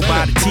go Drove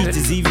by the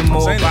teachers, even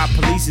more by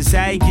police.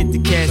 How he get the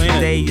cash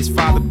today? His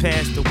father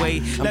passed away.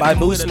 And by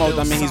boot smoked,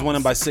 I mean he's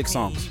winning by 6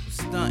 songs.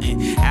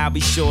 Stunting. I'll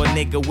be sure,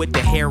 nigga, with the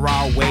hair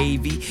all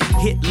wavy.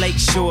 Hit Lake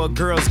Shore,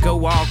 girls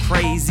go all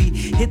crazy.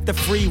 Hit the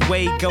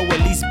freeway, go at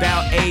least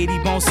about 80.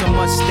 Bone so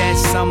much that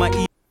summer.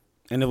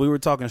 And if we were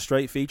talking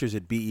straight features,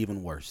 it'd be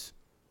even worse.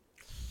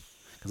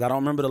 Because I don't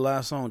remember the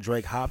last song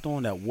Drake hopped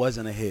on that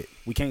wasn't a hit.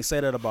 We can't say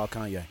that about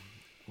Kanye.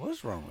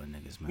 What's wrong with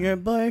niggas, man? Your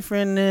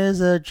boyfriend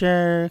is a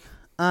jerk.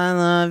 I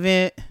love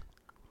it.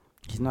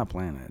 He's not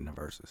playing that in the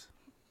verses.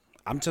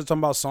 I'm just talking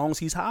about songs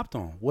he's hopped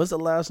on. What's the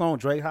last song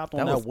Drake hopped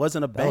on that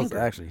wasn't a banger? That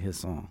was actually his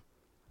song.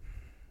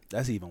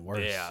 That's even worse.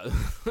 yeah.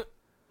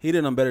 He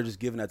did him better just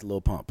giving that to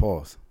Lil Pump.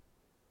 Pause.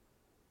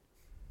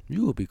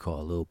 You would be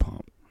called Lil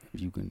Pump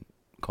if you can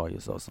call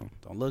yourself something.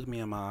 Don't look me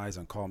in my eyes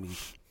and call me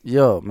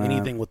Yo, man.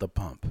 anything with a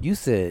pump. You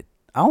said,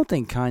 I don't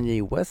think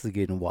Kanye West is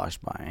getting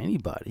washed by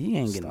anybody. He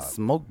ain't getting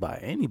smoked by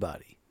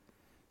anybody.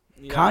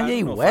 Yeah, Kanye I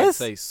don't know if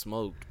West? I'd say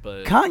smoked,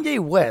 but Kanye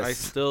West. I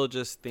still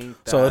just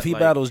think that. So if he like,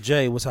 battles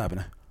Jay, what's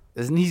happening?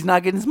 He's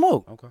not getting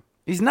smoked. Okay.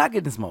 He's not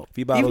getting smoked. If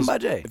he battles, Even by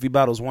Jay. If he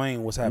battles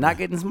Wayne, what's happening? Not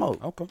getting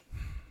smoked. Okay.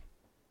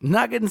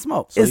 Not getting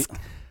smoked. So it's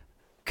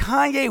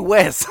Kanye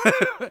West.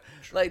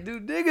 Like, do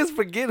niggas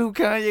forget who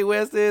Kanye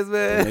West is,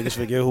 man? Niggas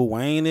forget who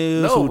Wayne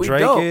is, No, who we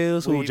Drake don't.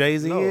 is, who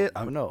Jay-Z is.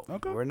 No,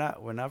 Okay. we're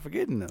not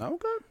forgetting them.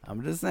 Okay.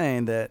 I'm just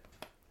saying that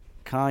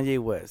Kanye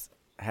West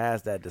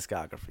has that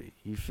discography.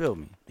 You feel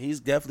me? He's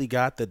definitely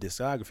got the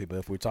discography, but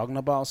if we're talking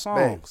about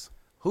songs,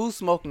 Who's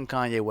smoking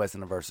Kanye West in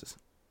the verses?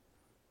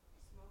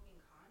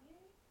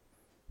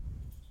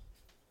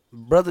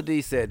 Brother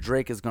D said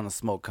Drake is gonna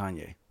smoke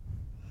Kanye,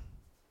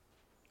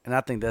 and I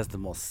think that's the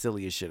most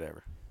silliest shit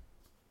ever.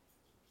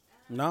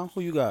 no,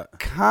 who you got?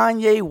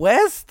 Kanye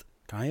West?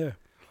 Kanye.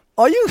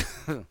 Are you? I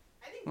think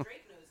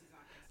Drake knows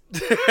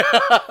he's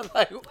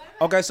not going to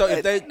Okay, so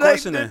if they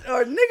questioning,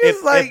 Or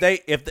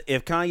niggas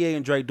if Kanye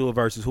and Drake do a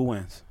versus, who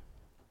wins?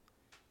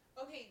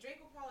 Okay, Drake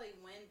will probably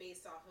win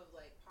based off of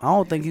like. I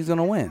don't think he's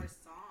gonna win.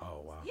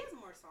 Oh wow. He has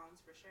more songs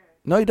for sure.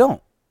 No, you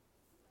don't.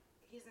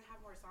 He doesn't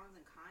have more songs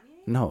than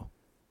Kanye. No.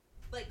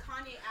 Like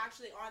Kanye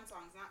actually on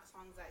songs, not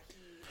songs that he.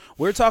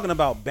 We're talking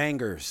about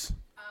bangers.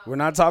 We're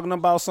not talking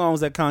about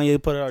songs that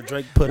Kanye put out or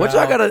Drake put What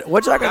out.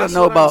 y'all gotta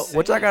know about?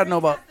 What y'all gotta know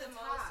about? The most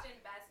and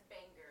best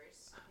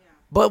bangers. Yeah.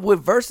 But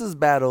with versus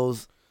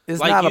battles,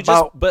 it's Like, not you just-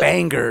 about but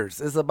bangers.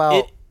 It's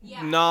about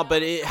No,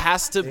 but it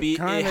has to be. It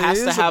kinda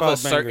has to is have a about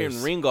certain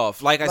bangers. ring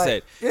off. Like I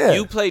said, yeah.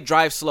 you play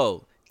Drive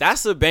Slow.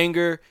 That's a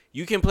banger.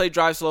 You can play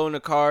Drive Slow in the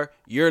car.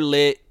 You're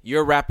lit.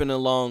 You're rapping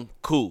along.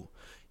 Cool.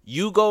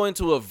 You go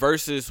into a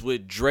versus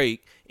with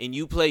Drake and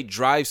you play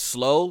Drive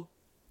Slow.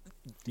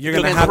 You're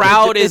The gonna have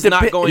crowd to, is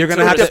not going you're to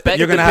gonna have to respect.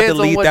 you're gonna have to depends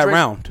on lead what that Drake-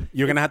 round.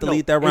 You're gonna have to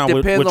lead that It round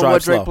with depends on Drive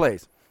what Drake Slow.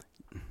 plays.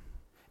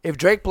 If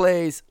Drake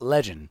plays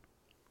Legend,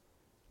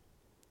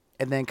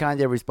 and then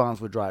Kanye responds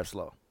with Drive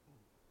Slow,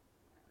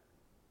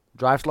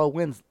 Drive Slow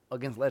wins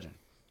against Legend.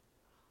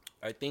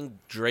 I think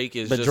Drake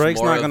is. But just Drake's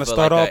more not of gonna a,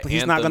 start like, off. a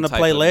He's not anthem gonna type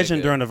play of Legend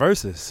nigga. during the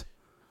verses.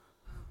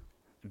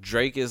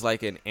 Drake is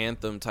like an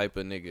anthem type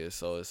of nigga,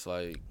 so it's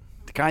like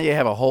Kanye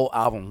have a whole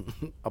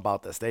album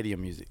about the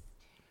stadium music.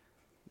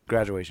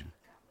 Graduation.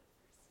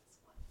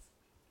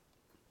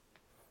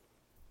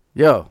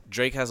 Yo,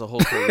 Drake has a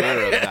whole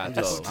career of that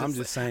though. I'm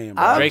just saying,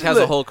 I- bro. Drake has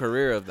a whole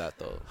career of that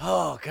though.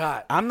 oh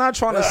God, I'm not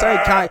trying to say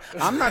Kanye.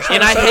 I'm not trying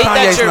And to I say hate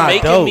that Kanye's you're not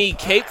making dope. me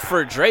cape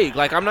for Drake.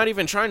 Like I'm not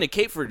even trying to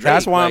cape for Drake.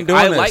 That's why I'm Like, doing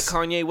I this. like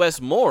Kanye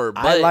West more,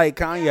 but I like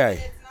Kanye.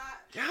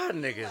 y'all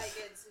niggas. Like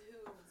it's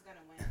who's gonna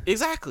win.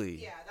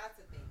 exactly. Yeah, that's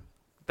the thing.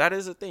 That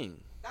is a thing.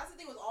 That's the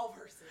thing with all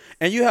verses.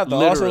 And you have to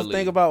also Literally.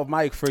 think about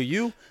Mike. For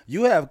you,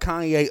 you have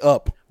Kanye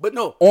up But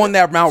no, on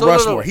that Mount So, no, no.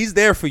 Rushmore. He's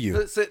there for you.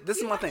 This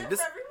is my thing.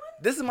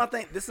 This is my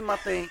thing. This is my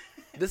thing.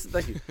 This is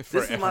thank you.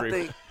 This is my everyone.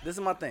 thing. This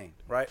is my thing.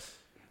 Right.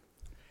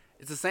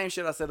 It's the same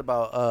shit I said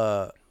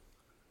about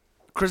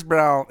Chris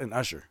Brown and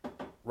Usher.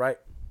 Right.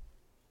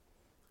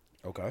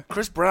 Okay.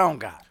 Chris Brown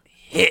got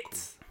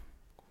hits.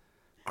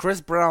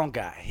 Chris Brown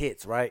got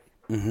hits. Right.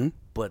 Mm-hmm.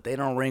 But they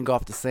don't ring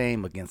off the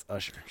same against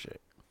Usher.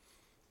 Shit.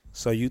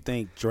 So you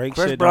think Drake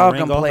Chris shit Brown don't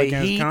ring can off play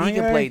against heat. Kanye? He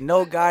can play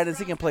no guidance.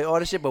 He can play all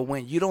this shit. But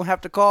when you don't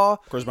have to call,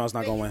 Chris Brown's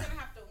not gonna win. He's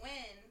gonna have to win.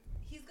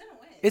 He's gonna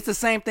win. it's the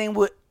same thing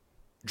with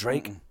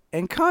Drake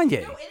and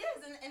Kanye. No, it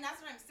is, and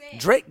that's what I'm saying.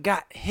 Drake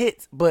got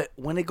hits, but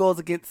when it goes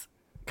against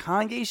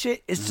Kanye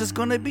shit, it's just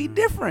gonna be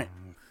different.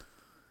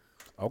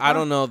 Okay. I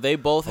don't know. They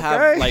both Okay.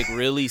 have like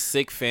really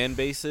sick fan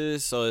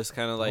bases, so it's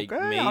kind of like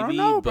Okay, maybe, I don't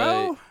know,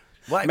 but bro.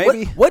 Like,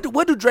 Maybe- what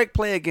do Drake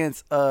play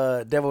against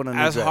Devil in a New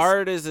as Dress?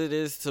 hard as it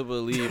is to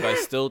believe, I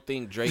still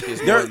think Drake is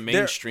There, more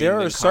mainstream there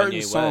than are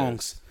certain Kanye songs,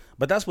 West.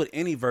 but that's with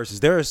any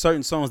verses. There are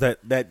certain songs that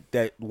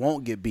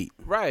won't get beat.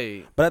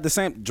 Right. But at the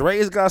same,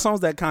 Dre's got songs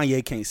that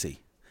Kanye can't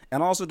see,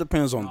 and also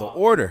depends on the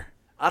order.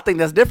 I think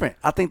that's different.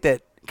 I think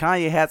that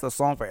Kanye has a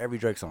song for every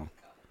Drake song.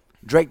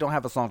 Drake don't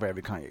have a song for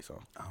every Kanye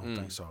song. I don't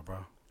think so,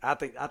 bro. I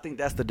think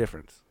that's the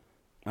difference.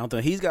 I don't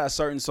think he's got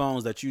certain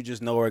songs that you just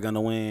know are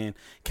gonna win.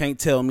 Can't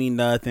tell me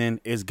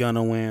nothing is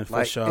gonna win for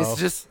Like, sure. it's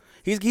just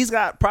he's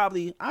got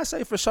probably, I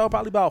say for sure,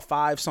 probably about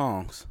 5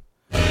 songs.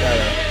 Banger.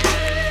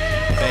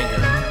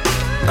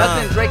 I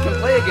think Drake can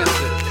play against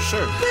it.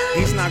 Sure.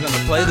 He's not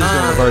gonna play this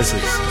during the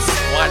verses.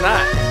 Why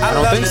not? I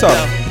don't think so.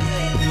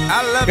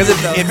 Because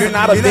if you're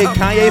not a big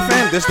Kanye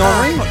fan, this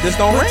don't ring. This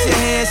don't ring.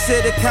 And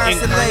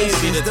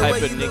Kanye be the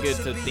type of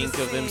nigga to think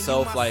of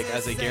himself like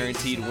as a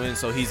guaranteed win,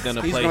 so he's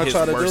gonna He's play gonna his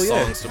try to worst do,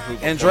 yeah. songs to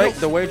prove. And a Drake,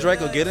 point. the way Drake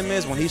will get him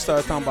is when he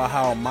starts talking about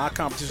how my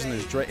competition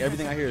is Drake.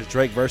 Everything I hear is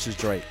Drake versus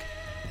Drake.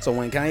 So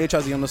when Kanye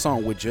tries to get on the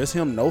song with just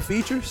him, no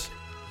features,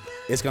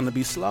 it's gonna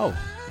be slow.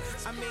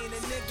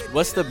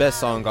 What's the best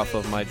song off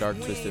of My Dark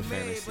Twisted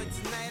Fantasy?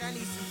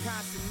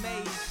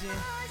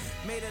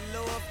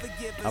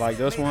 I like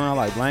this one. I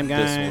like Blame Game.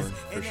 This one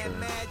for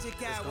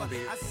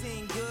sure.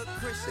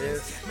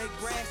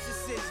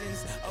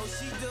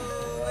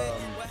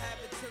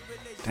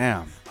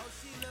 Damn.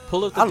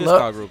 Pull up the I Discog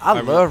love- group. I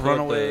love pull up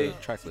Runaway. the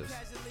track list.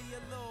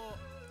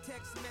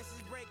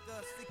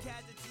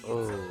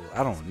 Oh,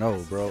 I don't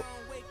know, bro.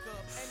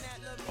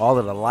 All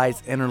of the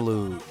lights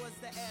interlude.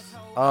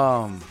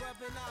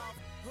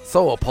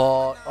 So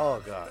appalled.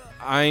 Oh god.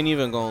 I ain't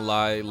even gonna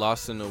lie.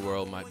 Lost in the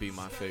World might be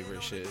my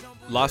favorite shit.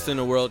 Lost in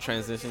the World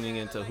transitioning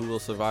into Who Will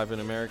Survive in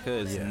America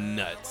is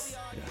nuts.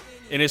 Yeah.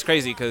 And it's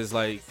crazy because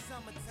like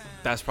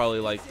that's probably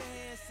like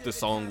the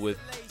song with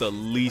the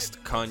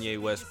least Kanye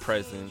West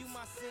presence.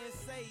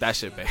 That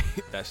shit bang.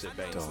 That shit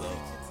bangs though.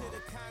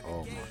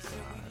 Oh my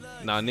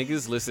god. Nah,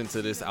 niggas listen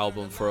to this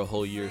album for a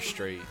whole year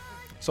straight.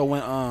 So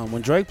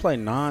when Drake played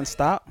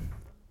nonstop,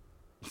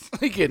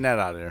 He getting that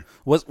out of there.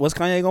 what's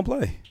Kanye gonna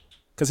play?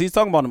 Because he's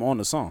talking about him on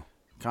the song.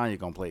 Kanye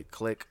gonna play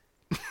Click.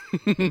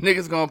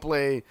 Niggas gonna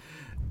play.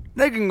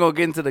 They can go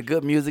get into the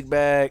good music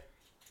bag.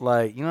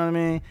 Like, you know what I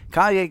mean?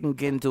 Kanye can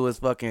get into his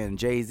fucking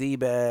Jay-Z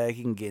bag.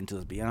 He can get into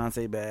his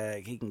Beyonce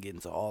bag. He can get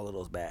into all of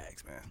those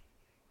bags, man.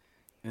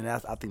 And I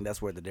think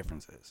that's where the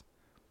difference is.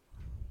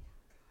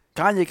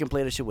 Kanye can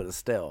play the shit with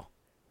Estelle.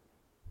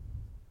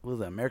 What was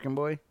that, American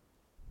Boy?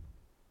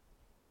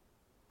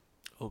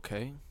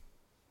 Okay.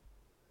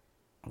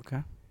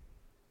 Okay.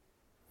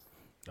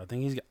 I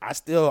think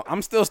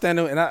I'm still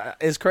standing, and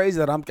it's crazy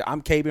that I'm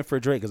caping for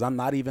Drake because I'm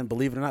not even,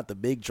 believe it or not, the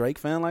big Drake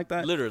fan like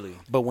that. Literally.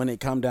 But when it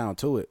come down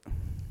to it,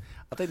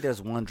 I think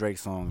there's one Drake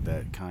song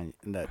that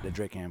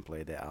Drake can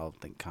play that I don't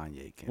think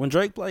Kanye can. when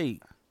Drake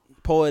played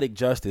Poetic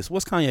Justice,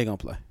 what's Kanye gonna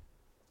play?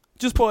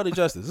 Just Poetic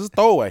Justice. This is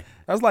throwaway.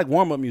 That's like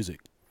warm up music.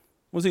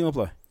 What's he gonna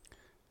play?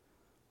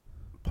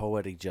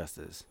 Poetic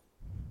Justice.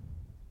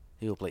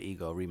 He will play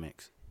Ego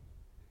remix.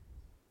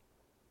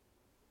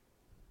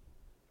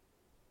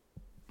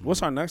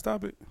 What's our next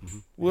topic?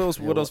 What else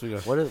we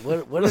got?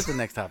 What is the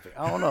next topic?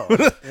 I don't know.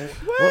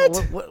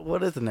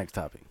 What is the next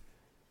topic?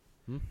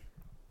 Oh,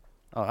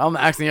 I'm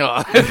asking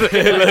y'all.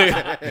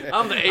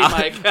 I'm the A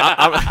mic.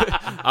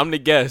 I'm the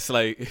guest.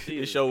 Like,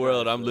 it's your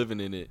world. I'm living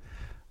in it.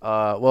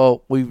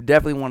 Well, we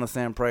definitely want to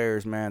send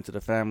prayers, man, to the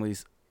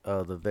families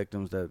of the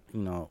victims that,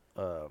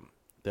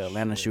 the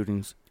Atlanta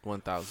shootings.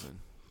 1,000.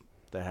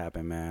 That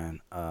happened,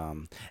 man.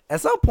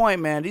 At some point,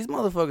 man, these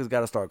motherfuckers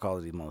got to start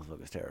calling these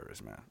motherfuckers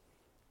terrorists, man.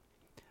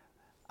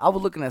 I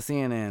was looking at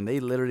CNN. They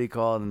literally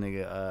called the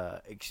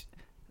nigga,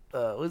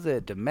 what is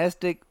it,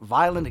 domestic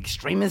violent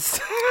extremist?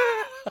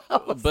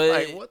 But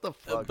like, what the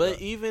fuck?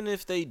 But even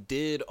if they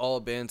did all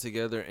band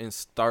together and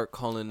start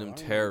calling them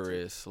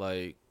terrorists,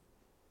 like,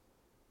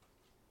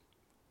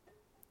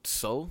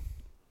 so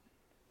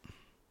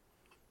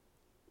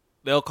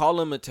they'll call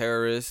him a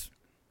terrorist.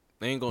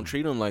 They ain't gonna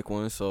treat him like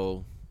one,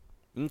 so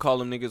you can call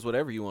them niggas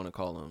whatever you want to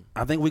call them.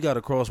 I think we got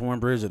to cross one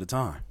bridge at a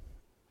time.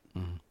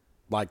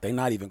 Like, they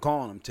not even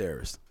calling them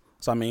terrorists.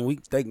 So, I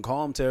mean, they can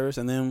call them terrorists,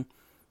 and then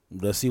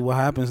let's see what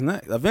happens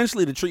next.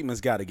 Eventually, the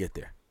treatment's got to get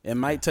there. It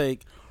might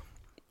take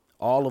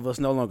all of us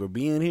no longer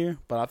being here,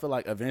 but I feel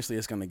like eventually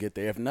it's going to get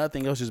there. If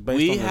nothing else, just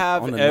based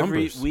on the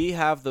numbers. We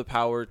have the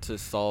power to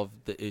solve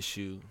the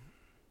issue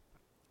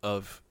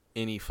of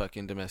any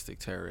fucking domestic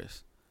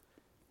terrorist.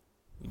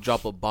 You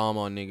drop a bomb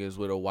on niggas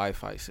with a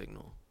Wi-Fi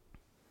signal.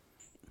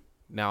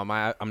 Now,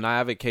 I'm not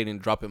advocating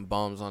dropping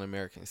bombs on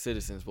American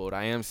citizens, but what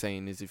I am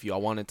saying is if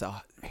y'all wanted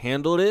to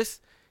handle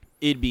this,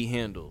 it'd be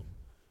handled.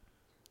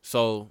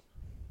 So,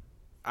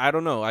 I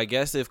don't know. I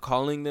guess if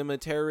calling them a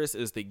terrorist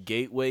is the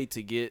gateway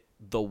to get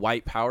the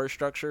white power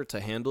structure to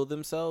handle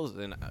themselves,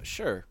 then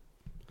sure.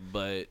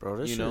 But, bro,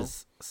 this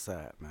is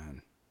sad,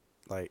 man.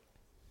 Like,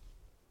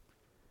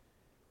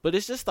 but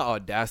it's just the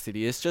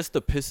audacity. It's just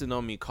the pissing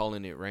on me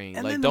calling it rain.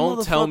 And like, then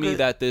don't tell me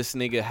that this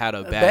nigga had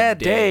a bad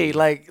day.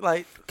 Like,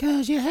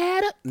 cause you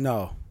had it.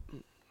 No.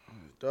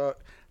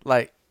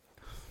 Like,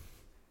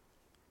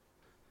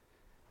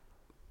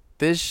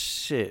 this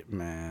shit,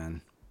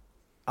 man.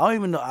 I don't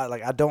even know.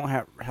 I don't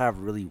have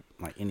really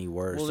like any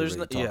words. Well, there's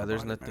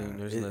nothing.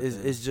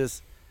 It's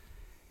just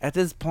at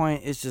this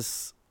point, it's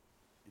just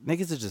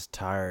niggas are just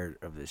tired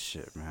of this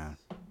shit, man.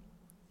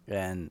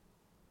 And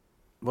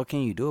what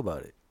can you do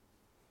about it?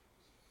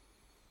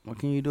 What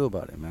can you do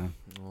about it, man?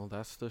 Well,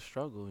 that's the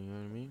struggle. You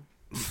know what I mean?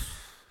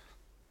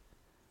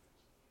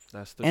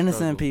 That's the innocent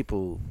struggle.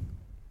 People,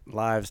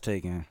 lives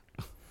taken.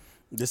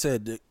 They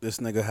said this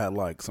nigga had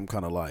like some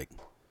kind of like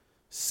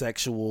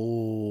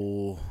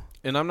sexual,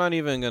 and I'm not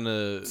even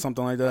gonna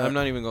something like that. I'm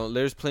not even gonna.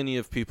 There's plenty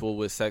of people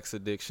with sex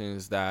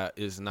addictions that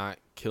is not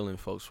killing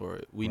folks for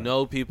it. We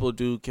know people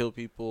do kill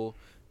people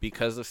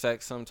because of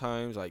sex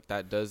sometimes. Like,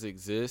 that does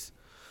exist,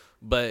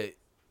 but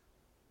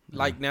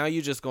like now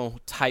you just gonna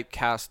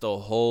typecast a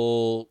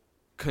whole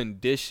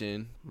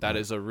condition that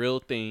is a real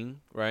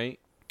thing, right?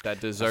 That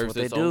deserves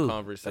its own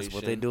conversation. That's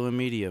what they do in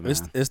media, man.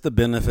 It's the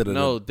benefit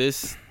of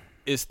this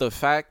is the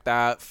fact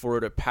that for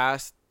the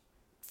past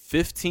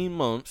 15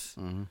 months,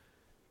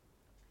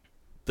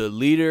 the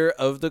leader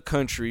of the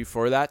country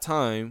for that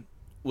time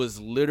was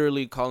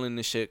literally calling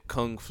the shit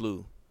Kung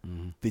Flu.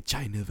 The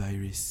China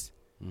virus.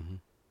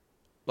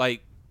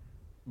 Like,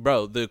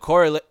 bro, the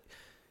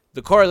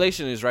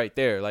correlation is right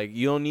there. Like,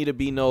 you don't need to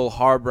be no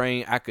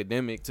hard-brained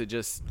academic to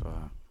just...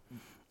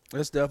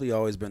 It's definitely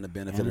always been the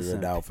benefit of the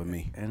doubt for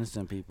me.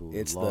 Innocent people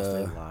lost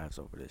their lives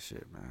over this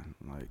shit, man.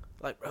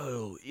 Like,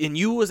 bro, and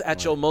you was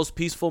at your most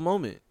peaceful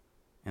moment.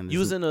 And you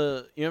was in a, you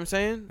know what I'm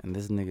saying? And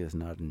this nigga is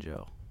not in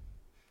jail.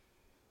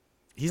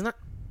 He's not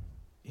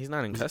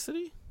in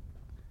custody?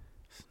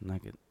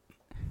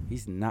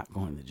 He's not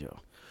going to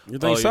jail. You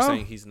think so? You're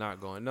saying he's not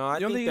going. No, I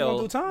think he's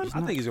gonna do time.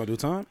 I think he's gonna do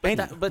time.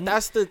 But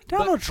that's the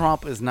Donald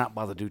Trump is not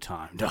about to do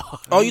time,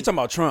 dog. Oh, you talking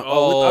about Trump?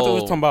 Oh, I thought we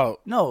was talking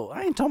about. No,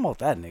 I ain't talking about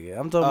that nigga.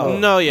 I'm talking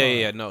about. No,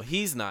 yeah. No,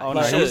 he's not. Oh,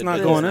 no, he's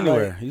not going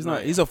anywhere. He's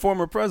not. He's a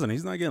former president.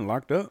 He's not getting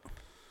locked up.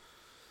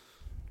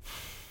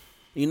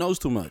 He knows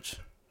too much.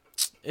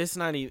 It's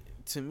not even.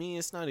 To me,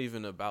 it's not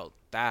even about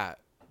that,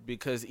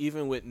 because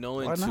even with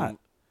knowing Why not?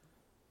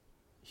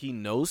 he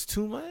knows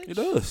too much. He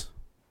does.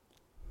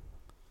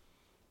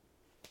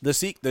 The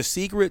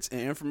secrets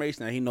and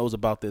information that he knows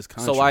about this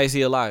country. So why is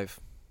he alive?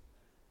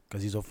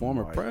 Because he's a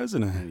former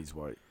president. And he's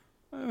white.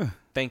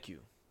 Thank you.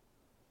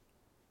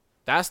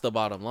 That's the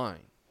bottom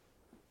line.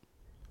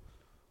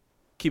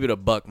 Keep it a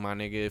buck, my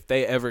nigga. If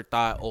they ever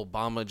thought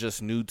Obama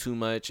just knew too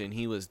much and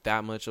he was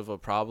that much of a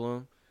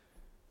problem,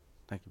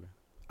 thank you,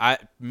 man.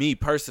 Me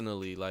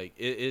personally, like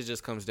it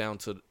just comes down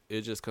to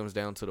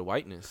the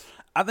whiteness.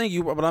 I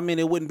think but I mean,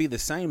 it wouldn't be the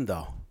same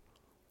though.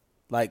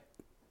 Like,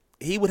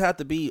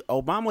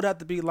 Obama would have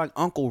to be like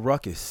Uncle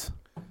Ruckus.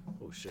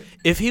 Oh shit!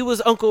 If he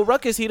was Uncle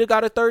Ruckus, he'd have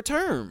got a third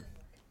term.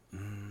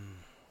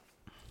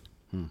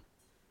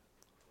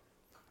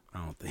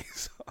 I don't think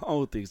so. I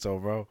don't think so,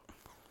 bro.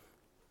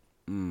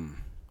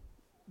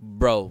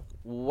 Bro,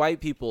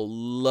 white people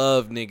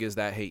love niggas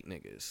that hate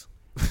niggas.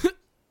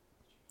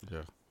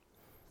 Yeah.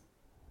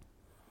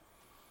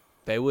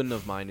 They wouldn't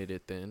have minded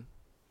it then.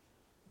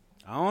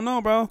 I don't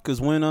know, bro. Because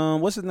when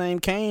what's his name,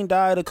 Kane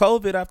died of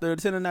COVID after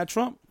attending that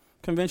Trump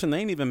convention, they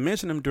ain't even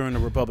mention him during the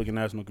Republican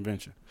National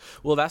Convention.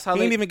 Well, that's how he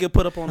they ain't even get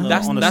put up on the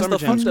that's on the that's Summer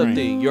the Jam fucked up screen.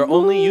 thing. You're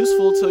only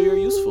useful till you're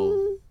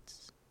useful.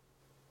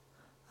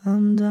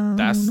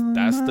 That's the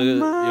you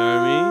know what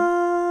I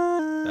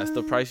mean? That's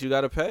the price you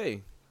gotta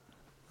pay.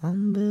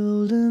 I'm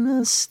building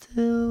a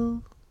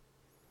still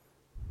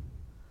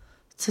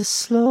to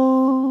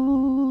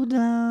slow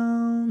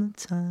down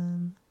the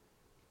time.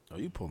 Oh,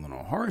 you pulling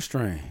on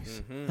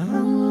heartstrings.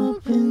 I'm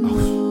up in the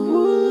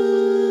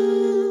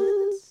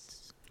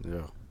woods.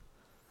 Yeah.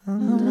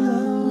 I'm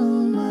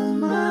down my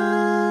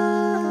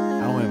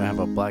mind. I don't even have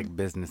a black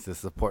business to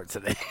support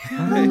today.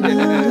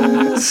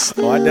 Oh,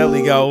 I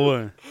definitely got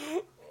one.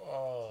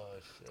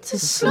 To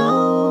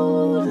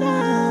slow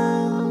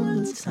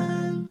down the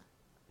time.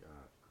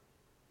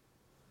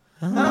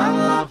 I'm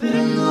up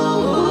in the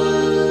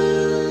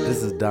woods.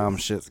 This is Dom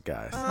Shits,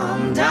 guys.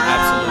 I'm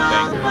down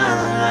my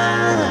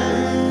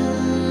mind.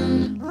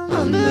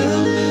 I'm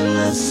building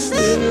a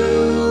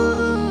still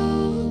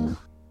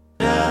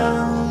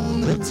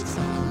down the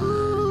time.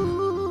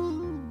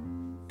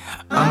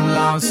 I'm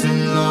lost in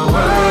the world,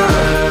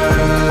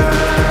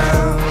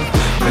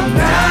 but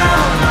now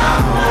my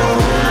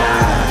whole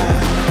life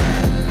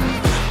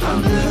I'm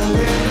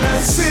building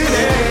a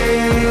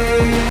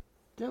city.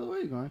 Taylor,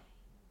 where you going?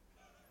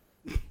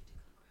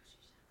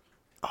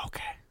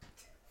 Okay.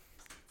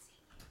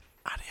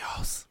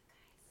 Adios.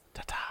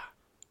 Ta-ta.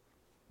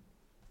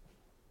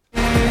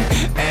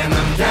 And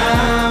I'm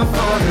down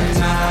for the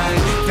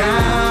night,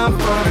 down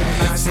for the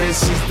night. Says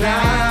she's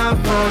down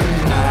for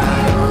the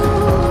night.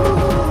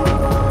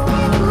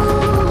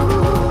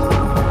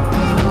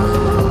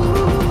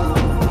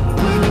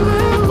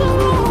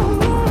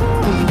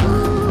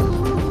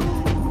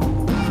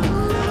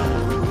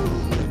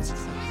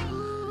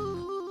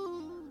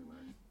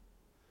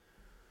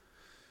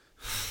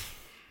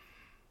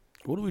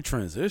 What do we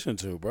transition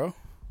to, bro?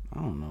 I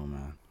don't know,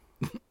 man.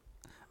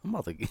 I'm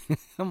about to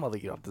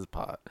get off this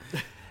pod.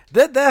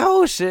 That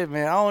whole shit,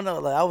 man. I don't know.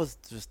 Like, I was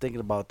just thinking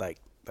about like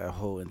that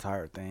whole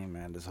entire thing,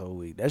 man. This whole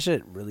week, that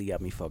shit really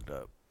got me fucked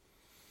up.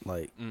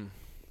 Like,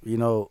 you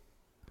know,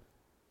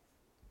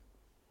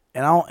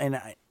 and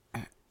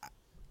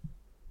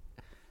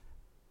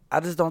I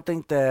just don't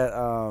think that.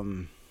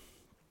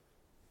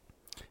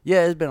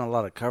 Yeah, it's been a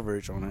lot of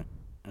coverage on it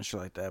and shit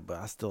like that, but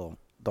I still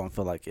don't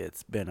feel like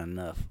it's been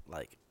enough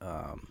like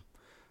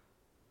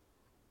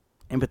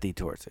empathy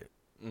towards it.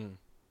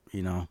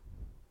 You know,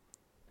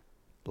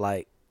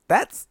 like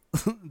that's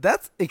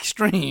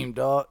extreme,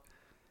 dog.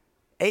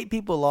 8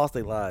 people lost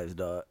their lives,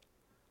 dog,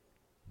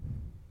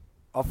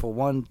 off of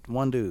one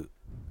dude.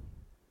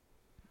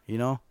 You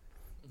know,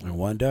 In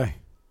one day.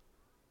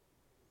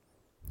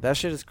 that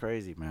shit is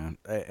crazy, man.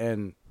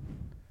 And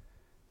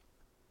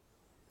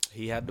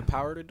He had the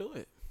power to do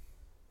it.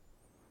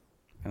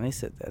 they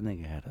said that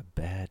nigga had a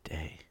bad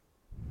day.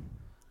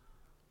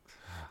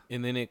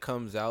 And then it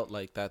comes out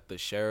like that the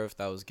sheriff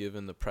that was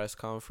given the press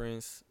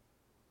conference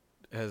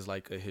has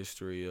like a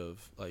history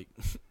of like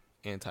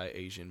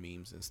anti-Asian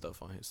memes and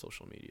stuff on his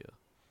social media.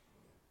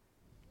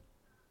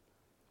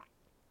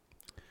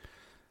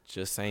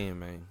 Just saying,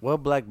 man.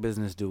 What black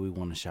business do we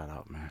want to shout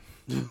out, man?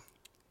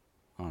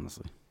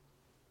 Honestly.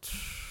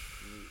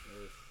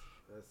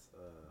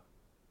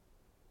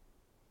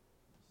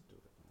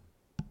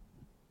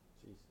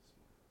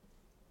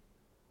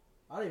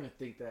 I didn't even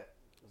think that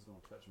was gonna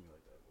touch me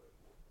like that.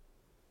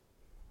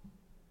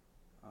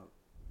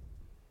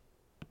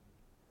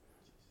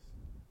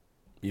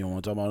 You don't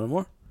want to talk about it no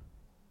more?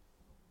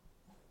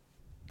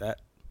 That?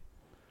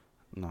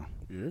 No.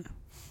 Yeah.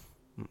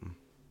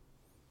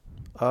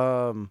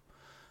 I'm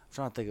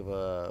trying to think of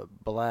a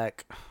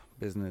black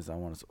business I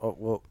want to. Oh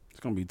well, It's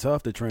gonna be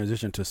tough to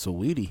transition to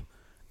Saweetie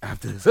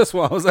after this. That's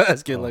why I was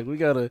asking. Like we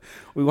gonna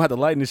have to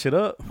lighten this shit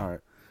up. all right.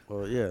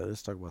 Well, yeah.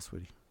 Let's talk about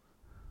Sweetie.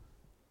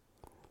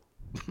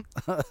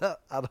 I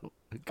don't.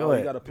 Go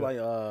ahead. You gotta play.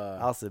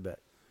 I'll sit back.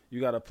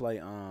 You gotta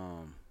play.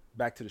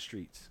 Back to the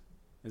Streets.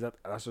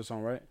 That's your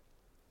song, right?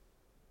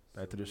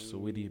 Back to the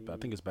Saweetie. I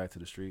think it's Back to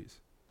the Streets.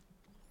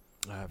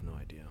 I have no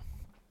idea.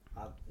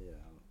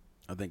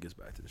 I think it's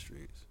Back to the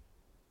Streets.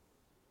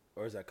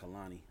 Or is that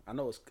Kalani? I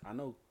know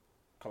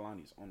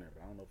Kalani's on there,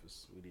 but I don't know if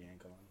it's Saweetie and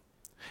Kalani.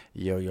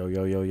 Yo, yo,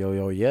 yo, yo, yo,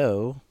 yo,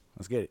 yo.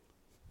 Let's get it.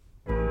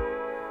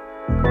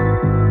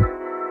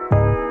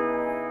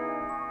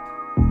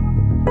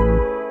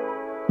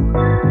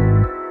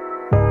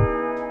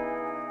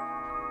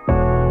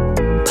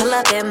 Pull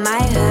up in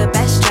my hood,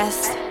 best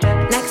dress.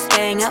 Next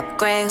thing,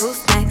 upgrade,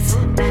 who's next?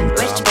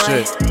 Rich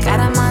boy, got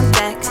him on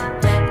deck.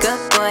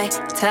 Good boy,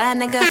 tell a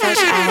nigga fresh.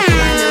 I put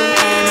my new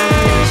man on the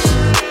leash.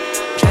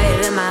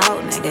 Traded in my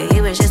old nigga,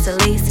 he was just a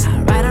lease. I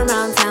ride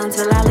around town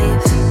till I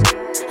leave.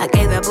 I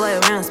gave that boy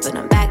rounds, but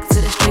I'm back to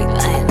the street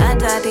like la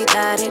da di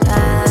da di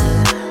da.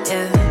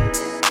 Yeah,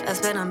 I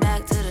spin him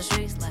back to the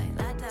streets like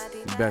la da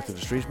di da. back to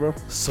the streets, bro?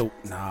 So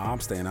I'm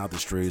staying out the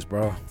streets,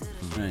 bro.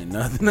 Ain't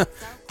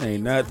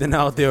nothing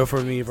out there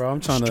for me, bro.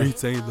 I'm trying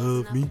Streets ain't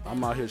love me.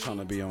 I'm out here trying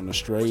to be on the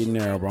straight and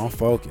narrow, bro. I'm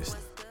focused.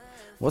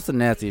 What's the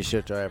nastiest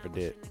shit y'all ever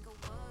did?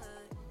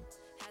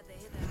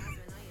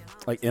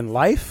 Like in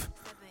life?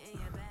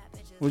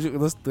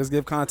 Let's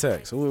give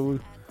context.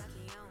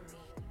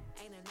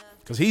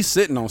 Cause he's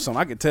sitting on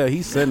something. I can tell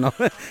he's sitting on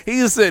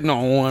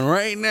one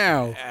right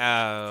now.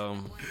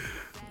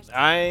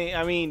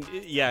 I mean,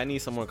 yeah, I need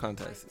some more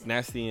context.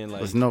 Nasty and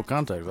like. There's no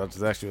context. I'll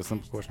just ask you a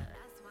simple question.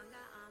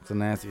 What's the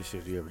nastiest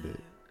shit you ever did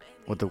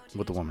with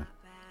the woman?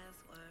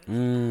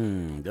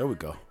 There we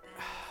go.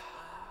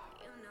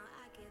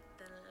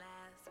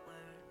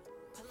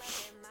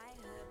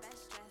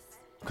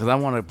 Because I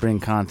want to bring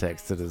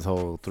context to this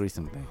whole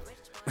threesome thing.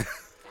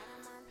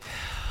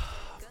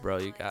 Bro,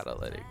 you gotta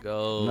let it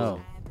go.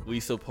 No. We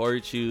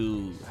support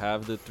you.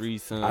 Have the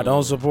threesome. I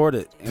don't support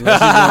it.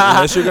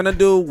 Unless you're gonna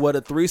do what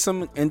a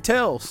threesome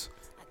entails,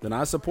 then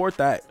I support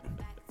that.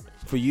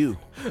 For you.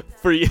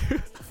 For you.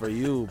 For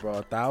you,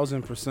 bro.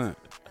 1,000%.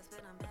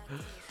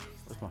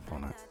 What's my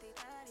phone at?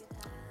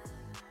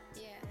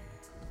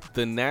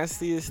 The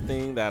nastiest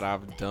thing that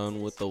I've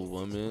done with a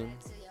woman,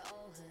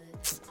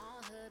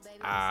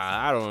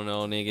 I don't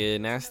know, nigga.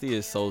 Nasty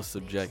is so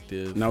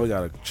subjective. Now we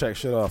gotta check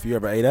shit off. You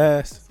ever ate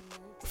ass?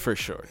 For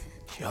sure.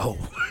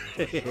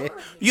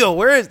 Yo,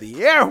 where is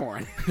the air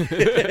horn?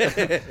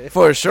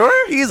 For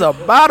sure? He's a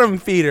bottom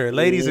feeder,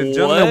 ladies and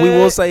gentlemen. What? We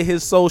will say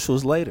his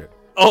socials later.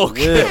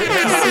 Okay.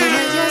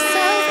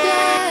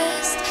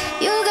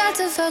 You got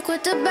to fuck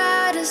with the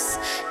baddest.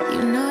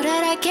 You know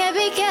that I can't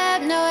be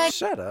kept. No, I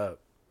Shut up.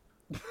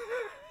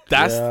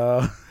 That's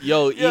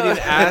eating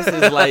ass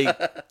is like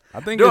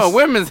I think during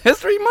Women's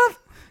History Month.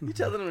 You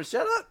telling them to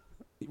shut up?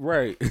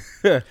 Right.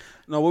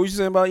 No, what was you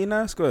saying about eating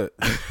ass? Go ahead.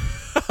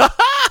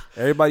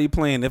 Everybody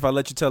playing If I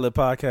Let You Tell It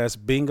podcast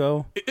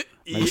bingo.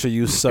 Make sure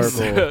you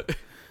circle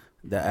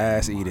the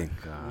ass eating.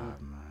 God,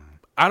 man.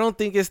 I don't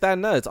think it's that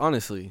nuts,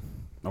 honestly.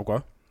 Okay.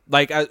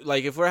 Like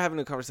if we're having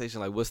a conversation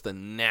like what's the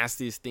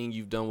nastiest thing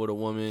you've done with a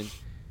woman,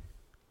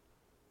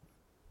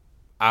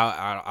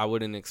 I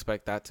wouldn't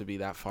expect that to be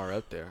that far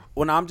up there.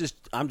 Well, I'm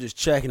just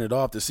checking it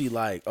off to see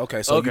like,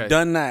 okay, so you've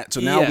done that, so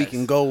now we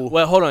can go.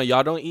 Well, hold on,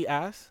 y'all don't eat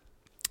ass?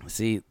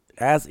 See,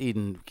 ass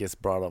eating gets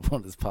brought up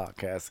on this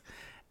podcast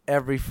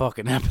every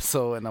fucking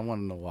episode, and I want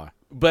to know why.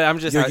 But I'm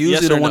just You're usually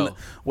yes the one.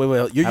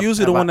 no? You're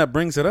usually the one that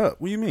brings it up.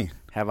 What do you mean?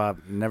 Have I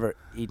never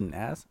eaten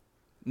ass?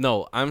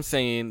 No, I'm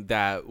saying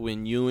that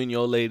when you and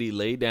your lady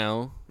lay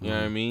down, you know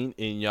what I mean,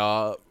 and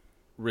y'all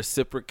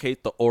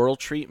reciprocate the oral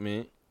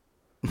treatment,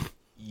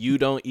 you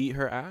don't eat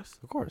her ass?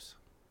 Of course.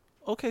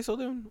 Okay, so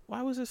then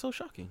why was it so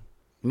shocking?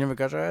 You never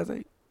got your ass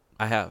ate?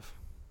 I have,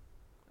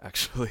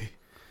 actually.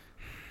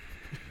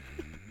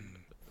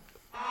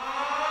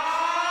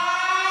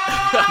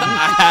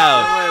 I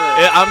have.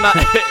 I'm not.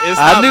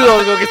 I knew I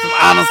was gonna get some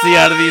honesty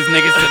out of these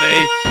niggas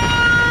today.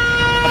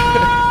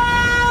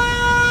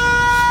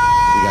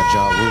 We got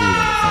Ja Rule on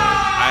the phone.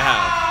 I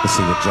have. Let's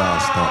see what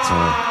Ja's thoughts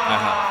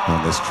I on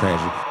this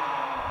tragic.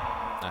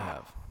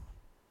 have.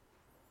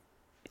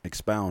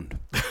 Expound.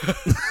 You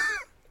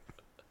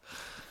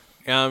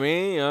know what I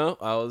mean? You know,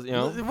 I was, you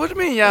know. What do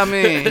you mean, yeah, I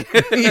mean?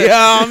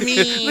 Yeah, I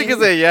mean. Niggas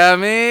say, yeah, I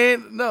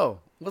mean. No.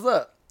 What's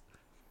up?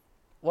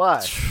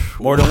 Why?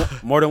 More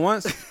than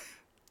once?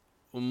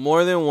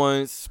 More than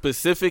once.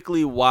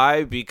 Specifically,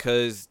 why?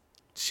 Because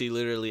she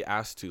literally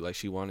asked to, like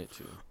she wanted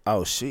to.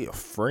 Oh, she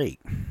afraid.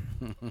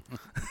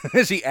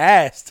 She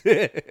asked.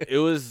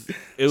 It was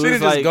she was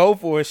didn't like just go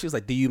for it. She was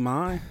like, "Do you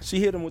mind?" She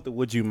hit him with the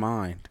 "Would you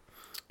mind?"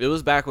 It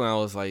was back when I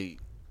was like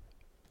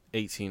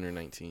 18 or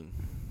 19.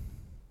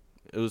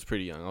 It was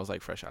pretty young. I was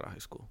like fresh out of high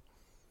school.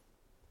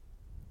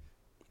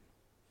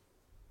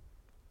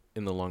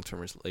 In the long-term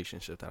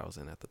relationship that I was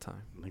in at the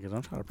time. Nigga,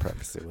 don't try to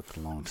preface it with the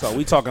long So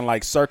we talking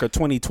like circa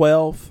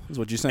 2012 is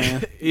what you're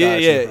saying? Yeah,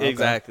 Got yeah, you. Okay.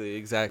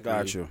 exactly.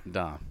 Got you.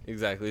 Done.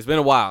 Exactly. It's been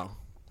a while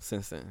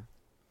since then.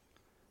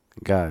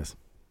 Guys,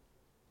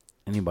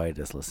 anybody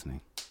that's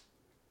listening.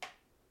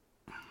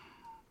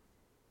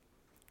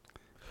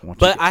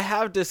 But I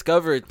have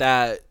discovered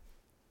that,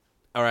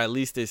 or at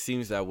least it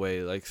seems that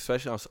way, like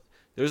especially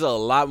there's a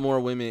lot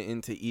more women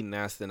into eating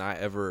ass than I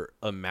ever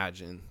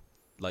imagined.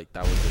 Like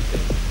that was the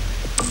thing.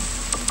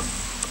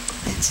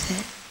 That's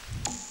it.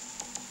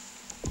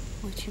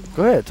 What you want?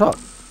 Go ahead, talk.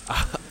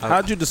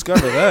 How'd you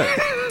discover that?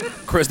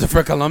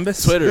 Christopher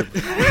Columbus? Twitter.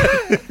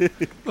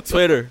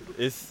 Twitter.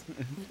 It's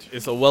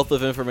a wealth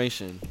of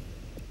information.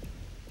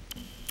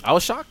 I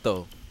was shocked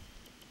though.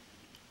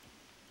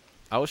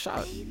 I was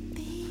shocked.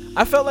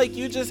 I felt like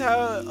you just had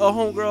a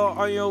homegirl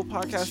on your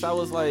podcast that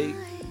was like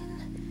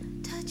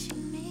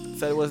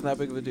said it wasn't that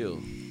big of a deal.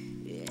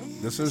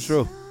 This is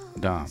true.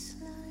 Dom,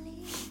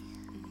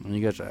 when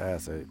you got your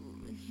ass ate,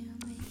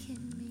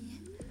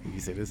 you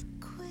say this?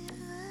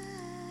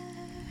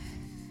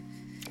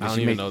 I don't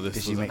even know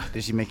this.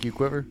 Did she make you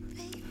quiver?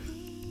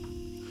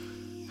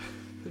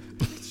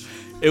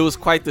 It was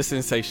quite the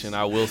sensation,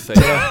 I will say.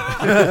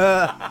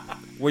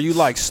 Were you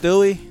like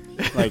Stewie?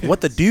 Like,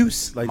 what the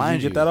deuce? Like, Mind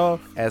did you get that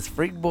off? As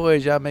freak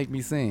boys, y'all make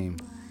me seem.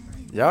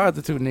 Y'all are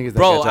the two niggas that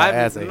Bro, got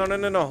y'all ass ate.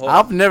 no. Hold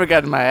I've never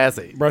gotten my ass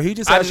ate. Bro, he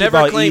just I've asked you never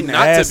about claimed eating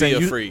not to ass. be and a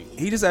you, freak.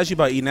 He just asked you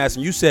about eating ass,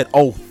 and you said,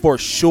 oh, for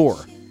sure.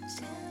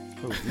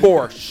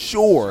 For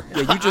sure.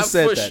 Yeah, you just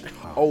said For that. sure.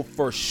 Oh,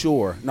 for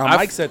sure. No, I've-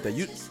 Mike said that.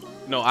 You.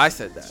 No, I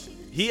said that.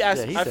 He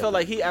asked. Yeah, he I said felt that.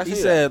 like he asked. He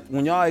me said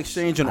when y'all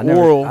exchanging I never-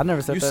 oral, I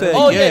never said you that. said,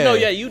 Oh, yeah, no,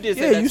 yeah, you did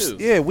say that too.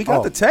 Yeah, we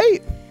got Oh. the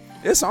tape.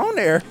 It's on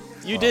there.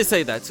 that. You did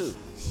say that too.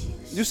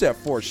 You said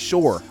for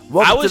sure.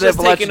 Welcome I was to the just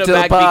taken Appalachian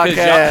Tale aback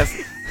because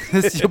podcast.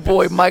 It's your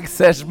boy Mike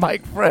Sesh,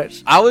 Mike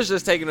Fresh. I was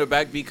just taken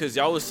aback because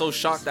y'all was so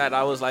shocked that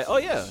I was like, oh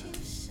yeah.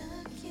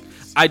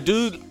 I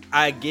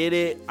get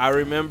it. I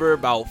remember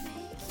about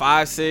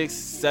 5, 6,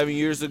 7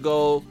 years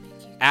ago,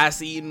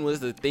 ass eating was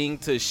the thing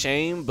to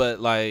shame, but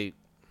like,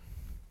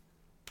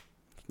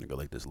 Nigga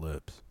like this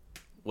lips.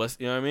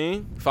 you know what I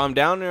mean? If I'm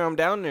down there, I'm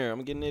down there.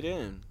 I'm getting it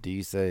in. Do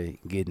you say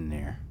get in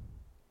there?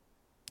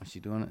 Is she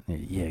doing it?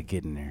 Yeah,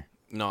 get in there.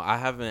 No, I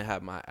haven't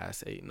had my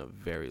ass ate in a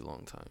very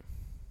long time.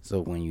 So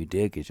when you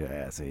did get your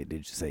ass ate,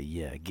 did you say,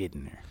 yeah, get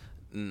in there?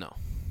 No.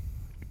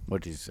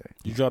 What did you say?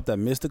 You dropped that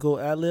mystical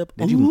ad lib.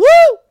 Did you?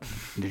 Woo!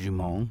 Did you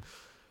moan?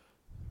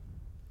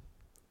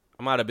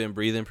 I might have been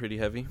breathing pretty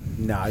heavy.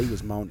 Nah, he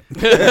was moaning.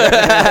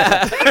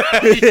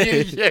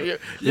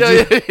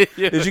 yeah.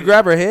 Did you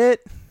grab her head?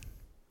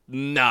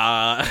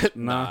 Nah,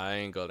 I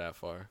ain't go that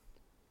far.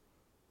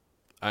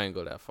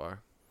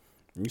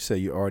 You say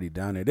you're already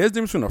down there. There's a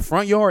difference between the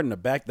front yard and the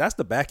back. That's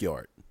the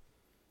backyard.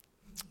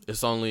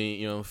 It's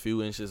only, a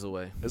few inches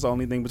away. That's the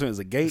only thing between. It's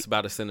a gate. It's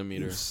about a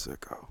centimeter. You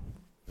sicko.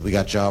 We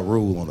got Ja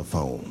Rule on the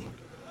phone.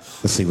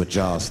 Let's see what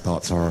Ja's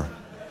thoughts are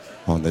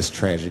on this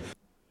tragedy.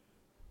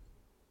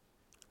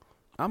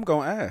 I'm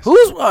gonna ask.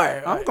 Who's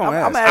right? I'm gonna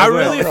ask. I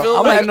really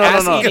feel like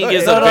ass eating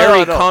is a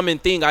very common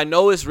thing. I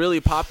know it's really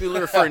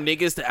popular for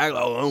niggas to act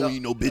like, oh, I don't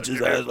eat no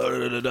bitches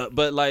ass,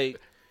 but like,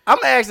 I'm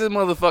gonna ask this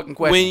motherfucking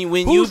question.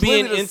 When Who's you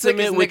being really the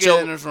intimate sickest with nigga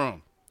your in this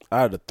room,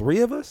 Out of the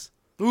three of us,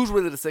 who's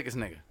really the sickest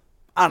nigga?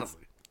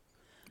 Honestly,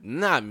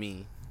 not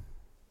me.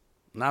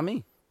 Not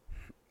me.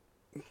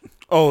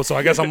 oh, so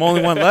I guess I'm the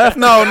only one left.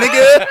 No,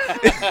 nigga,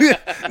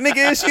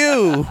 nigga, it's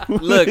you.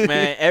 Look,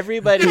 man,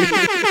 everybody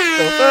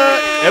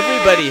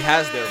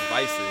has their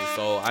vices.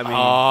 So I mean, you know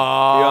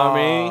what I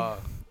mean.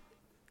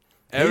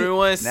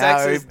 Everyone's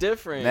sex is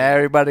different. Now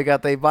everybody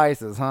got their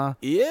vices, huh?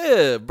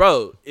 Yeah,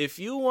 bro. If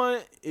you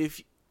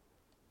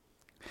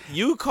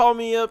call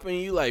me up and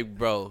you like,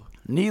 bro,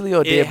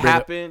 Neelio did it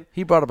happened.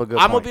 He brought up a good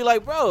I'm point. gonna be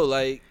like, bro,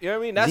 like, you know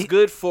what I mean? That's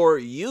good for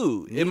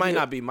you. It might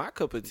not be my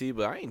cup of tea,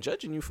 but I ain't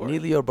judging you for it.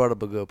 Neelio brought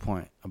up a good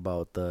point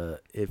about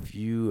if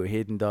you are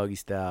hitting doggy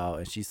style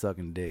and she's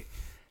sucking dick,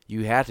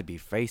 you have to be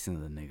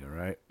facing the nigga,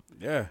 right?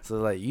 Yeah. So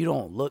like, you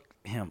don't look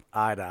him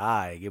eye to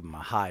eye, give him a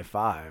high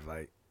five,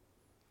 like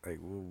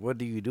what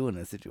do you do in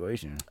that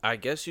situation? I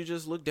guess you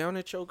just look down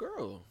at your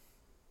girl.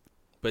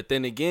 But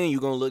then again, you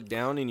gonna look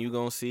down and you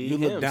gonna see You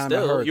him look down at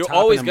still. her, You're topping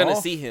always him gonna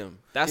off. see him.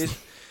 That's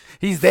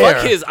He's there.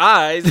 Fuck his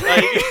eyes.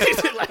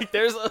 Like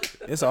there's a.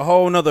 It's a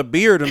whole nother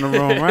beard in the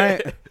room,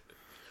 right?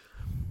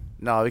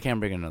 No, we can't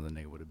bring another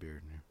nigga with a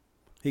beard in there.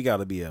 He got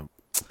to be a.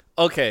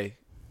 Okay.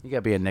 You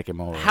gotta be a naked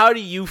mole. How do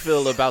you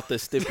feel about the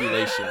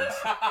stipulations?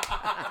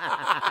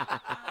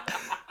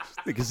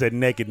 Nigga said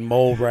naked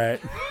mole rat.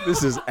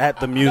 This is at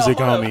the music,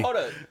 homie. Hold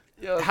up.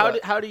 Yo,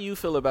 How do you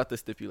feel about the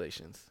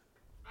stipulations?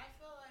 I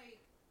feel like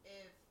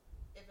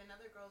if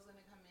another girl's gonna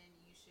come in,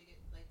 you should get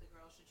like the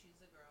girl should choose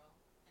the girl.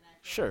 And I feel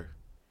Sure.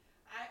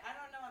 I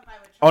don't know if I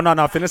would. Oh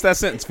no! Finish that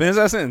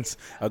sentence.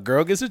 A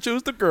girl gets to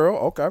choose the girl.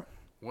 Okay.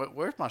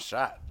 Where's my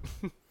shot?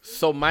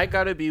 So Mike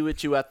gotta be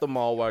with you at the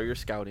mall while you're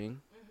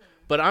scouting,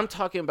 but I'm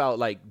talking about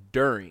like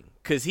during,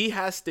 cause he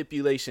has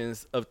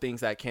stipulations of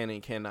things that can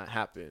and cannot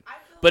happen.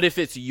 But if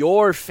it's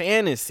your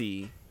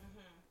fantasy,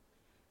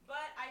 But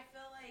I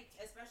feel like,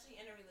 especially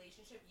in a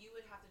relationship, you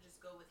would have to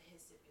just go with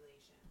his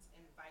stipulations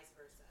and vice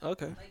versa.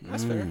 Okay, like,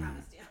 that's fair. Kind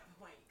of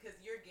standpoint, because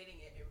you're getting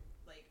it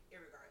like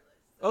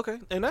irregardless. Okay,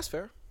 and that's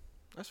fair.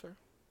 That's fair.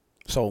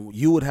 So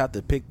you would have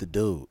to pick the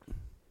dude.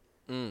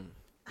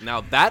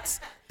 Now that's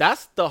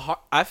the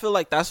I feel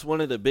like that's one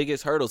of the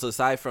biggest hurdles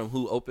aside from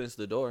who opens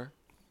the door.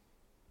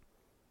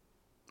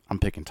 I'm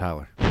picking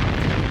Tyler.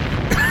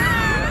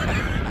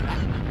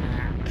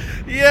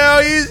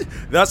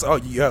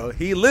 Yo,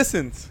 he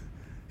listens.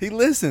 He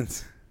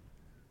listens.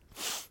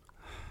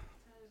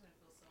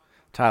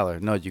 Tyler,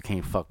 no, you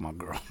can't fuck my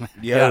girl.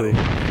 Yeah.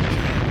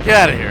 Get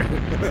out of here.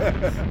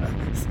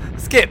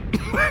 Skip.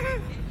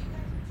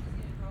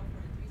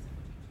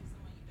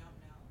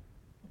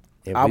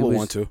 If I we would was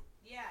want to.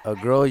 A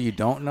girl you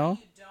don't know?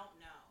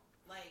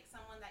 Like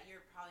someone that you're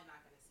probably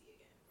not going to see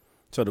again.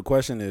 So the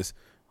question is,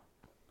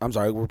 I'm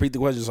sorry, repeat the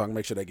question so I can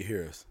make sure they can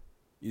hear us.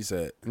 You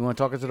said. You want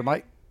to talk into the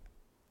mic?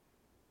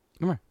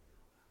 Come here.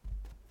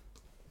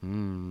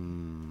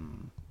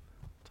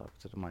 Talk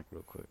to the mic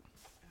real quick.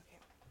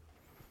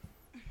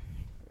 I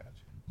got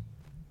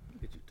you.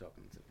 Get you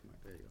talking to the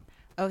mic. There you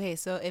go. Okay,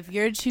 so if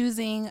you're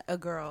choosing a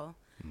girl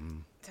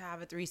to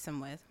have a threesome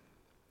with,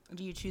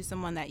 Do you choose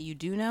someone that you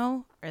do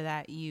know or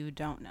that you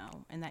don't know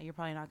and that you're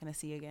probably not going to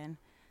see again?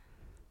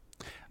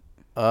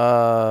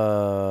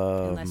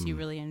 Unless you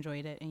really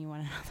enjoyed it and you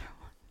want another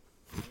one.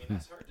 I mean,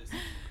 that's hard to say.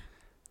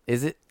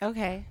 Is it?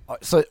 Okay.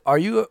 So are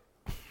you...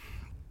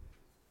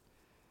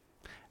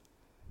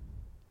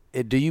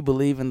 do you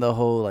believe in the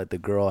whole, like, the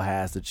girl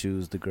has to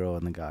choose the girl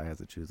and the guy has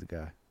to choose the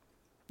guy?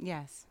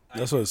 Yes.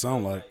 That's what it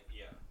sounds like.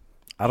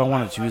 I don't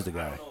want to choose the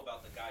guy. I don't know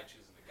about the guy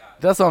choosing the guy.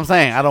 That's what I'm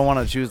saying. I don't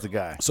want to choose the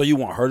guy. So you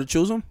want her to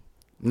choose him?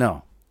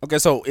 No. Okay,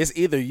 so it's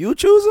either you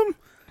choose him,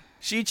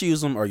 she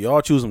choose him, or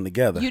y'all choose them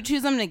together. You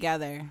choose them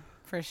together,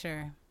 for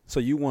sure. So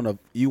you wanna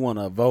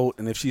vote,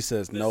 and if she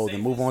says no, then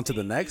move on to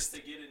the next. To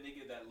get a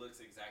nigga that looks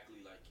exactly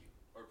like you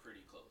or pretty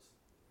close.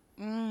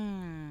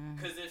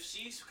 Because if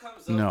she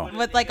comes up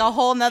with like a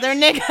whole nother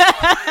nigga,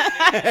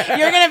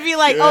 you're gonna be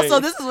like, oh, so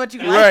this is what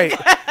you like.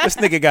 Right. This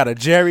nigga got a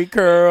Jerry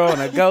curl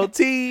and a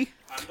goatee.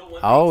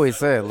 I always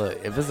say, look,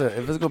 if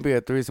it's gonna be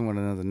a threesome with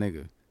another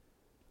nigga,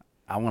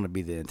 I want to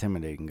be the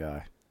intimidating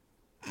guy.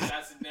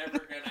 That's never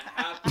gonna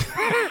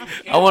happen.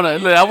 I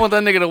want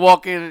that nigga to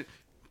walk in, and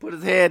put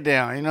his head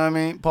down. You know what I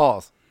mean?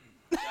 Pause.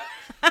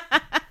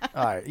 All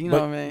right, you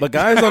know what I mean. But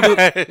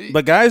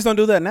guys don't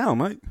do that now,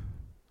 Mike.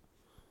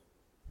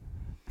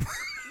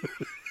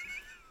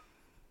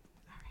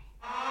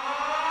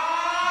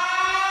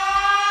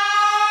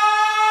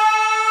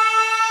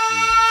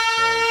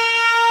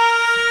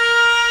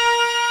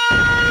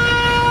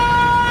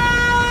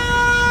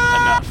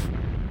 Enough.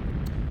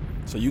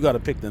 So you got to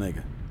pick the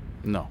nigga.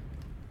 No.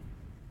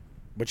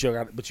 But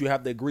you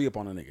have to agree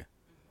upon a nigga.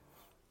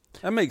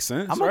 That makes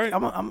sense, right?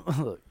 I'm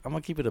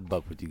gonna keep it a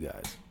buck with you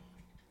guys.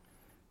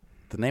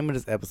 The name of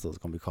this episode is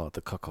gonna be called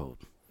The Cuckold.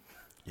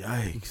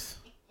 Yikes.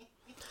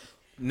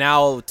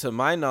 Now, to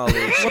my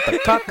knowledge, what the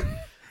cuck?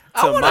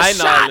 To my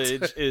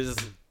knowledge, is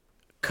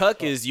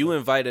cuck is you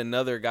invite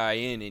another guy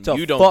in and To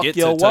you don't fuck get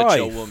your to touch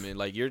your wife. woman.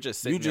 Like you're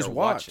just sitting You just there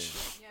watch.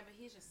 watching.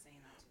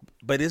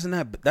 But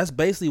that's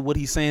basically what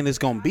he's saying it's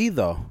gonna be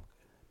though,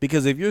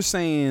 because if you're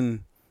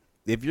saying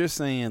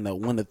that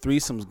when the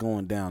threesome's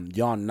going down,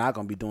 y'all not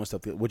gonna be doing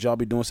stuff. Would y'all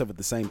be doing stuff at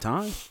the same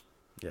time?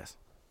 Yes.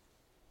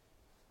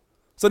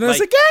 So then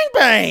Like- it's a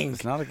gangbang.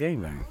 It's not a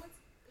gangbang.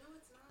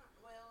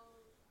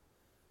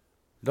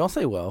 Don't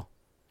say well.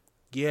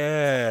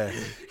 Yeah,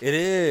 it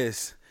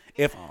is.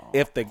 If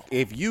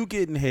you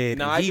getting head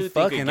No, and I he do think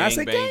fucking, a I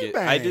say gangbang.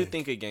 gangbang. I do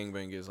think a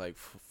gangbang is like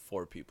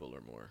 4 people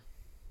or more.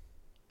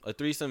 A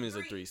threesome is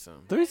a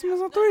threesome. Threesome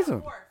is a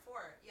threesome. Four or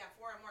more.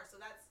 So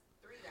that's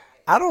 3 guys.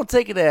 I don't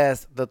take it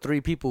as the 3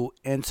 people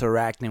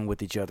interacting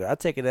with each other. I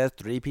take it as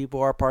 3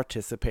 people are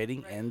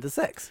participating in the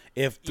sex.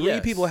 If 3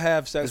 Yes. people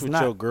have sex It's with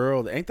not. your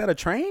girl, ain't that a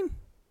train?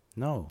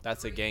 No.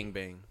 That's a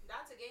gangbang.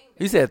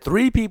 You said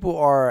 3 people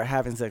are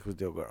having sex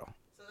with your girl.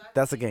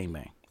 That's a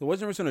gangbang. So what's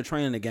the difference between a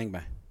train and a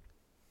gangbang?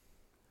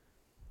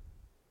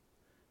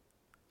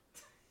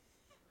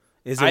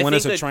 Is it I when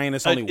it's think a that- train,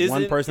 it's only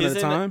one person at a isn't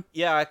it- time?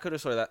 Yeah, I could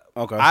have sworn that.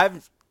 Okay.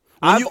 I've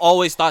you-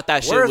 always thought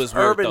that shit Where's was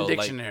weird Urban though.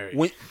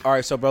 Dictionary? All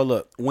right, so bro,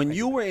 look, when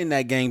you were in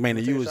that gangbang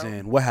that you was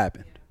in, what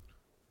happened?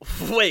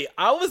 Like, wait,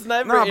 I was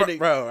never Nah, in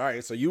bro, all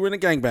right, so you were in a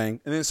gangbang,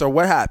 and then so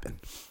what happened?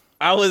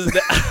 I was.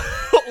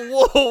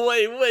 Whoa,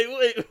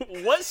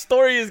 wait. What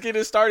story is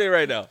getting started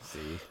right now?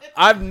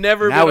 I've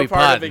never Now been we a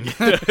part of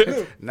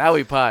podding. a. Now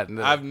we podding.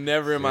 I've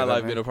never in my what I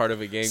life mean? been a part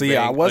of a gangbang. So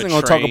yeah, I wasn't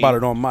gonna talk about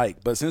it on mic,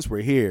 but since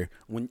we're here,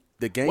 when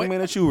the gangbang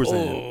that you were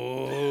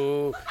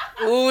in,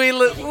 Ooh, he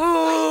look.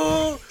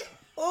 Ooh.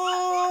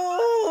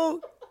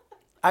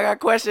 I got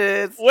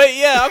questions. Wait,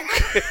 yeah,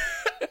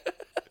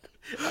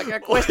 I got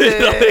I'm.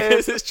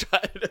 questions. Just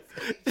trying to-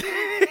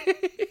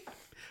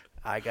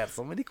 I got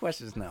so many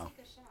questions now.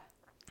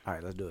 All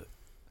right, let's do it.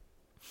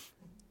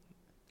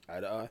 eye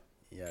to eye.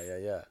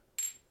 Yeah.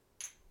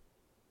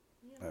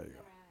 There you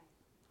go.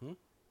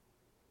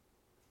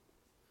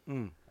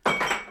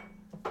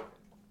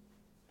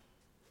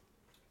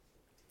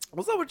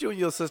 What's up with you and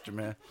your sister,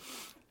 man?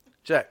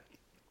 Check.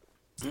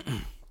 All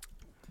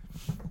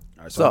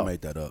right, So- I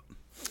made that up.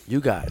 You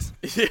guys.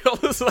 Yeah, I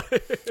was like,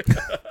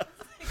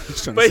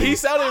 but he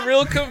sounded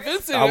real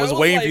convincing. I was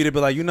waiting for you to be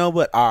like, you know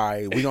what? All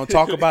right, we gonna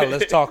talk about it.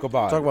 Let's talk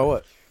about it. Talk about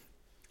what?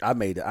 I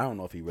made it. I don't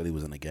know if he really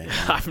was in the game,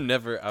 I've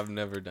never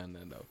done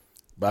that though.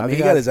 but I Have mean, you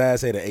he got guys- his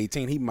ass hit at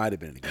 18. He might have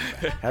been in the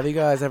game. Have you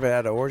guys ever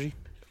had an orgy?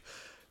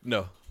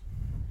 No.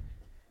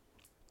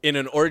 In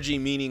an orgy,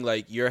 meaning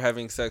like you're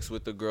having sex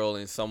with the girl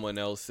and someone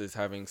else is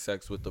having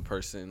sex with the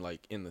person like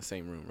in the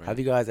same room, right? Have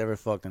you guys ever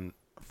fucked in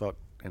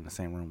the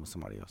same room with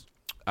somebody else?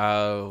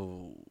 I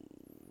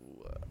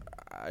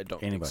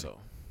don't Anybody. think so.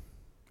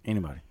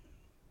 Anybody?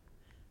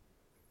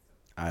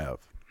 I have.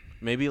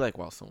 Maybe like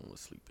while someone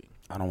was sleeping.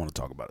 I don't want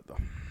to talk about it though.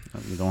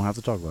 You don't have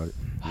to talk about it.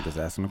 I'm just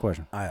asking a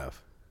question. I have.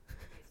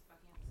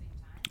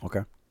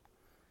 Okay.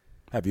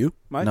 Have you,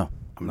 Mike? No,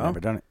 I've never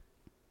done it.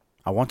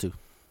 I want to.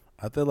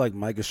 I feel like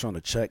Mike is trying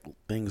to check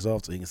things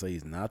off so he can say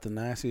he's not the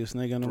nastiest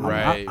nigga in the room.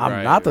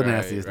 I'm not the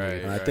nastiest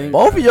nigga. I think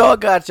Both of y'all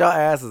got y'all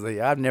asses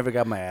ate. I've never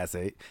got my ass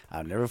ate.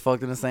 I've never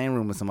fucked in the same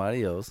room with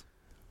somebody else.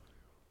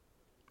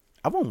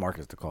 I want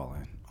Marcus to call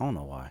in. I don't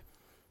know why.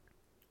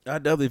 I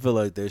definitely feel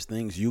like there's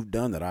things you've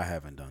done that I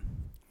haven't done.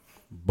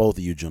 Both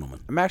of you gentlemen.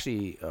 I'm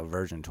actually a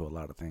virgin to a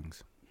lot of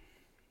things.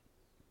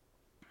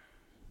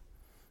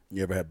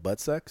 You ever had butt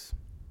sex?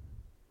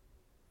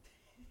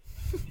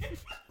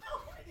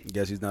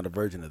 Guess he's not a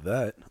virgin of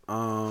that.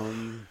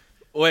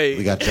 Wait.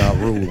 We got Ja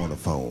Rule on the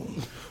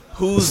phone.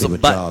 Who's see the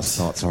what butt? Ja's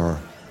thoughts are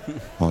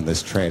on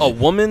this tragedy. A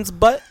woman's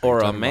butt or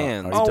a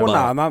man's? Oh, well,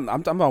 butt? nah,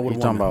 I'm talking about with a You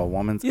woman. talking about a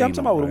woman's Yeah, I'm anal,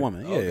 talking about with a right?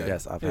 woman. Yeah, Okay. yeah.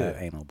 Yes, I've had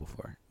anal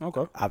before.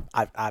 Okay.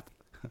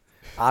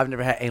 I've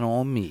never had anal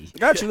on me.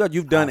 Got you.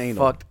 You've done I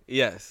anal. Fucked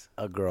Yes.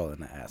 a girl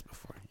in the ass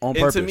before. On And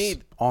purpose. to me,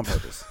 On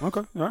purpose.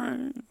 Okay. All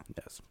right.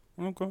 Yes.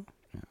 Okay.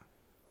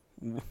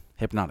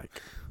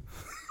 Hypnotic.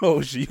 Oh,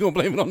 shit. You going to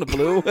blame it on the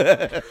blue?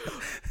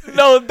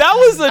 no, that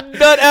was a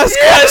nut ass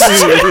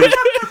question.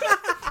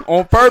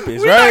 On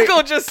purpose, We're right? not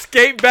gonna just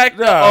skate back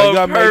to Nah, you on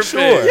gotta purpose.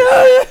 make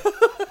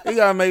sure. You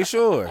gotta make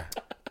sure,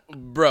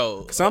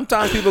 bro.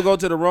 Sometimes people go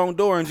to the wrong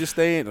door and just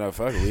stay in. Oh,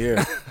 fuck it, we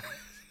here.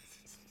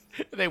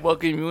 They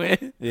welcome you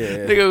in.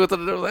 Yeah. They go to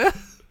the door.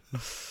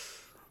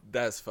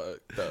 That's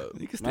fucked up.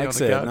 You can stay Mike on the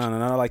said, couch. no,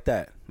 not like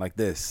that. Like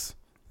this.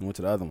 I went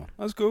to the other one.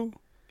 That's cool.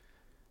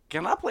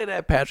 Can I play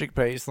that Patrick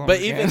Page song? But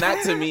again? even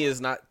that to me is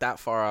not that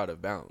far out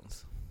of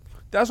bounds.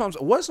 That's what I'm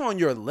saying. What's on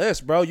your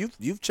list, bro?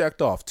 You've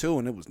checked off two,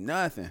 and it was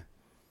nothing.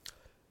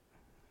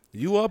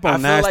 You up on I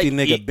feel nasty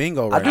like nigga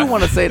bingo right I do now.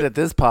 want to say that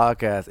this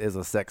podcast is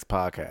a sex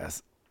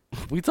podcast.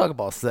 We talk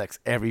about sex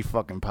every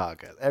fucking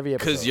podcast, every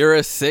episode. Because you're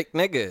a sick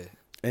nigga.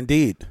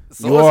 Indeed.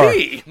 So you is are.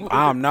 he.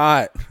 I'm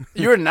not.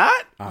 You're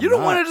not? I'm You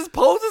don't want not. to just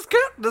pose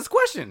this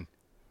question.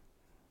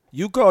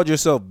 You called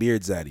yourself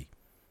Beard Zaddy.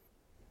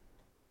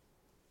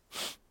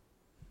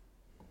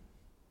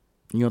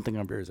 You don't think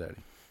I'm Beard Zaddy?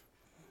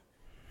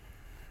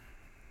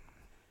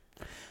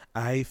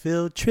 I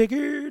feel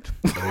triggered.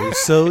 Oh,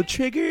 so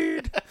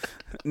triggered.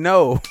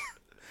 No.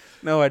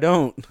 No, I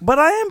don't. But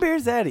I am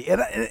Beard Zaddy.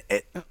 And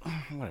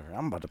whatever.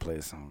 I'm about to play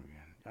this song again.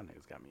 Y'all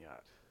niggas got me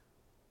out.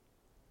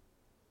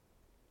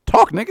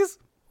 Talk, niggas.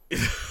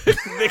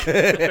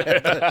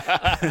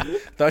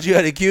 Thought you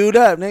had it queued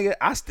up, nigga.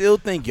 I still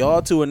think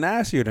y'all two are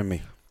nastier than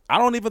me. I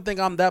don't even think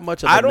I'm that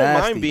much of a I don't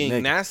nasty mind being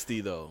nigga.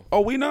 nasty though.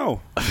 Oh, we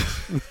know.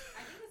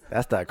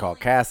 That's that called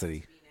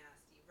Cassidy.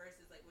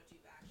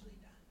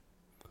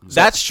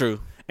 That's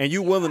true. And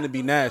you willing to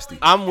be nasty.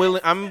 I'm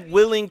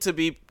willing to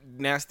be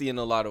nasty in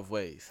a lot of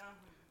ways.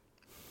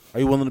 Are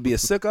you willing to be a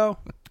sicko?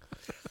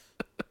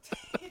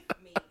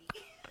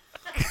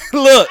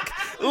 Look.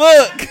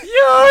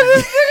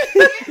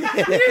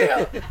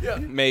 Yeah.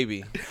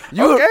 Maybe.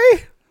 You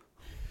okay?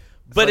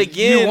 But So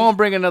again, you won't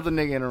bring another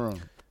nigga in the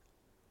room.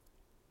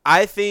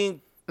 I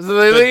think He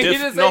the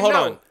didn't say hold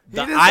no. on. He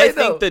didn't I say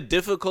think no. the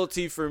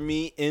difficulty for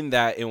me in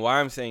that and why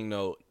I'm saying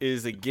no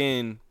is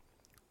again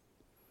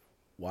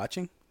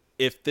Watching?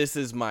 if this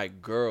is my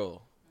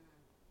girl.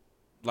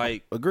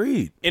 Like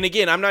Agreed. and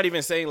again, I'm not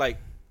even saying like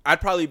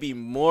I'd probably be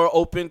more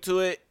open to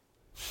it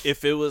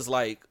if it was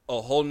like a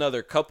whole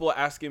nother couple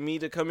asking me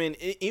to come in.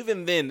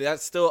 Even then,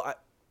 that's still I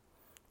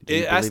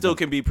believe still in-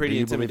 can be do pretty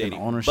you believe in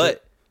intimidating. ownership?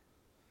 But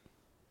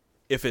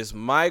if it's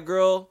my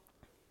girl,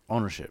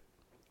 Ownership.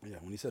 Yeah,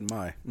 when he said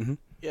my. Mm-hmm.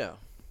 yeah.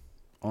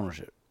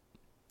 Ownership.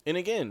 And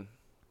again,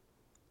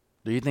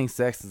 Do you think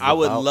sex is I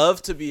would about-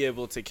 love to be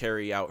able to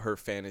carry out her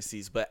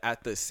fantasies, but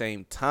at the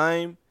same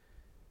time,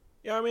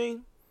 you know what I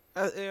mean?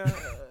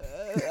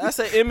 That's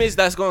an image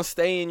that's going to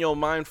stay in your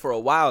mind for a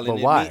while. But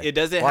And why? it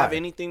doesn't Why? have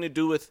anything to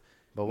do with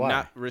But why?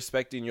 not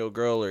respecting your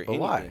girl or But anything.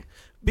 why?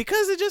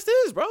 Because it just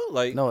is, bro.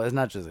 Like, No, it's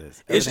not just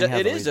this. It's Everything ju- has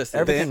it a is reason. just this.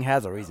 Everything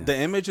has a reason. The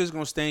image is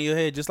going to stay in your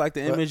head just like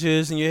the But- image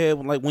is in your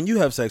head like when you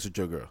have sex with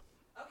your girl.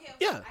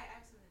 yeah.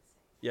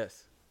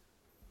 Yes.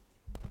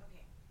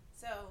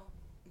 So,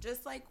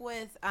 just like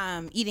with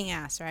eating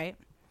ass, right?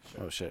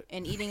 Oh shit.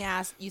 And eating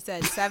ass, you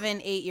said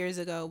 7-8 years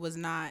ago was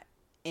not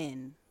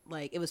in,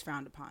 like it was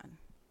frowned upon,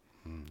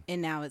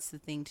 and now it's the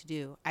thing to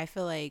do. I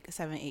feel like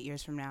 7-8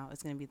 years from now,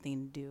 it's gonna be the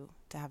thing to do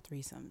to have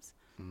threesomes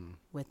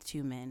with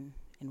 2 men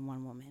and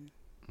 1 woman.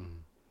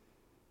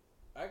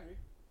 I agree.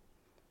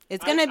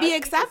 It's gonna be I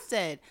think it's-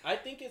 accepted. I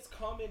think it's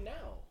common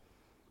now.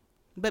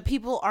 But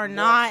people are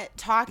not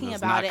talking It's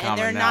about not it, and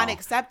they're common not now.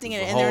 accepting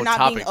It's it, the and they're whole not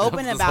being topic of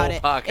open this about whole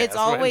it. podcast It's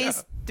right always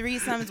now.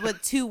 threesomes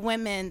with 2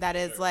 women that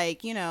is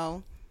like, you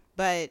know,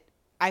 but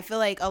I feel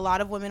like a lot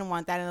of women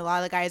want that, and a lot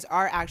of the guys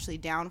are actually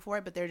down for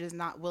it, but they're just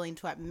not willing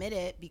to admit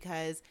it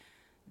because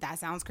that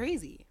sounds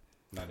crazy.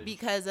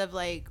 Because of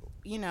like,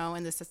 you know,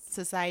 in the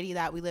society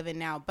that we live in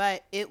now.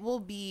 But it will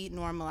be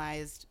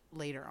normalized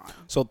later on.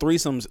 So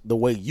threesomes, the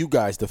way you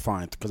guys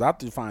define, because I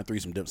define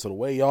threesome different. So the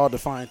way y'all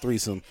define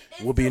threesome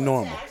will be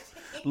normal.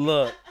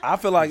 Look, I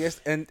feel like it's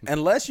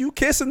unless you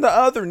kissing the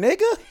other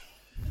nigga.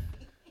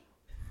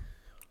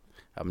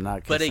 I'm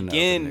not. But kissing the other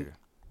again, nigga.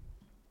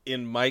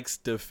 in Mike's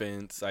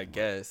defense, I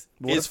guess,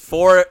 What it's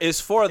for the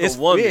it's-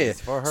 woman. yeah,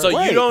 it's for her. So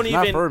Right, you don't it's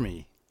not even for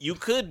me. You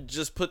could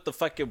just put the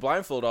fucking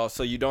blindfold off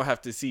so you don't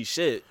have to see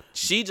shit.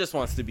 She just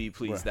wants to be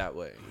pleased that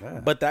way. Yeah.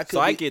 But that could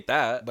So I be, get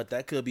that. But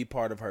that could be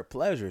part of her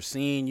pleasure,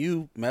 seeing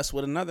you mess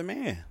with another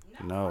man.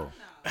 No.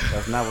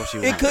 That's not what she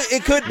It wants.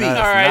 could be. All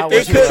right,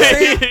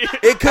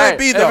 It could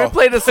be though.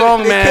 Play the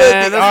song, It man. could be.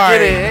 Let's All right.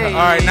 get it. Hey. All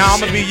right, now I'm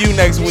gonna be you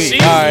next week.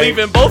 She's All right.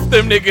 leaving both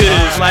them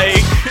niggas.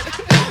 Like,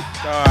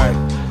 All right.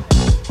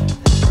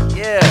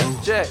 Yeah,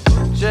 check.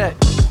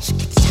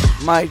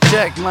 Mic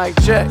check.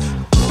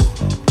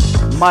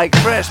 Mic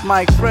fresh.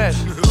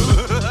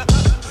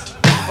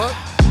 What?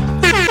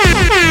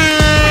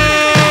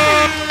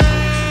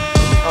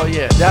 Oh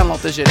yeah,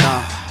 download this shit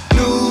now.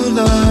 New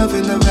love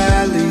in the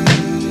valley.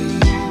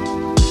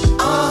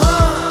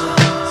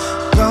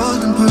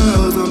 Golden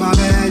pearls on my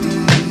baddie.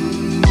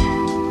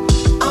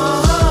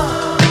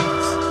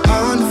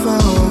 On the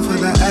phone for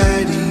the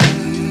addy.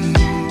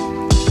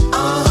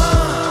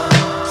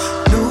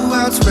 New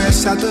outs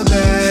fresh out the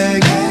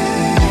bag.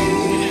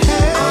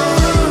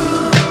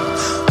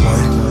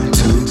 1,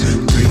 2,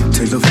 3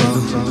 to the floor.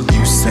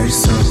 You say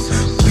so.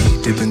 We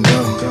dip and go.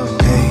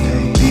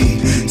 A, B,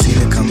 see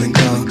it come and go.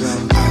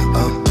 I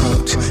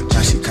approach,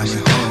 now she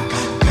coming home.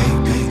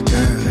 Baby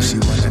girl, she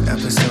want an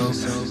episode.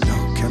 No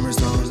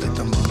cameras on, let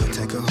the moment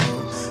take a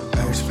hold.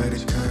 Irish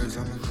faded curves,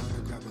 I'm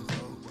gonna grab a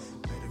hold.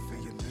 Better for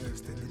your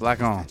nerves than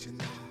Black on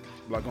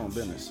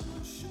business.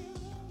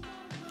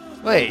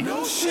 Wait.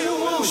 No, she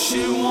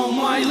want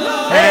my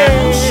love.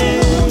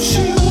 Hey. No,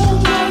 she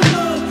want my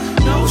love.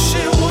 No,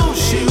 she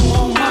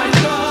want my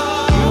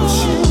love. No,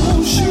 she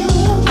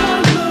want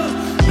my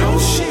love. No,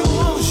 she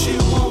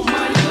want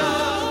my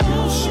love.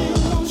 No, she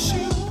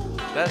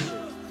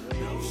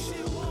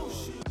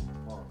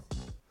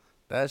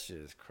That shit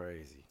is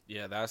crazy.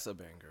 yeah, that's a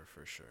banger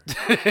for sure.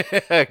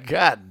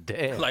 God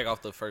damn. Like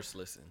off the first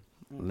listen.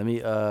 Let me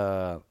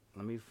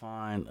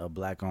find a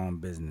black-owned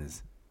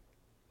business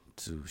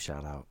to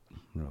shout out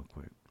real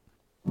quick.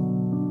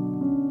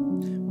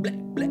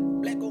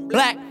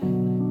 Black.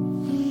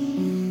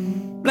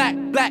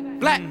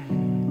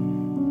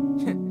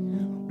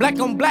 Black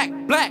on black.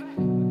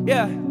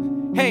 Yeah.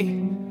 Hey.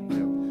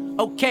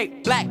 Okay,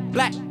 black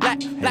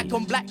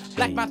on black,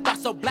 my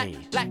thoughts so black,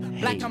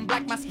 I'm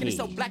black, my skin is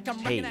so black, I'm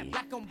rocking that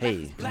black on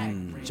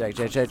black. Check.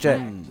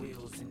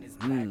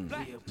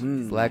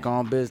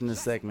 Black-owned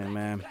business segment,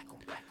 man.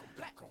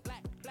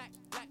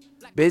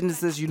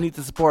 Businesses you need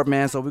to support,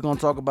 man. So we're gonna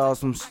talk about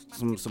some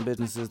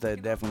businesses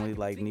that definitely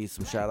like need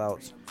some shout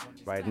outs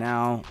right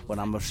now. What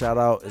I'm gonna shout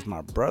out is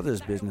my brother's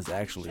business,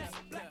 actually.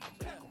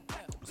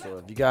 So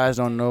if you guys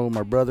don't know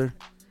my brother,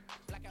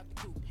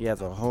 he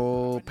has a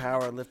whole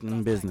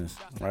powerlifting business,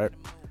 right?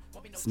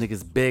 This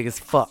nigga's big as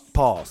fuck.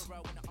 Pause.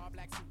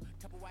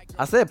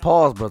 I said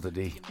pause, brother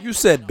D. You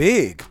said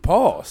big.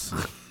 Pause.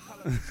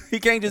 He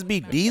can't just be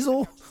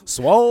Diesel,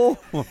 Swole.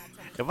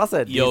 If I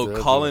said Yo,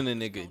 Diesel, calling a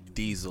nigga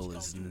Diesel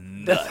is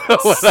nuts.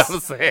 that's what I'm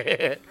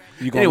saying.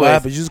 You gonna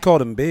laugh, but you just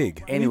called him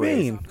big. Anyway, What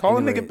do you mean?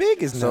 Calling a nigga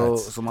big is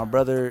nuts. So my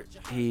brother,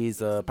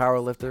 he's a power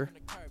lifter.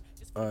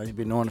 He's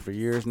been doing it for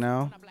years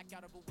now.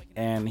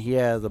 And he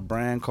has a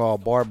brand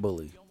called Bar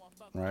Bully,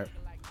 right?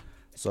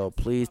 So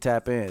please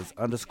tap in. It's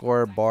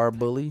 _Bar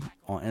Bully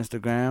on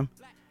Instagram.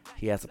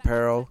 He has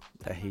apparel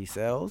that he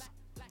sells.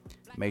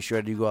 Make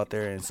sure that you go out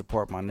there and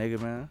support my nigga,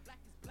 man.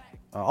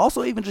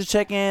 Also, even just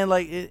check in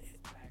with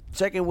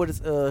his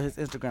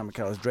Instagram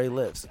account. It's Dre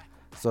Lifts.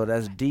 So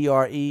that's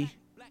DRELIFTS.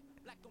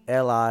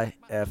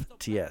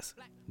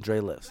 Dre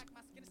Lifts.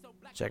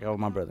 Check out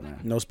my brother, man.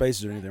 No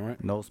spaces or anything,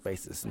 right? No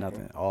spaces,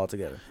 nothing. All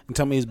together. And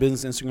tell me his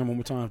business Instagram one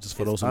more time, just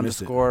for those who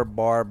missed it. _Bar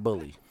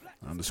Bully.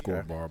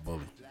 _Bar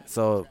Bully.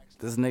 So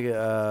this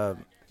nigga,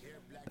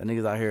 the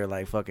niggas out here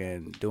like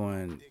fucking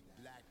doing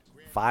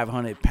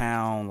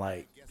 500-pound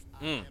like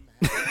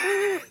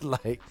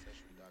like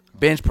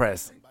bench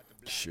press.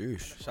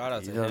 Sheesh. Shout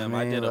out to You know him. what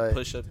I I mean? did a Like-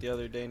 push up the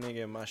other day,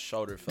 nigga, and my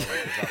shoulder felt like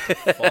it was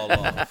about to fall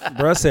off.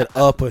 Bruh said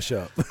a push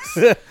up.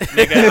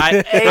 Nigga,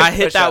 I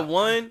hit that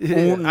one.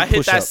 Un I hit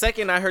that push-up.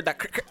 second. I heard that.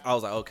 I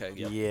was like, okay,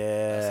 yeah.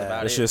 Yeah. about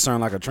That it. shit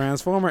sound like a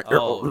transformer.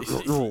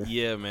 Oh,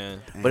 yeah,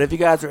 man. But if you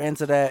guys are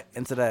into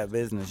that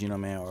business, you know,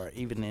 man, or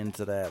even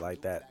into that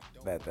like that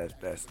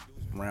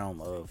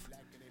realm of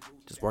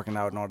just working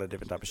out and all that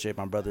different type of shit,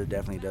 my brother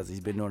definitely does.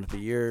 He's been doing it for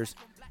years.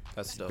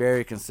 That's dope.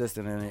 Very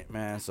consistent in it,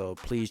 man. So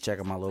please check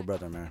out my little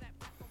brother, man.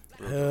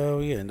 Hell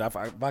yeah. And if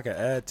I could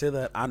add to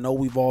that, I know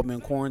we've all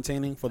been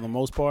quarantining for the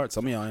most part.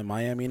 Some of y'all in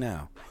Miami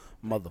now,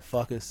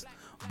 motherfuckers.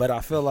 But I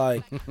feel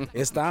like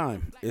it's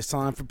time. It's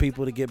time for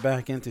people to get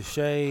back into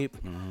shape.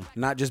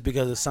 Not just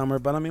because it's summer,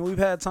 but I mean, we've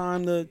had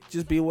time to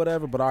just be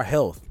whatever, but our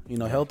health,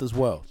 health as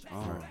well.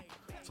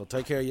 So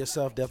take care of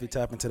yourself. Definitely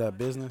tap into that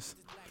business.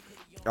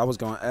 I was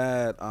going to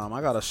add, I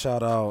got a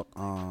shout out.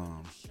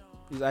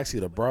 He's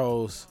actually the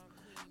bros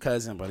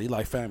cousin, but he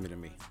like family to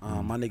me.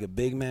 My nigga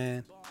Big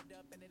Man.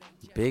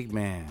 Big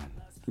Man.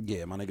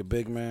 Yeah, my nigga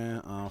Big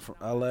Man from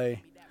LA.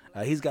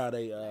 He's got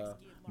a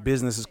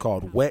business is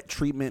called Wet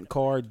Treatment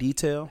Car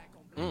Detail.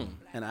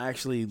 And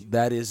actually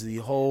that is the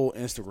whole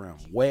Instagram.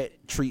 Wet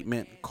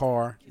Treatment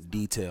Car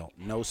Detail.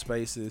 No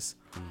spaces.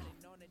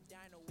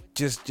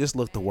 Just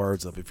look the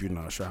words up if you're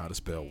not sure how to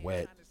spell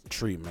wet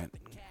treatment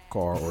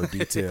car or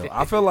detail.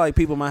 I feel like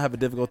people might have a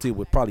difficulty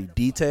with probably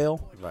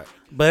detail. Right.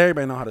 But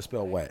everybody know how to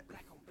spell wet.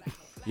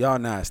 Y'all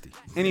nasty.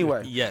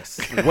 Anyway, Yes.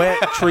 Wet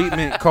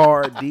Treatment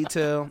Car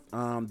Detail.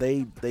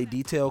 They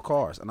detail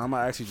cars, and I'm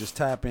gonna actually just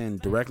tap in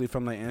directly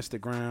from their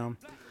Instagram.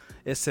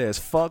 It says,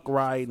 "Fuck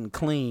riding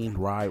clean,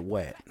 ride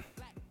wet."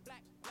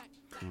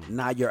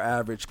 Not your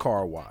average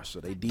car wash. So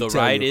they detail The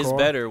ride your is car.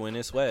 better when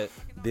it's wet.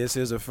 This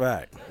is a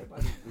fact.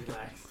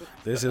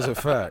 This is a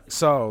fact.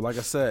 So, like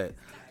I said,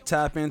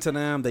 tap into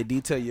them. They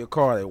detail your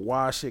car. They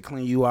wash it,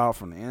 clean you out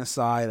from the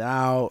inside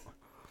out.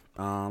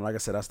 Like I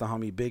said, that's the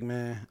homie Big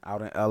Man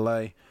out in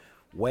LA.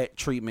 Wet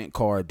Treatment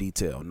Car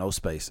Detail. No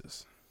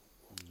spaces.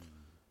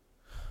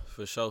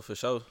 For sure, for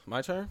sure.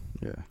 My turn?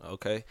 Yeah.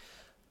 Okay.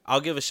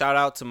 I'll give a shout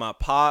out to my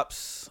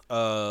pops,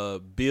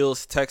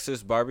 Bill's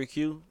Texas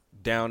Barbecue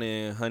down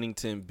in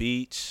Huntington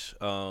Beach.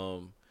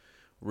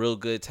 Real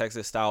good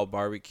Texas style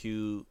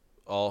barbecue,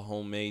 all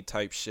homemade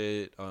type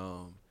shit.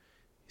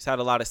 He's had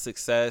a lot of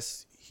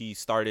success. He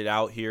started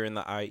out here in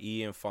the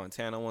IE in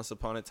Fontana once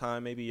upon a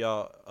time. Maybe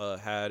y'all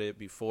had it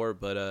before,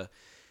 but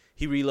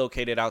he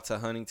relocated out to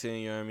Huntington,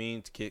 you know what I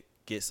mean, to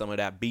get some of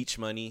that beach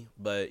money.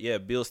 But yeah,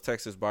 Bill's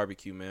Texas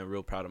Barbecue, man.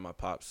 Real proud of my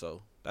pops,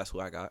 so that's who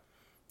I got.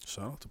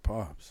 Shout out to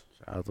Pops.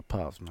 Shout out to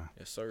Pops, man.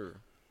 Yes, sir.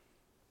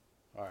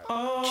 Yo,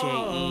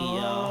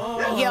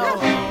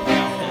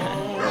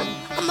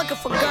 I'm looking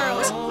for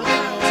girls.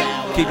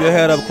 Keep your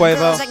head up, Quavo.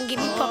 Girls that can give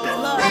me puppy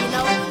love, you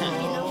know?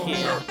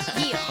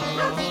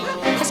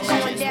 Yeah. It's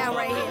going down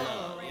right here.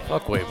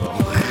 Fuck Quavo.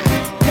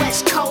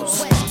 West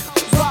Coast,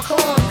 walk on.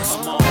 Go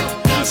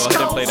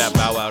ahead and play that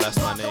Bow Wow. That's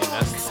my name.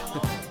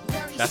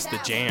 That's the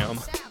jam.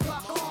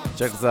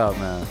 Check us out,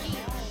 man.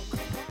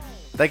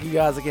 Thank you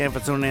guys again for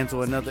tuning in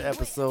to another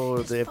episode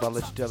of the If I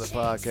Let You Tell It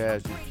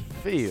podcast. You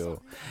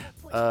feel.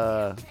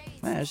 Man,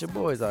 it's your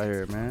boys out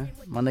here, man.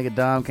 My nigga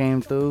Dom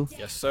came through.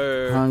 Yes,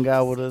 sir. Hung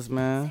out with us,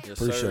 man. Yes,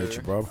 Appreciate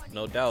sir. you, bro.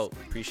 No doubt.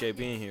 Appreciate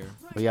being here.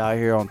 We out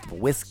here on the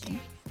whiskey.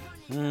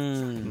 You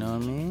know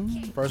what I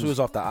mean? First we was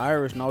off the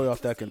Irish, now we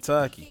off that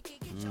Kentucky.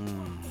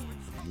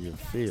 You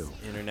feel.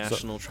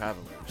 International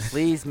travelers.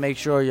 Please make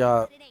sure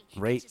y'all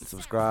rate,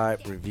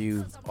 subscribe,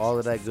 review, all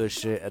of that good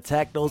shit.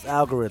 Attack those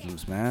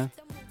algorithms, man.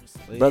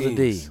 Please. Brother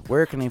D,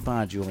 where can they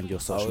find you on your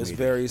social Oh, it's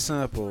media? very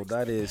simple.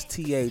 That is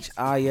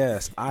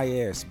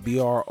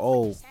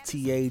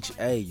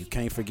THISISBROTHA. You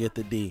can't forget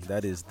the D.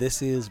 That is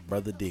This Is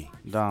Brother D.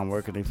 Dom,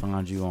 where can they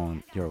find you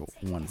on your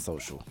one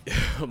social?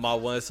 My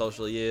one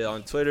social, yeah,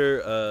 on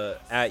Twitter,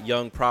 at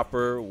Young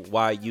Proper,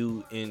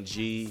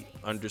 YUNG_PROPER.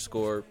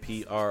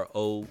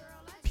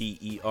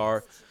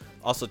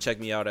 Also check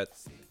me out at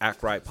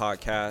Act Right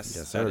Podcast.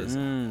 Yes, sir.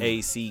 That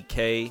is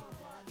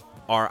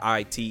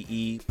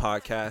ACKRITE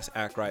Podcast,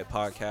 Act Right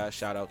Podcast.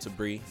 Shout out to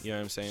Bree. You know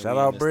what I'm saying? Shout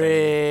We in out this Bree.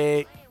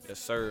 thing. Yes,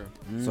 sir.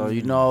 So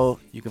you know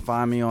you can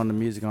find me on the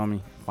Music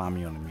Homie. Find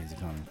me on the Music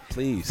Homie.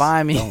 Please.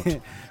 Find me.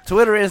 Don't.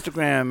 Twitter,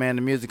 Instagram, man,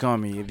 the Music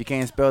Homie. If you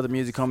can't spell the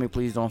Music Homie,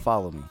 please don't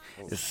follow me.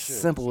 It's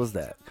simple as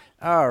that.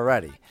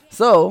 Alrighty.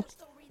 So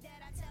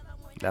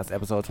that's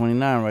episode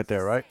 29 right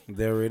there, right?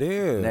 There it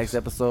is. Next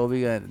episode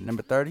we got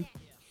number 30.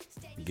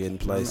 Getting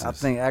places. I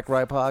think Act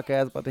Right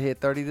Podcast about to hit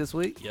 30 this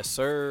week. Yes,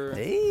 sir.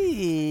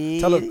 Hey.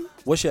 Tell them,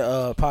 what's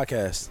your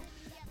podcast?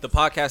 The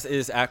podcast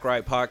is Act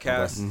Right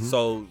Podcast. Okay.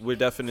 So we're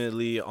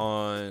definitely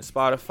on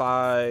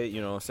Spotify,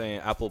 you know what I'm saying,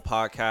 Apple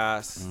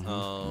Podcasts.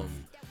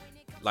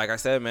 Like I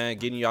said, man,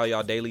 getting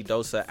y'all daily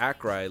dose of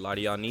Act Right. A lot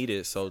of y'all need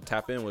it, so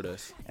tap in with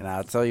us. And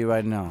I'll tell you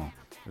right now,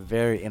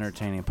 very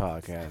entertaining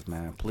podcast,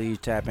 man. Please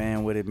tap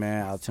in with it,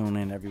 man. I'll tune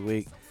in every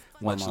week.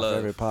 One Much of my love.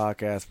 favorite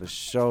podcasts for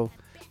sure.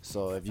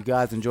 So if you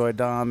guys enjoy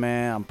Dom,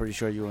 man, I'm pretty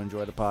sure you'll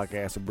enjoy the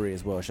podcast of Bree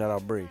as well. Shout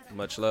out Bree.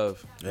 Much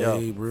love.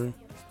 Hey, bro.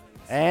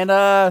 And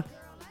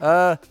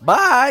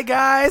bye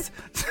guys.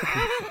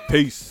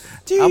 Peace.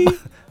 I'm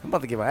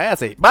about to get my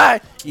ass ate.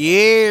 Bye.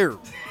 Yeah.